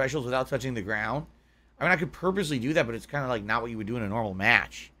 air specials without touching the ground. I mean, I could purposely do that, but it's kind of like not what you would do in a normal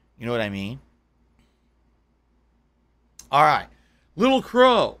match. You know what I mean? All right. Little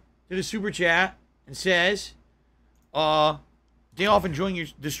Crow did a super chat and says, day off enjoying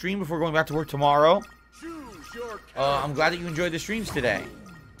the stream before going back to work tomorrow. I'm glad that you enjoyed the streams today.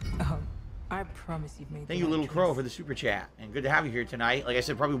 Oh, I promise you've made. Thank you, Little Crow, for the super chat, and good to have you here tonight. Like I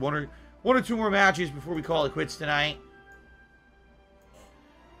said, probably one or 2 more matches before we call it quits tonight.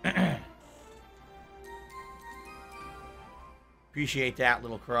 Appreciate that,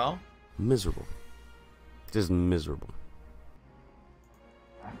 Little Crow. Miserable. Just miserable.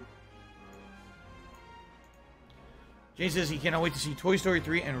 Jay says he cannot wait to see Toy Story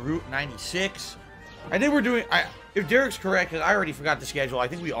 3 and Route 96. I think we're doing... if Derek's correct, because I already forgot the schedule, I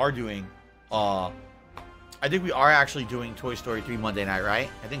think we are doing... I think we are actually doing Toy Story 3 Monday night, right?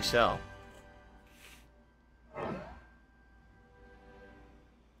 I think so.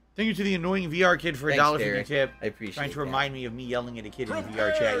 Thank you to the annoying VR kid for $1 for your tip. I appreciate it. Trying to remind me of me yelling at a kid in the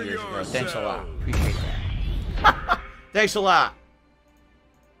VR chat years ago. Thanks a lot. Appreciate that. Thanks a lot.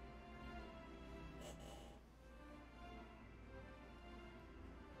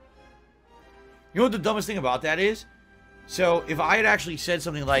 You know what the dumbest thing about that is? So if I had actually said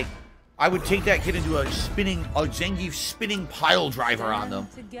something like, I would take that kid into a Zangief spinning pile driver on them,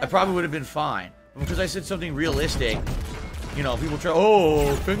 I probably would have been fine. But because I said something realistic, you know, people try,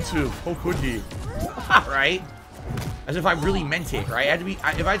 oh, offensive, how could he? Right? As if I really meant it, right? It had to be,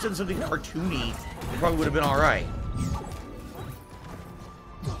 if I said something cartoony, it probably would have been alright.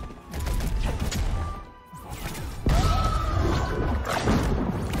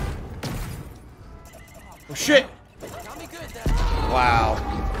 Oh shit! Wow.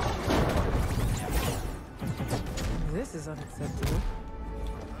 This is unacceptable.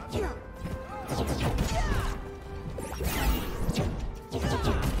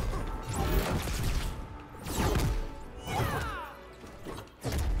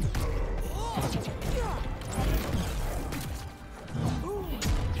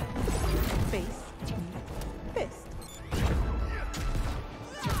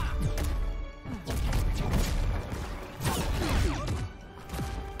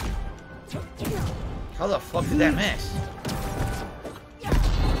 How the fuck did that miss? Yes,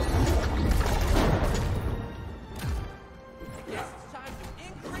 it's time to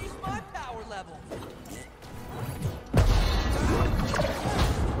increase my power level.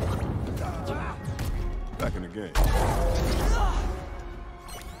 Back in the game.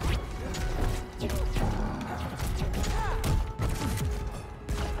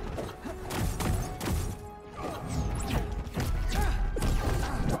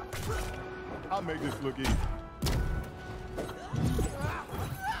 I'll make this look easy.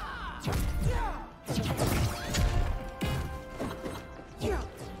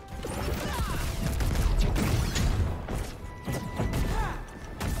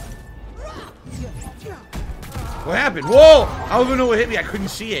 What happened? Whoa! I don't even know what hit me. I couldn't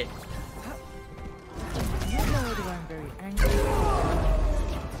see it. You know that I'm very angry.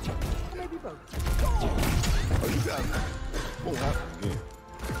 Maybe both. Oh, you got it. Won't happen again.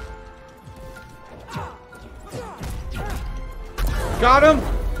 Got him?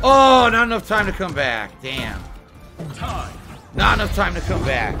 Oh, not enough time to come back. Damn. Not enough time to come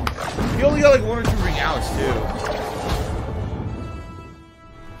back. You only got like 1 or 2 ring outs, too.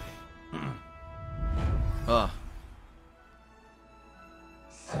 Ugh.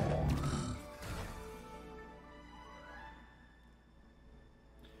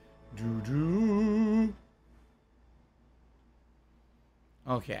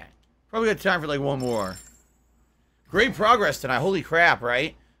 Okay. Probably got time for like one more. Great progress tonight. Holy crap,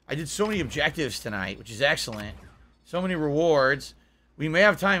 right? I did so many objectives tonight, which is excellent. So many rewards. We may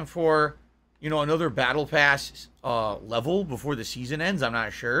have time for, you know, another battle pass level before the season ends. I'm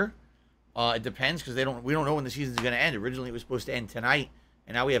not sure. It depends because we don't know when the season's going to end. Originally, it was supposed to end tonight,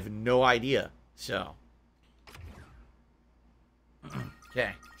 and now we have no idea. So,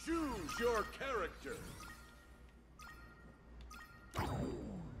 okay. Choose your character.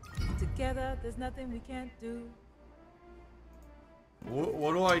 Together, there's nothing we can't do.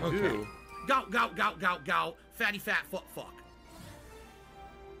 What do I do? Okay. Gout, gout, gout, gout, gout. Fatty, fat, fuck, fuck.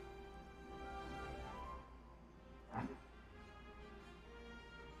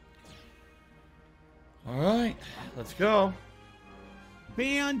 All right, let's go.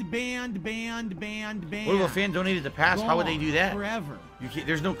 Band. What if a fan donated the pass? How would they do that? Forever. You can't,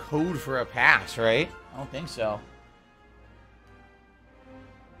 there's no code for a pass, right? I don't think so.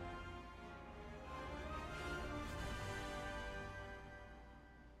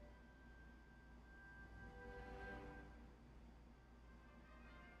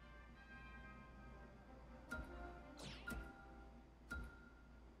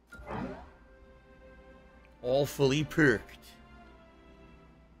 All fully perked.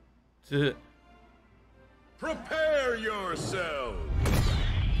 Prepare yourself.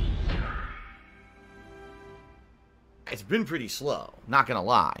 It's been pretty slow, not gonna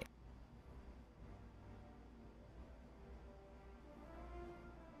lie.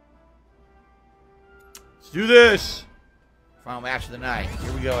 Let's do this. Final match of the night.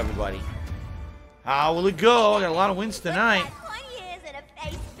 Here we go, everybody. How will it go? I got a lot of wins tonight. 20 years and a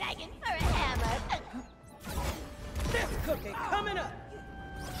face begging for a hammer. This cookie coming up.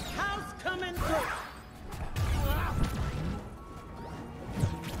 House coming through.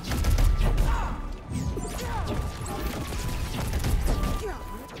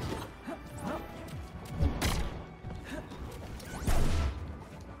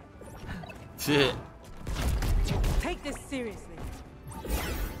 Shit. Take this seriously.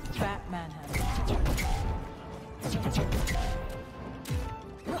 Batman has.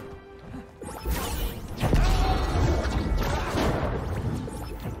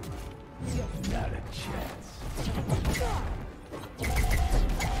 Not a chance.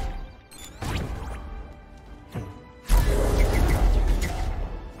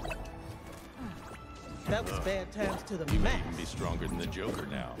 bad times to the You may max. even be stronger than the Joker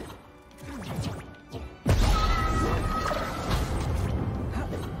now.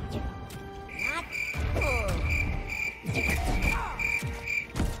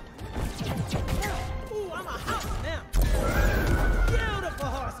 Ooh, I'm a house now. Beautiful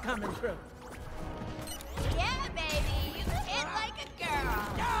horse coming through. Yeah, baby, you hit like a girl.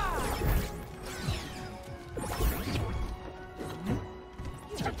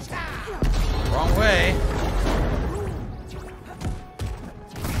 Wrong way.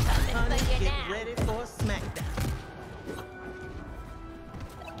 Honey, get ready for a smackdown.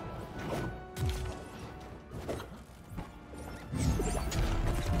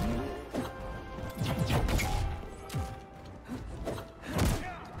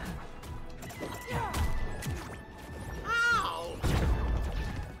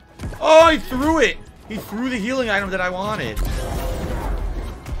 Oh, he threw it. He threw the healing item that I wanted.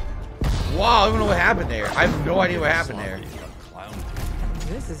 Wow, I don't know what happened there. I have no idea what happened there.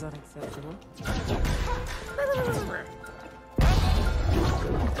 This is unacceptable.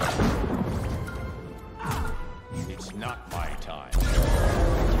 It's not my time.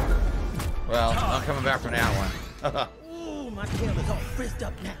 Well, I'm coming back from that one. Ooh, my tail is all frizzed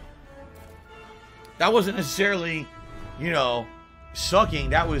up now. That wasn't necessarily, you know, sucking.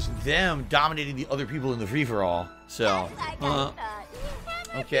 That was them dominating the other people in the free-for-all. So,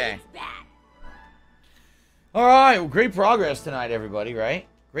 okay. All right, well, great progress tonight, everybody, right?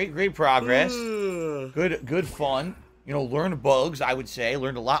 Great progress. Good fun. You know, learned bugs, I would say.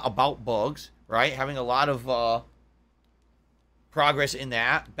 Learned a lot about bugs, right? Having a lot of progress in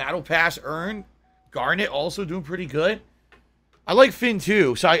that. Battle Pass earned. Garnet also doing pretty good. I like Finn,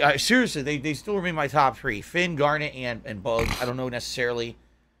 too. So, I seriously, they still remain my top three. Finn, Garnet, and Bugs. I don't know necessarily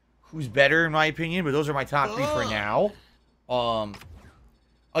who's better, in my opinion, but those are my top three for now.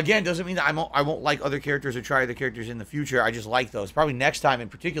 Again, doesn't mean that I won't like other characters or try other characters in the future. I just like those. Probably next time in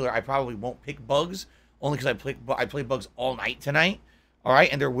particular, I probably won't pick Bugs, only because I played Bugs all night tonight. All right,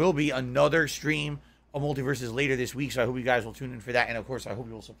 and there will be another stream of Multiverses later this week, so I hope you guys will tune in for that, and of course, I hope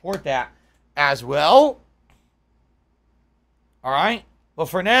you will support that as well. All right, but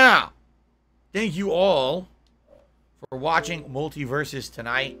for now, thank you all for watching Multiverses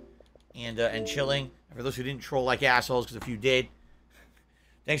tonight and chilling. And for those who didn't troll like assholes, because if you did,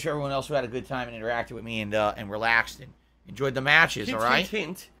 thanks for everyone else who had a good time and interacted with me and relaxed and enjoyed the matches, Hint, all right?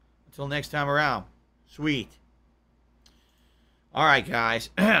 hint. Until next time around. Sweet. All right, guys.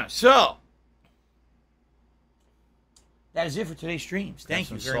 So, that is it for today's streams.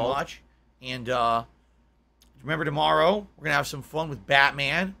 Thank you very much. And remember, tomorrow, we're going to have some fun with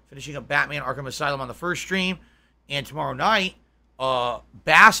Batman, finishing up Batman Arkham Asylum on the first stream. And tomorrow night,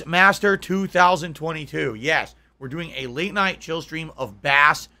 Bassmaster 2022. Yes. We're doing a late night chill stream of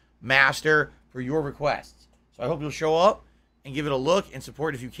Bassmaster for your requests. So I hope you'll show up and give it a look and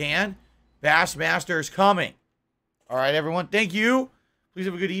support if you can. Bassmaster is coming. All right, everyone. Thank you. Please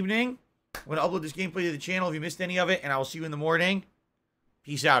have a good evening. I'm going to upload this gameplay to the channel if you missed any of it, and I will see you in the morning.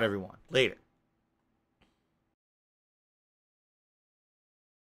 Peace out, everyone. Later.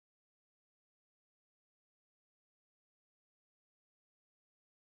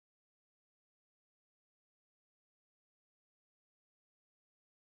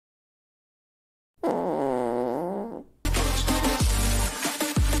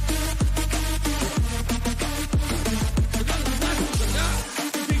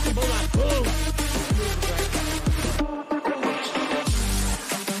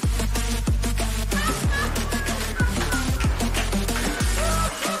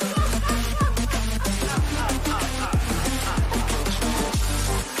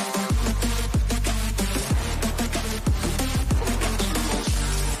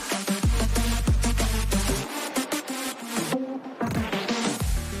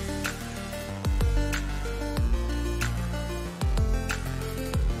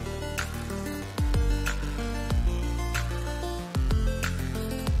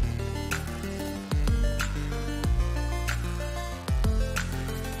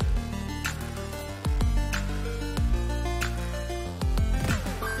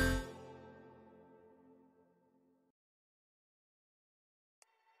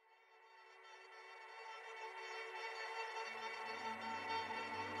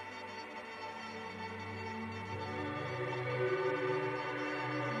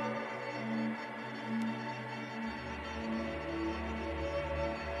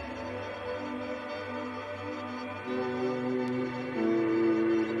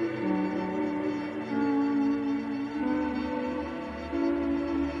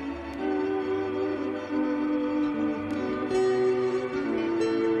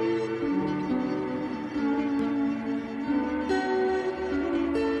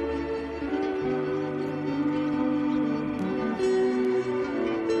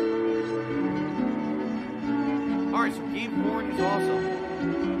 Alright, so Game Born is awesome.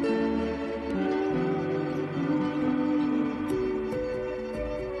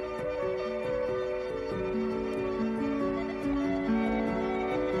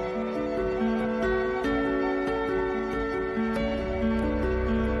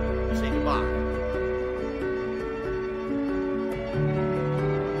 Say goodbye.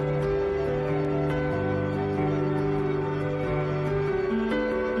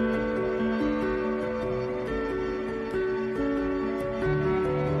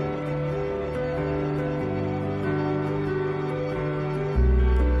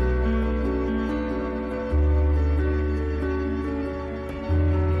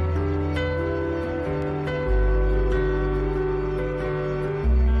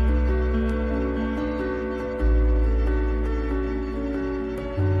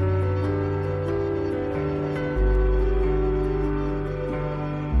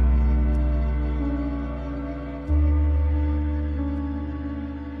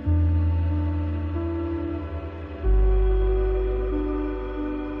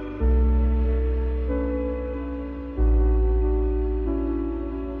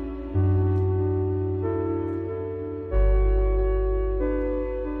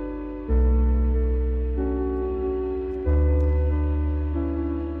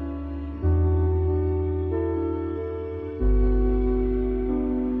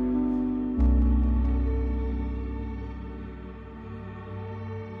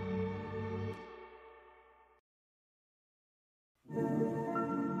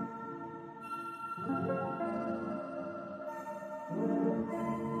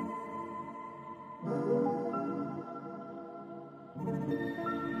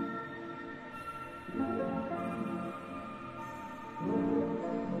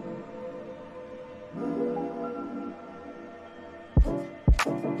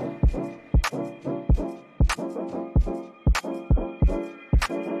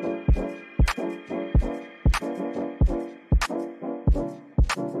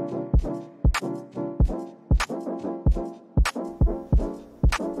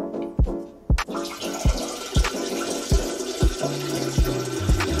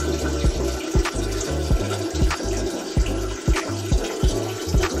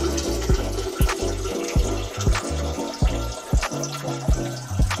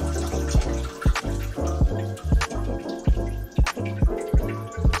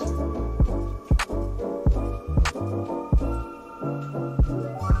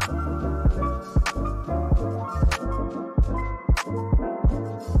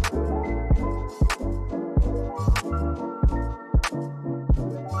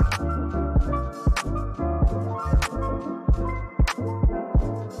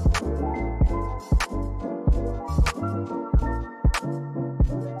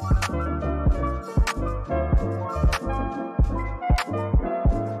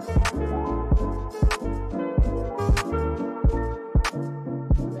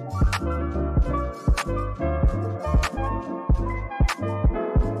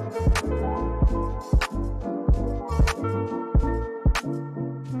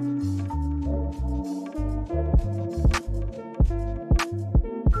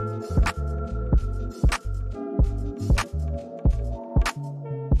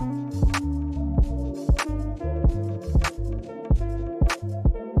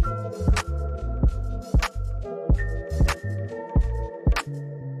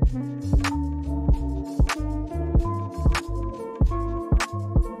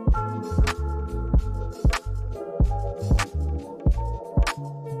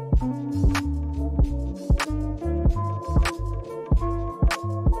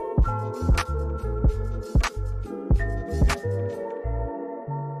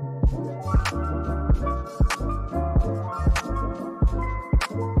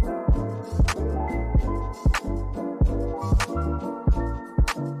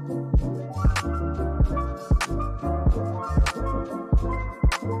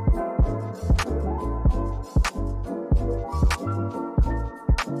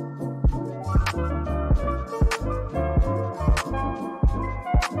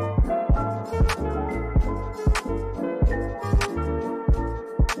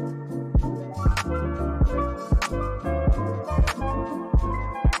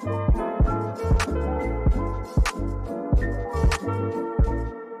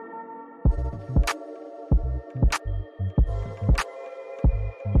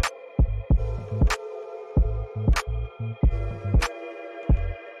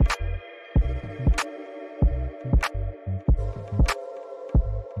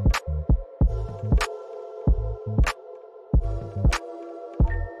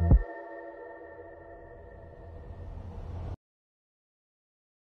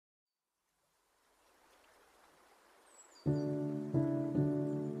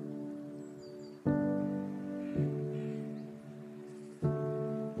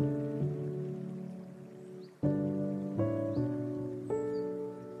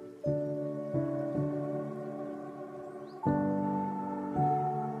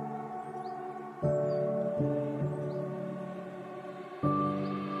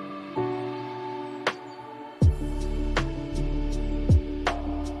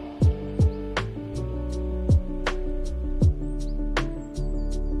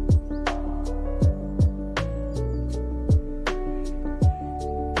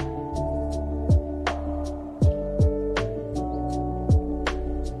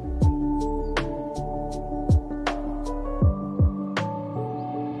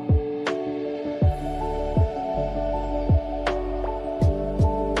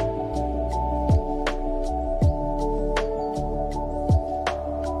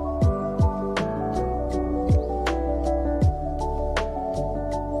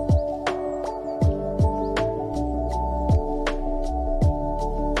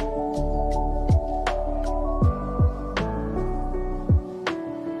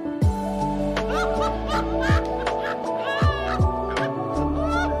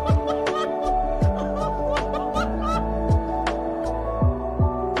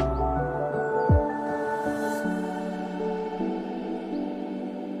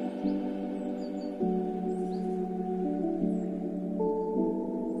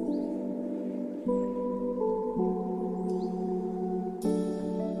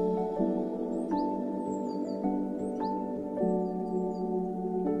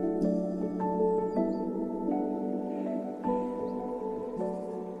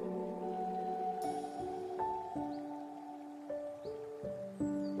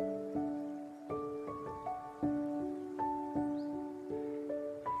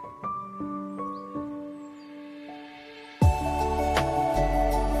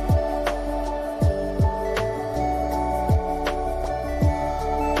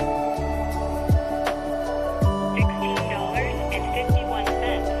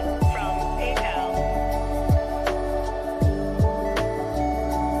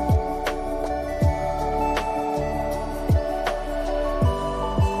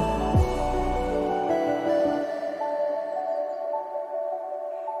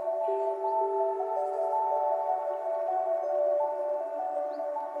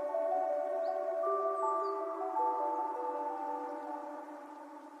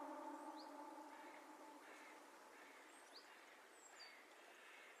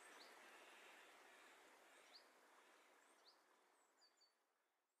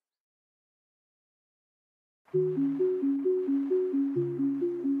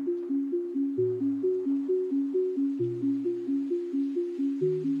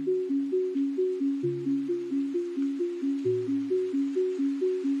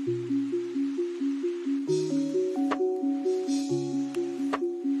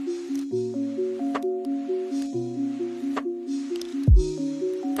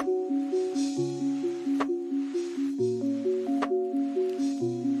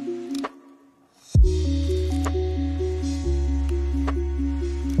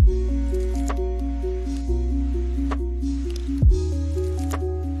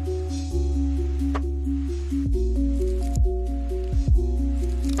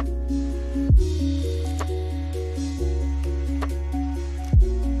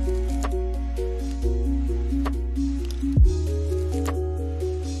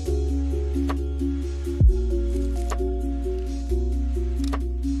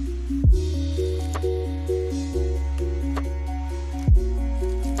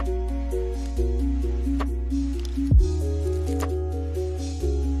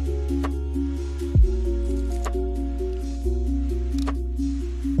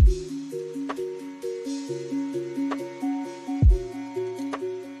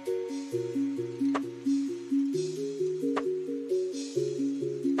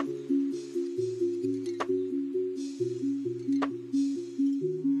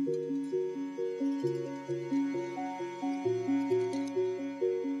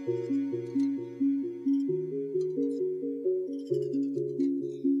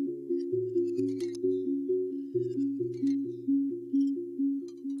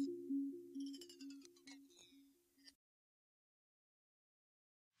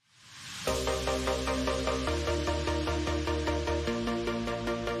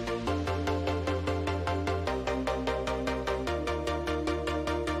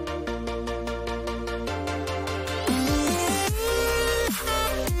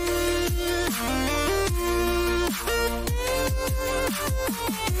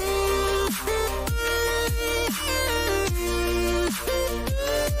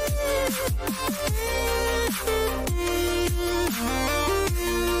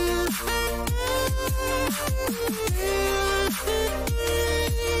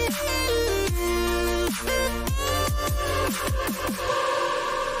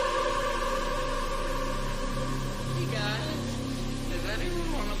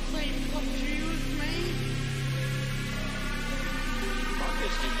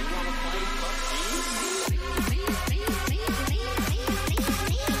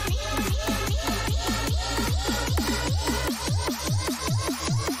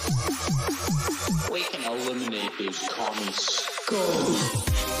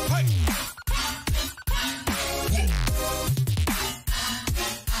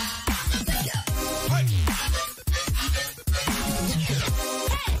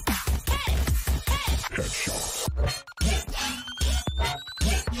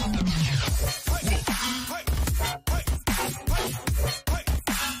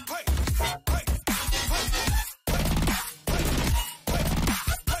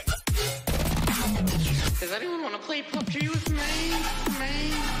 Does anyone want to play PUBG with me?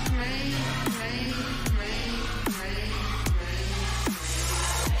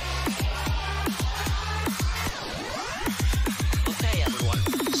 Okay, everyone,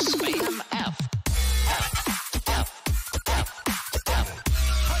 spam F.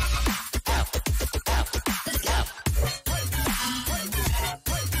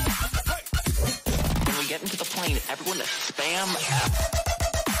 When we get into the plane, everyone spam F.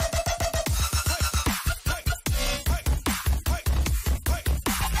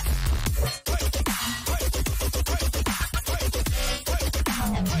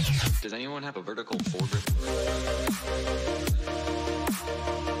 Does anyone have a vertical foregrip?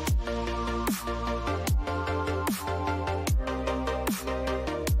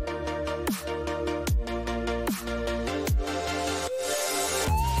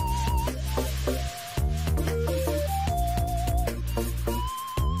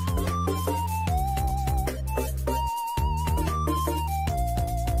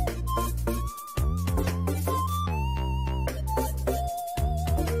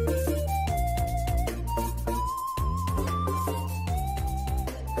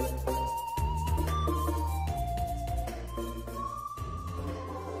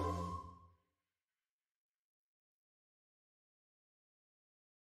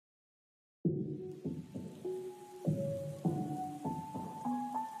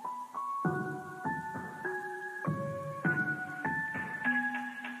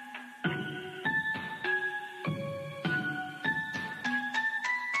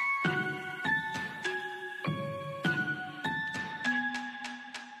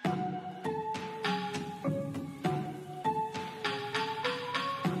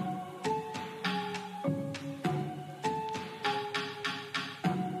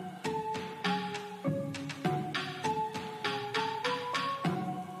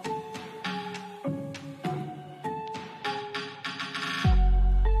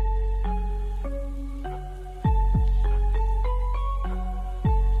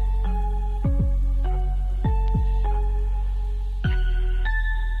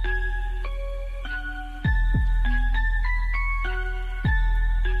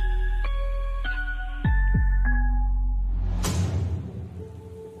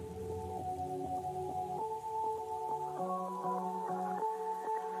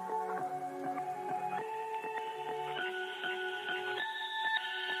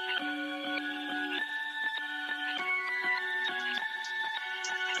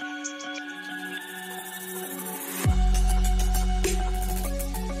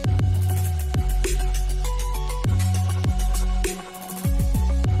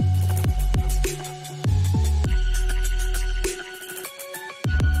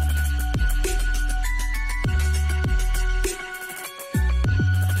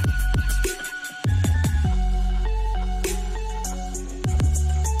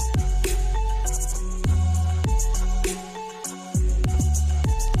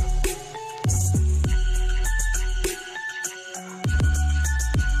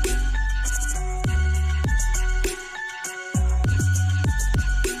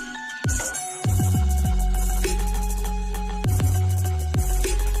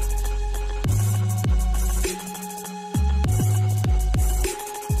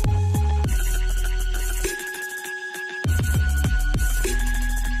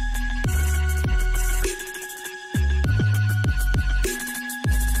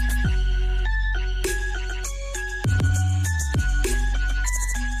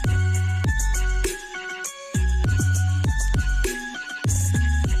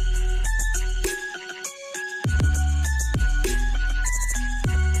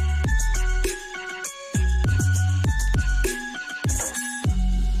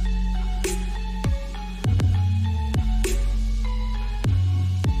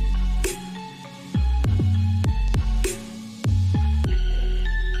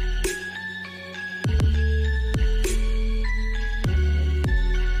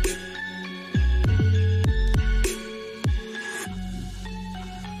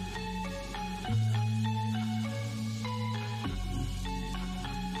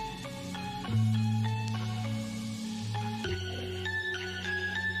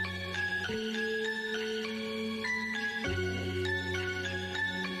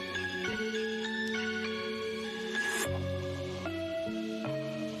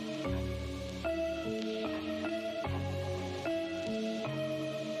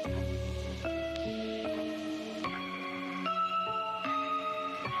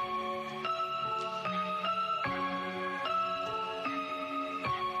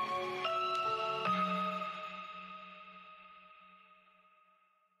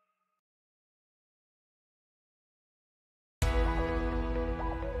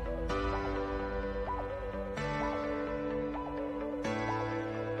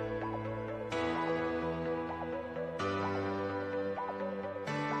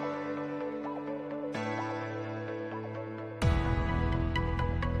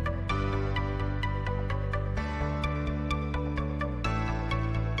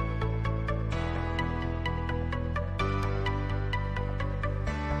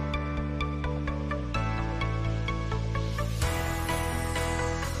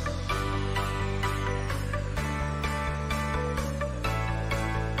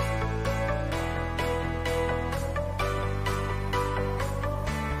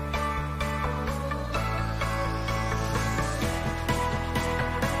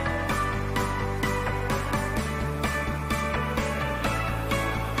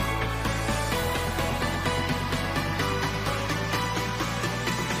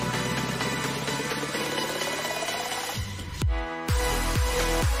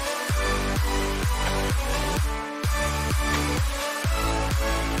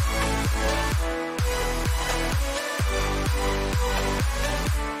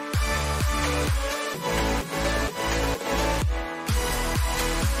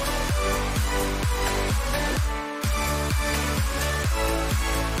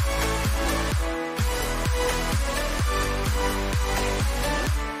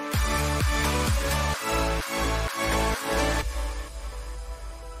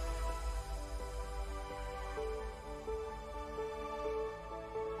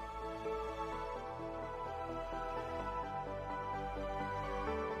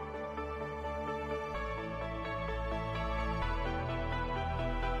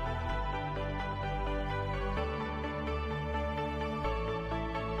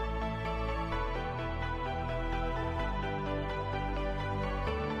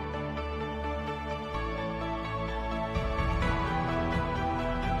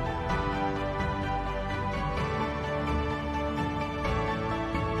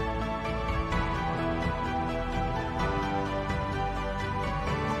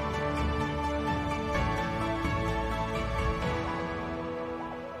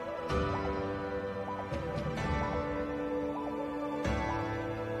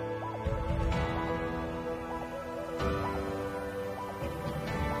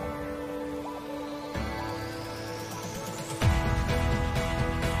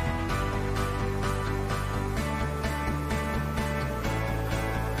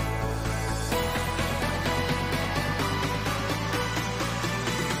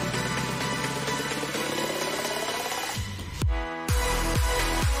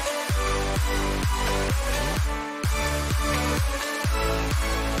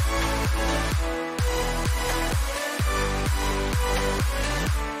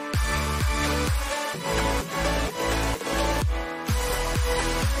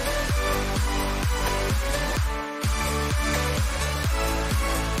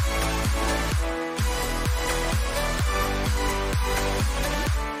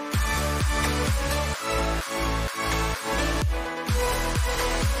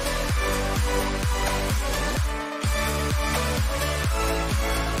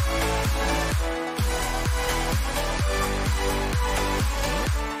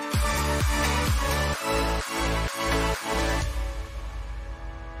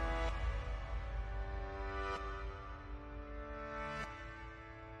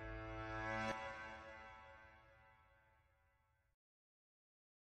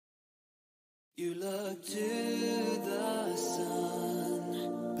 You look to the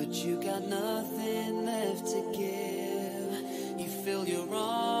sun, but you got nothing left to give. You feel you're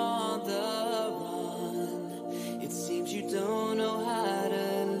on the run. It seems you don't know how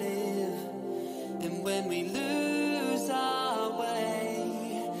to live. And when we lose our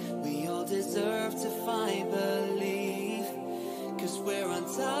way, we all deserve to find belief. 'Cause we're on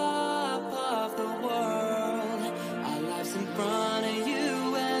top of the world. Our lives in front of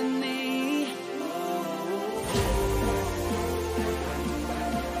you and me.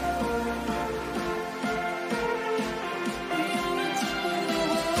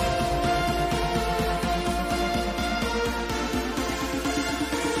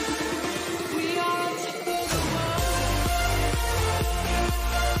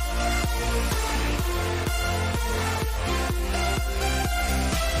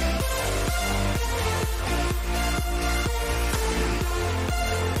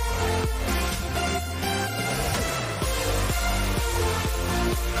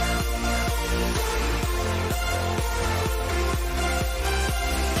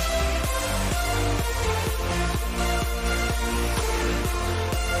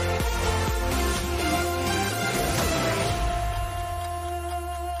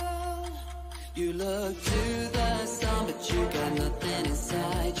 You look to the sun, but you got nothing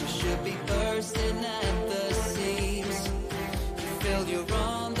inside. You should be bursting at the seams. You feel you're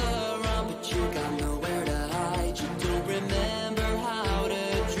on the run, but you got nowhere to hide. You don't remember how to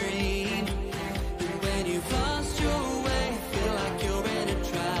dream. And when you've lost your way, feel like you're in a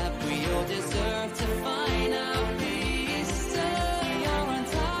trap. We all deserve to find our peace. You're on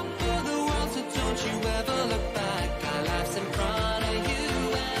top of the world, so don't you ever look back. Our life's in front of you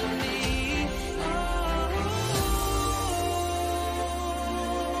and me.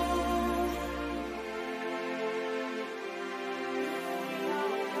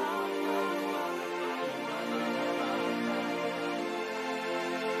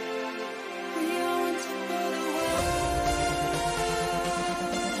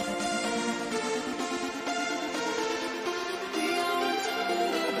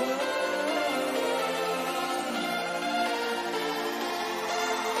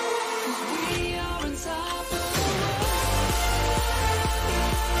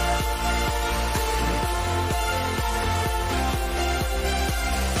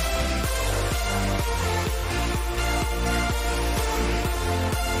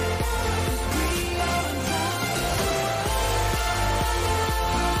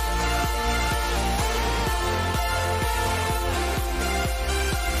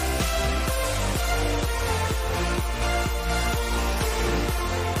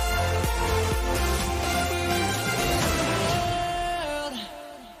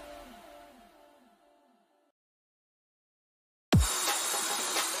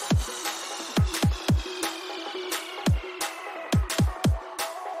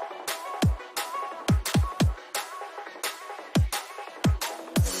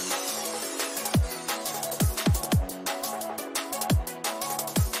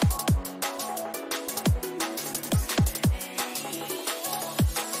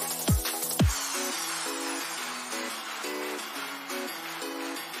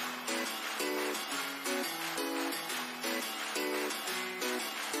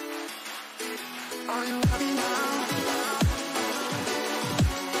 Are you happy now?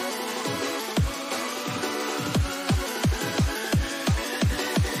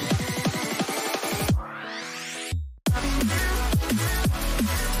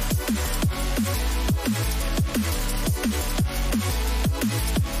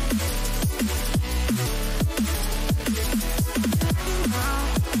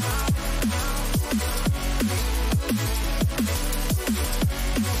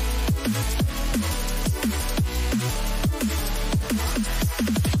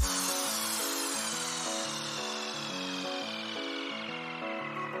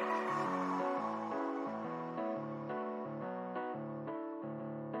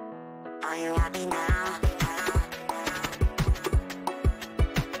 Are you happy now?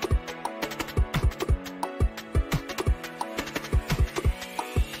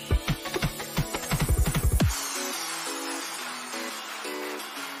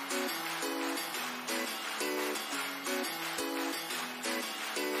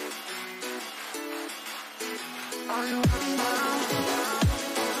 Are you happy now?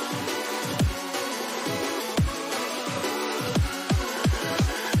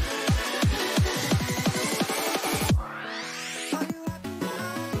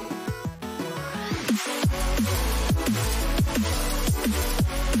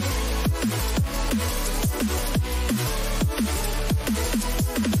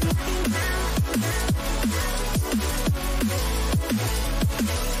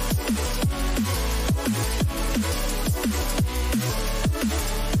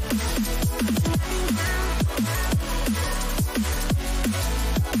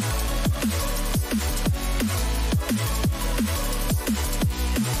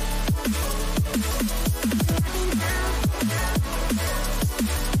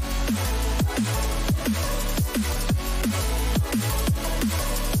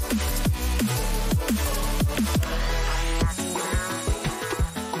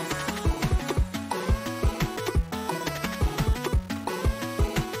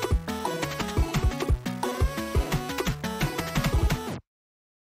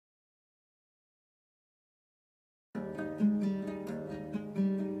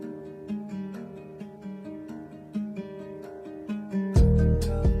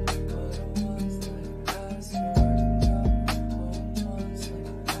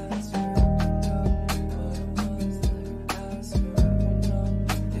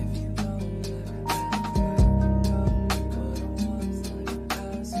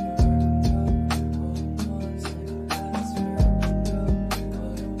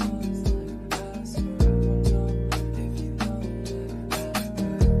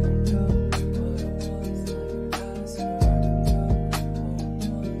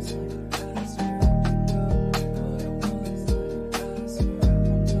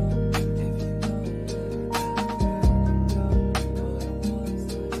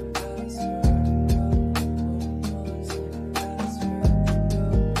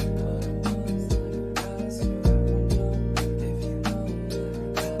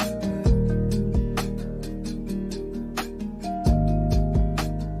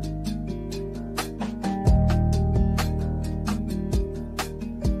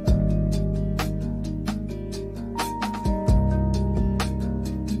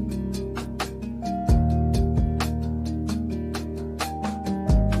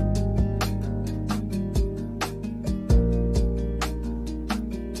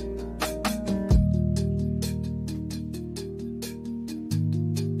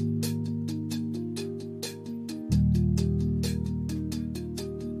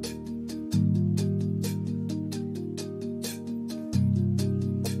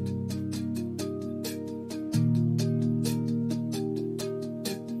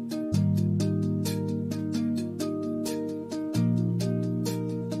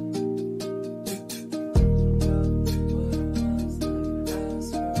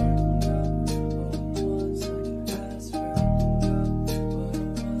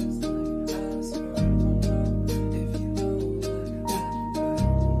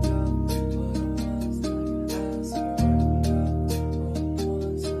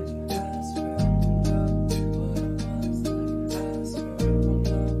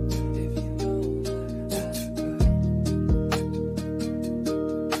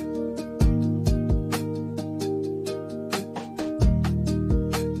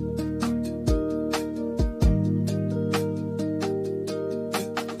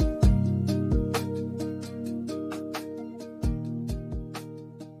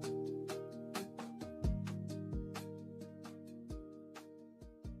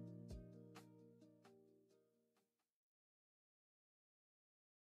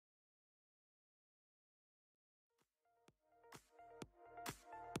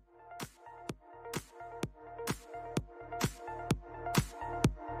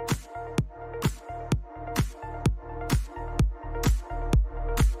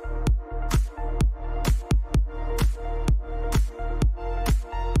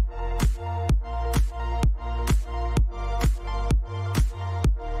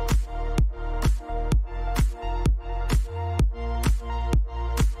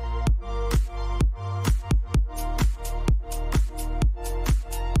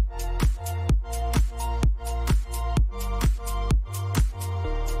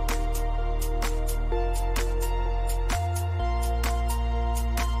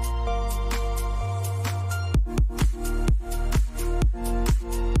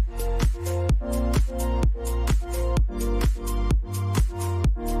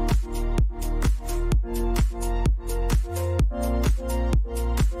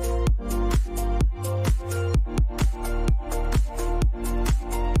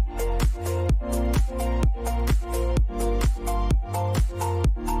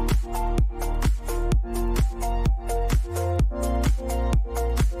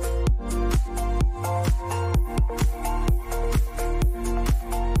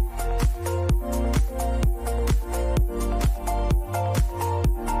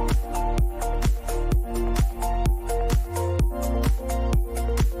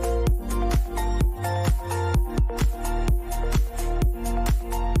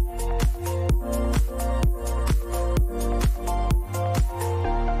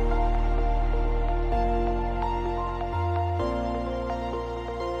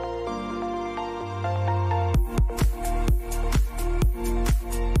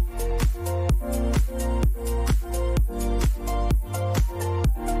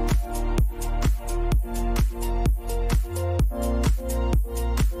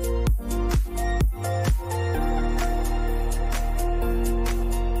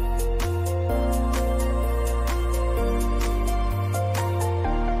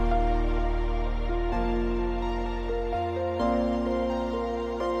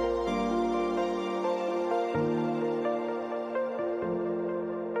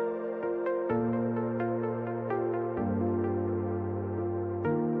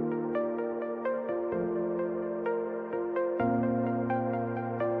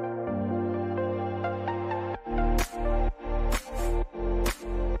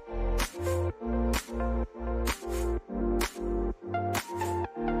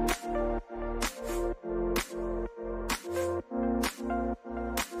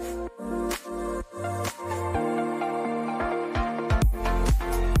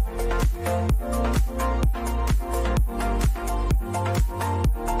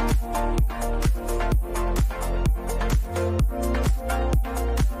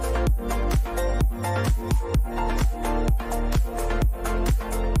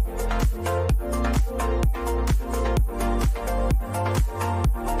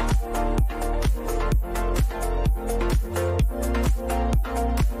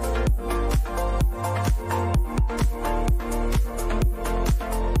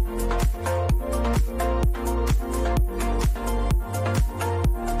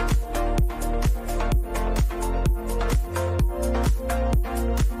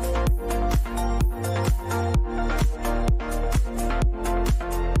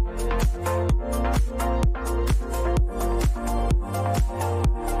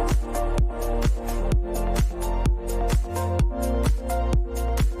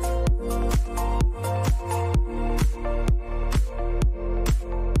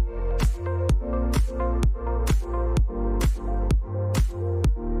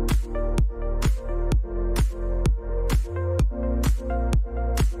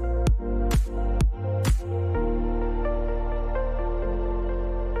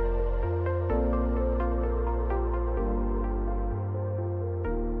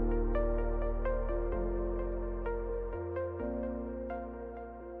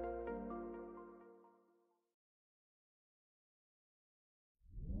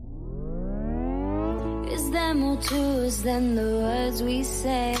 there more to us than the words we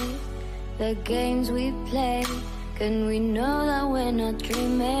say, the games we play? Can we know that we're not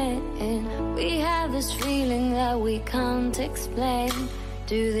dreaming? We have this feeling that we can't explain.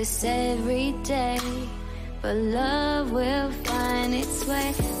 Do this every day, but love will find its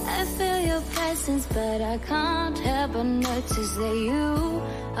way. I feel your presence, but I can't help but notice that you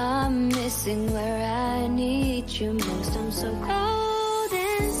are missing where I need you most. I'm so cold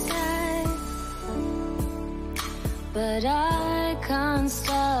inside, but I can't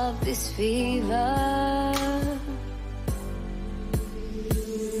stop this fever.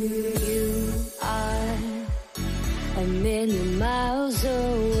 You are a million miles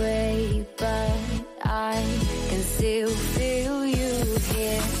away, but I can still feel you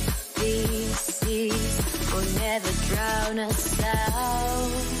here. These seas will never drown us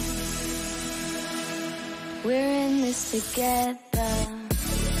out. We're in this together.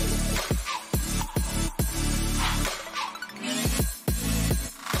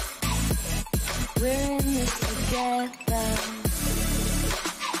 We're in this together.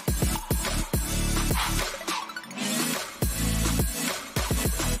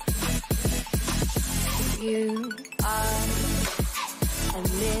 You are a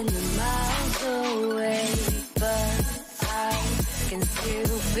million miles away, but I can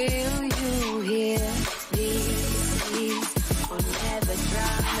still feel you here. These seas will never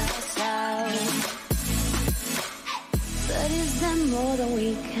drown us out. But is there more that we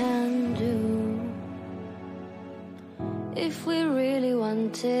can do if we really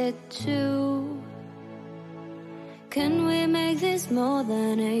wanted to? Can we make this more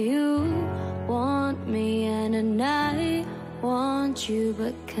than a you want me and I want you?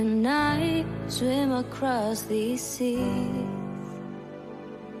 But can I swim across these seas?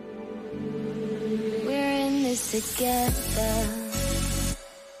 We're in this together.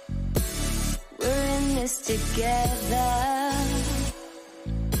 We're in this together.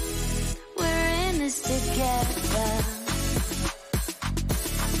 We're in this together.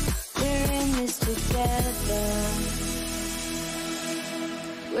 We're in this together.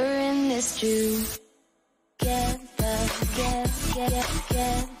 We're in this together, together.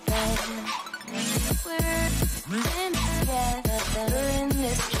 We're in together. We're in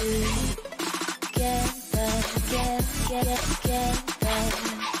this together, together.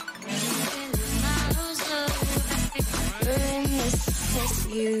 We're in this.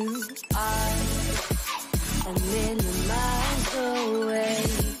 You are a million miles away,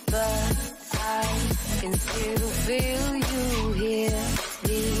 but I can still feel you here.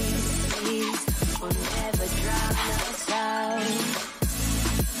 These will never drown us out.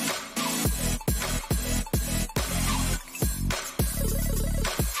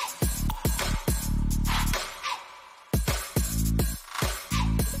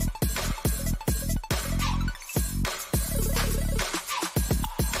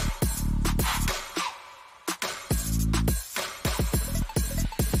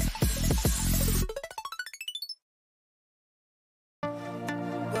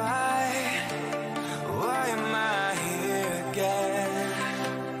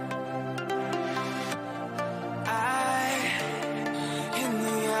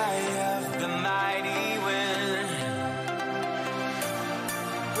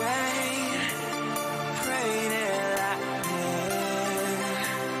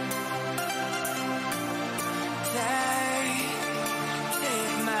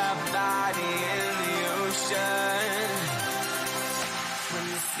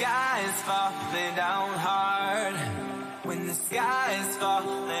 Falling down hard, when the sky is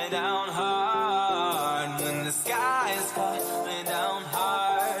falling down hard, when the sky is falling down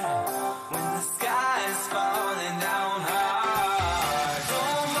hard, when the sky is falling down hard.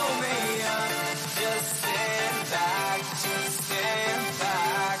 Don't hold me up, just stand back,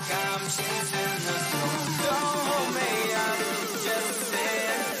 I'm chasing the storm. Don't hold me up, just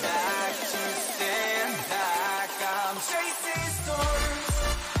stand back, I'm chasing storms.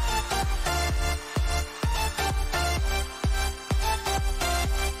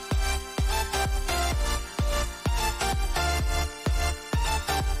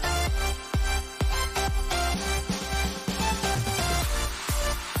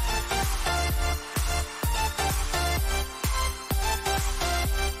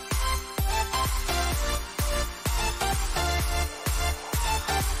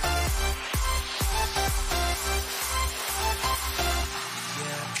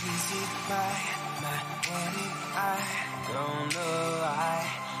 Don't know why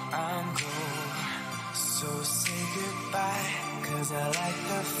I'm cold, so say goodbye, 'cause I like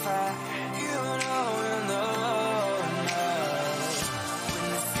the fact you know. When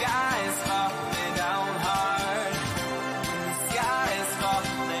the sky is falling down hard,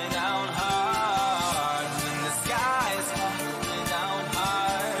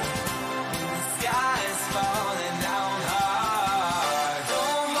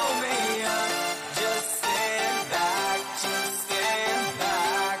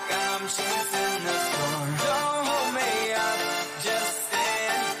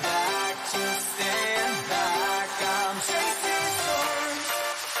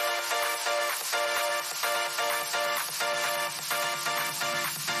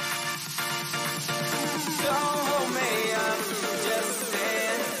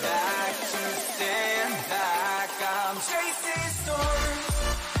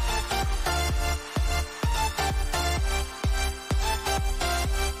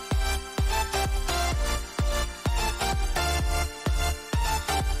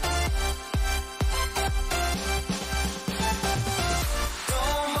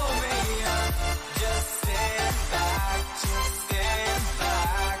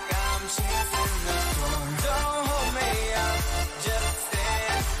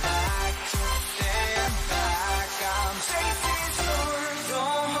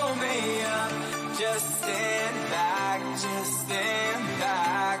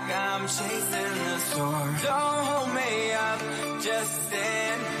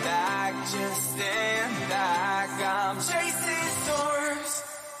 just stand back. I'm chasing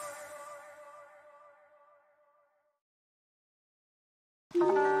stars.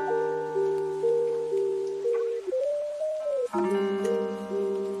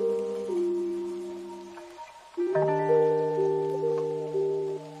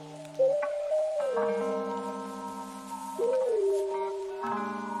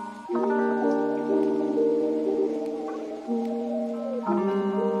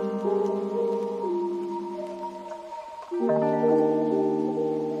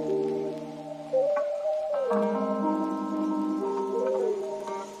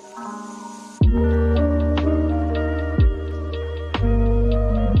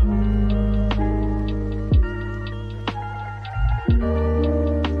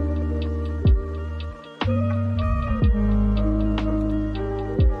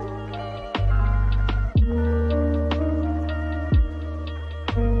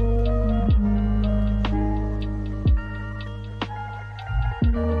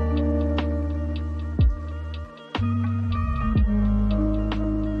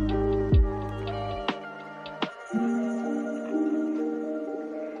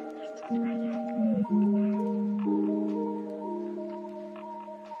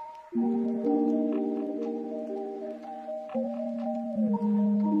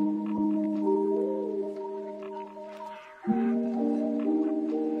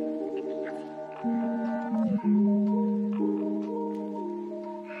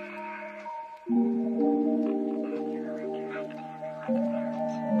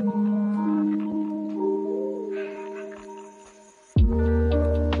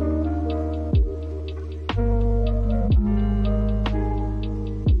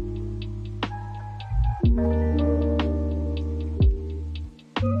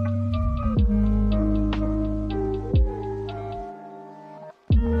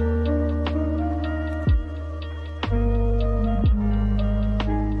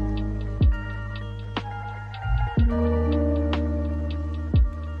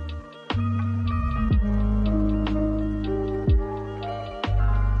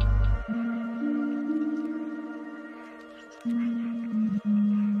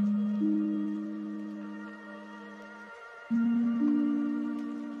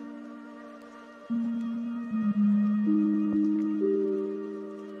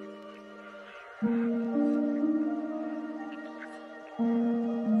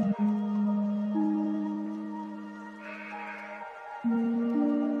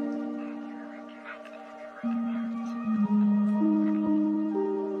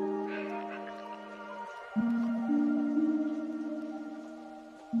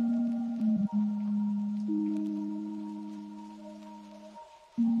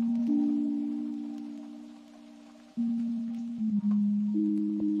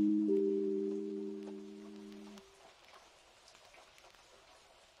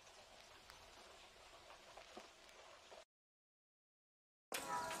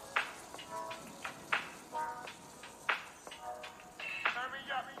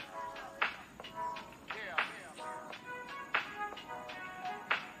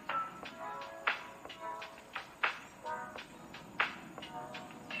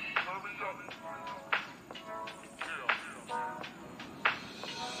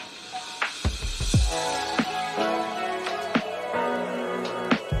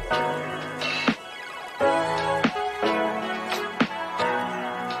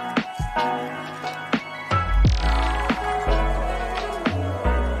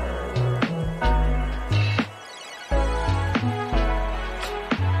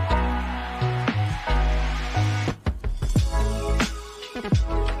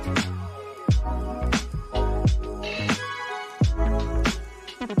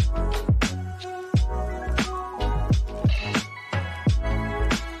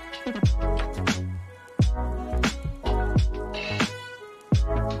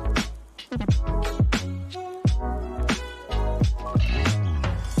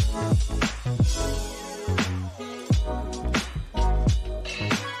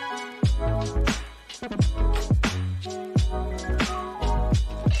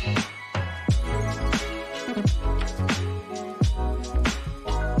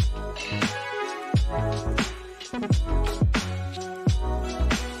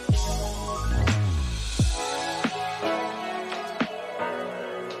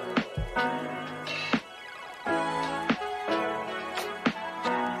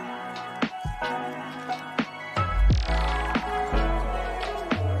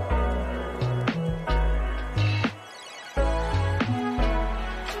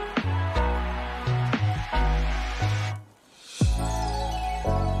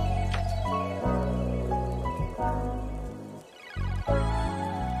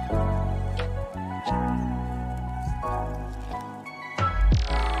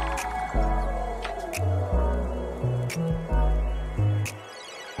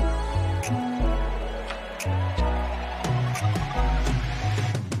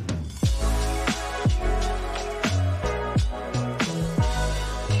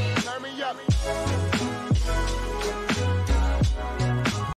 up.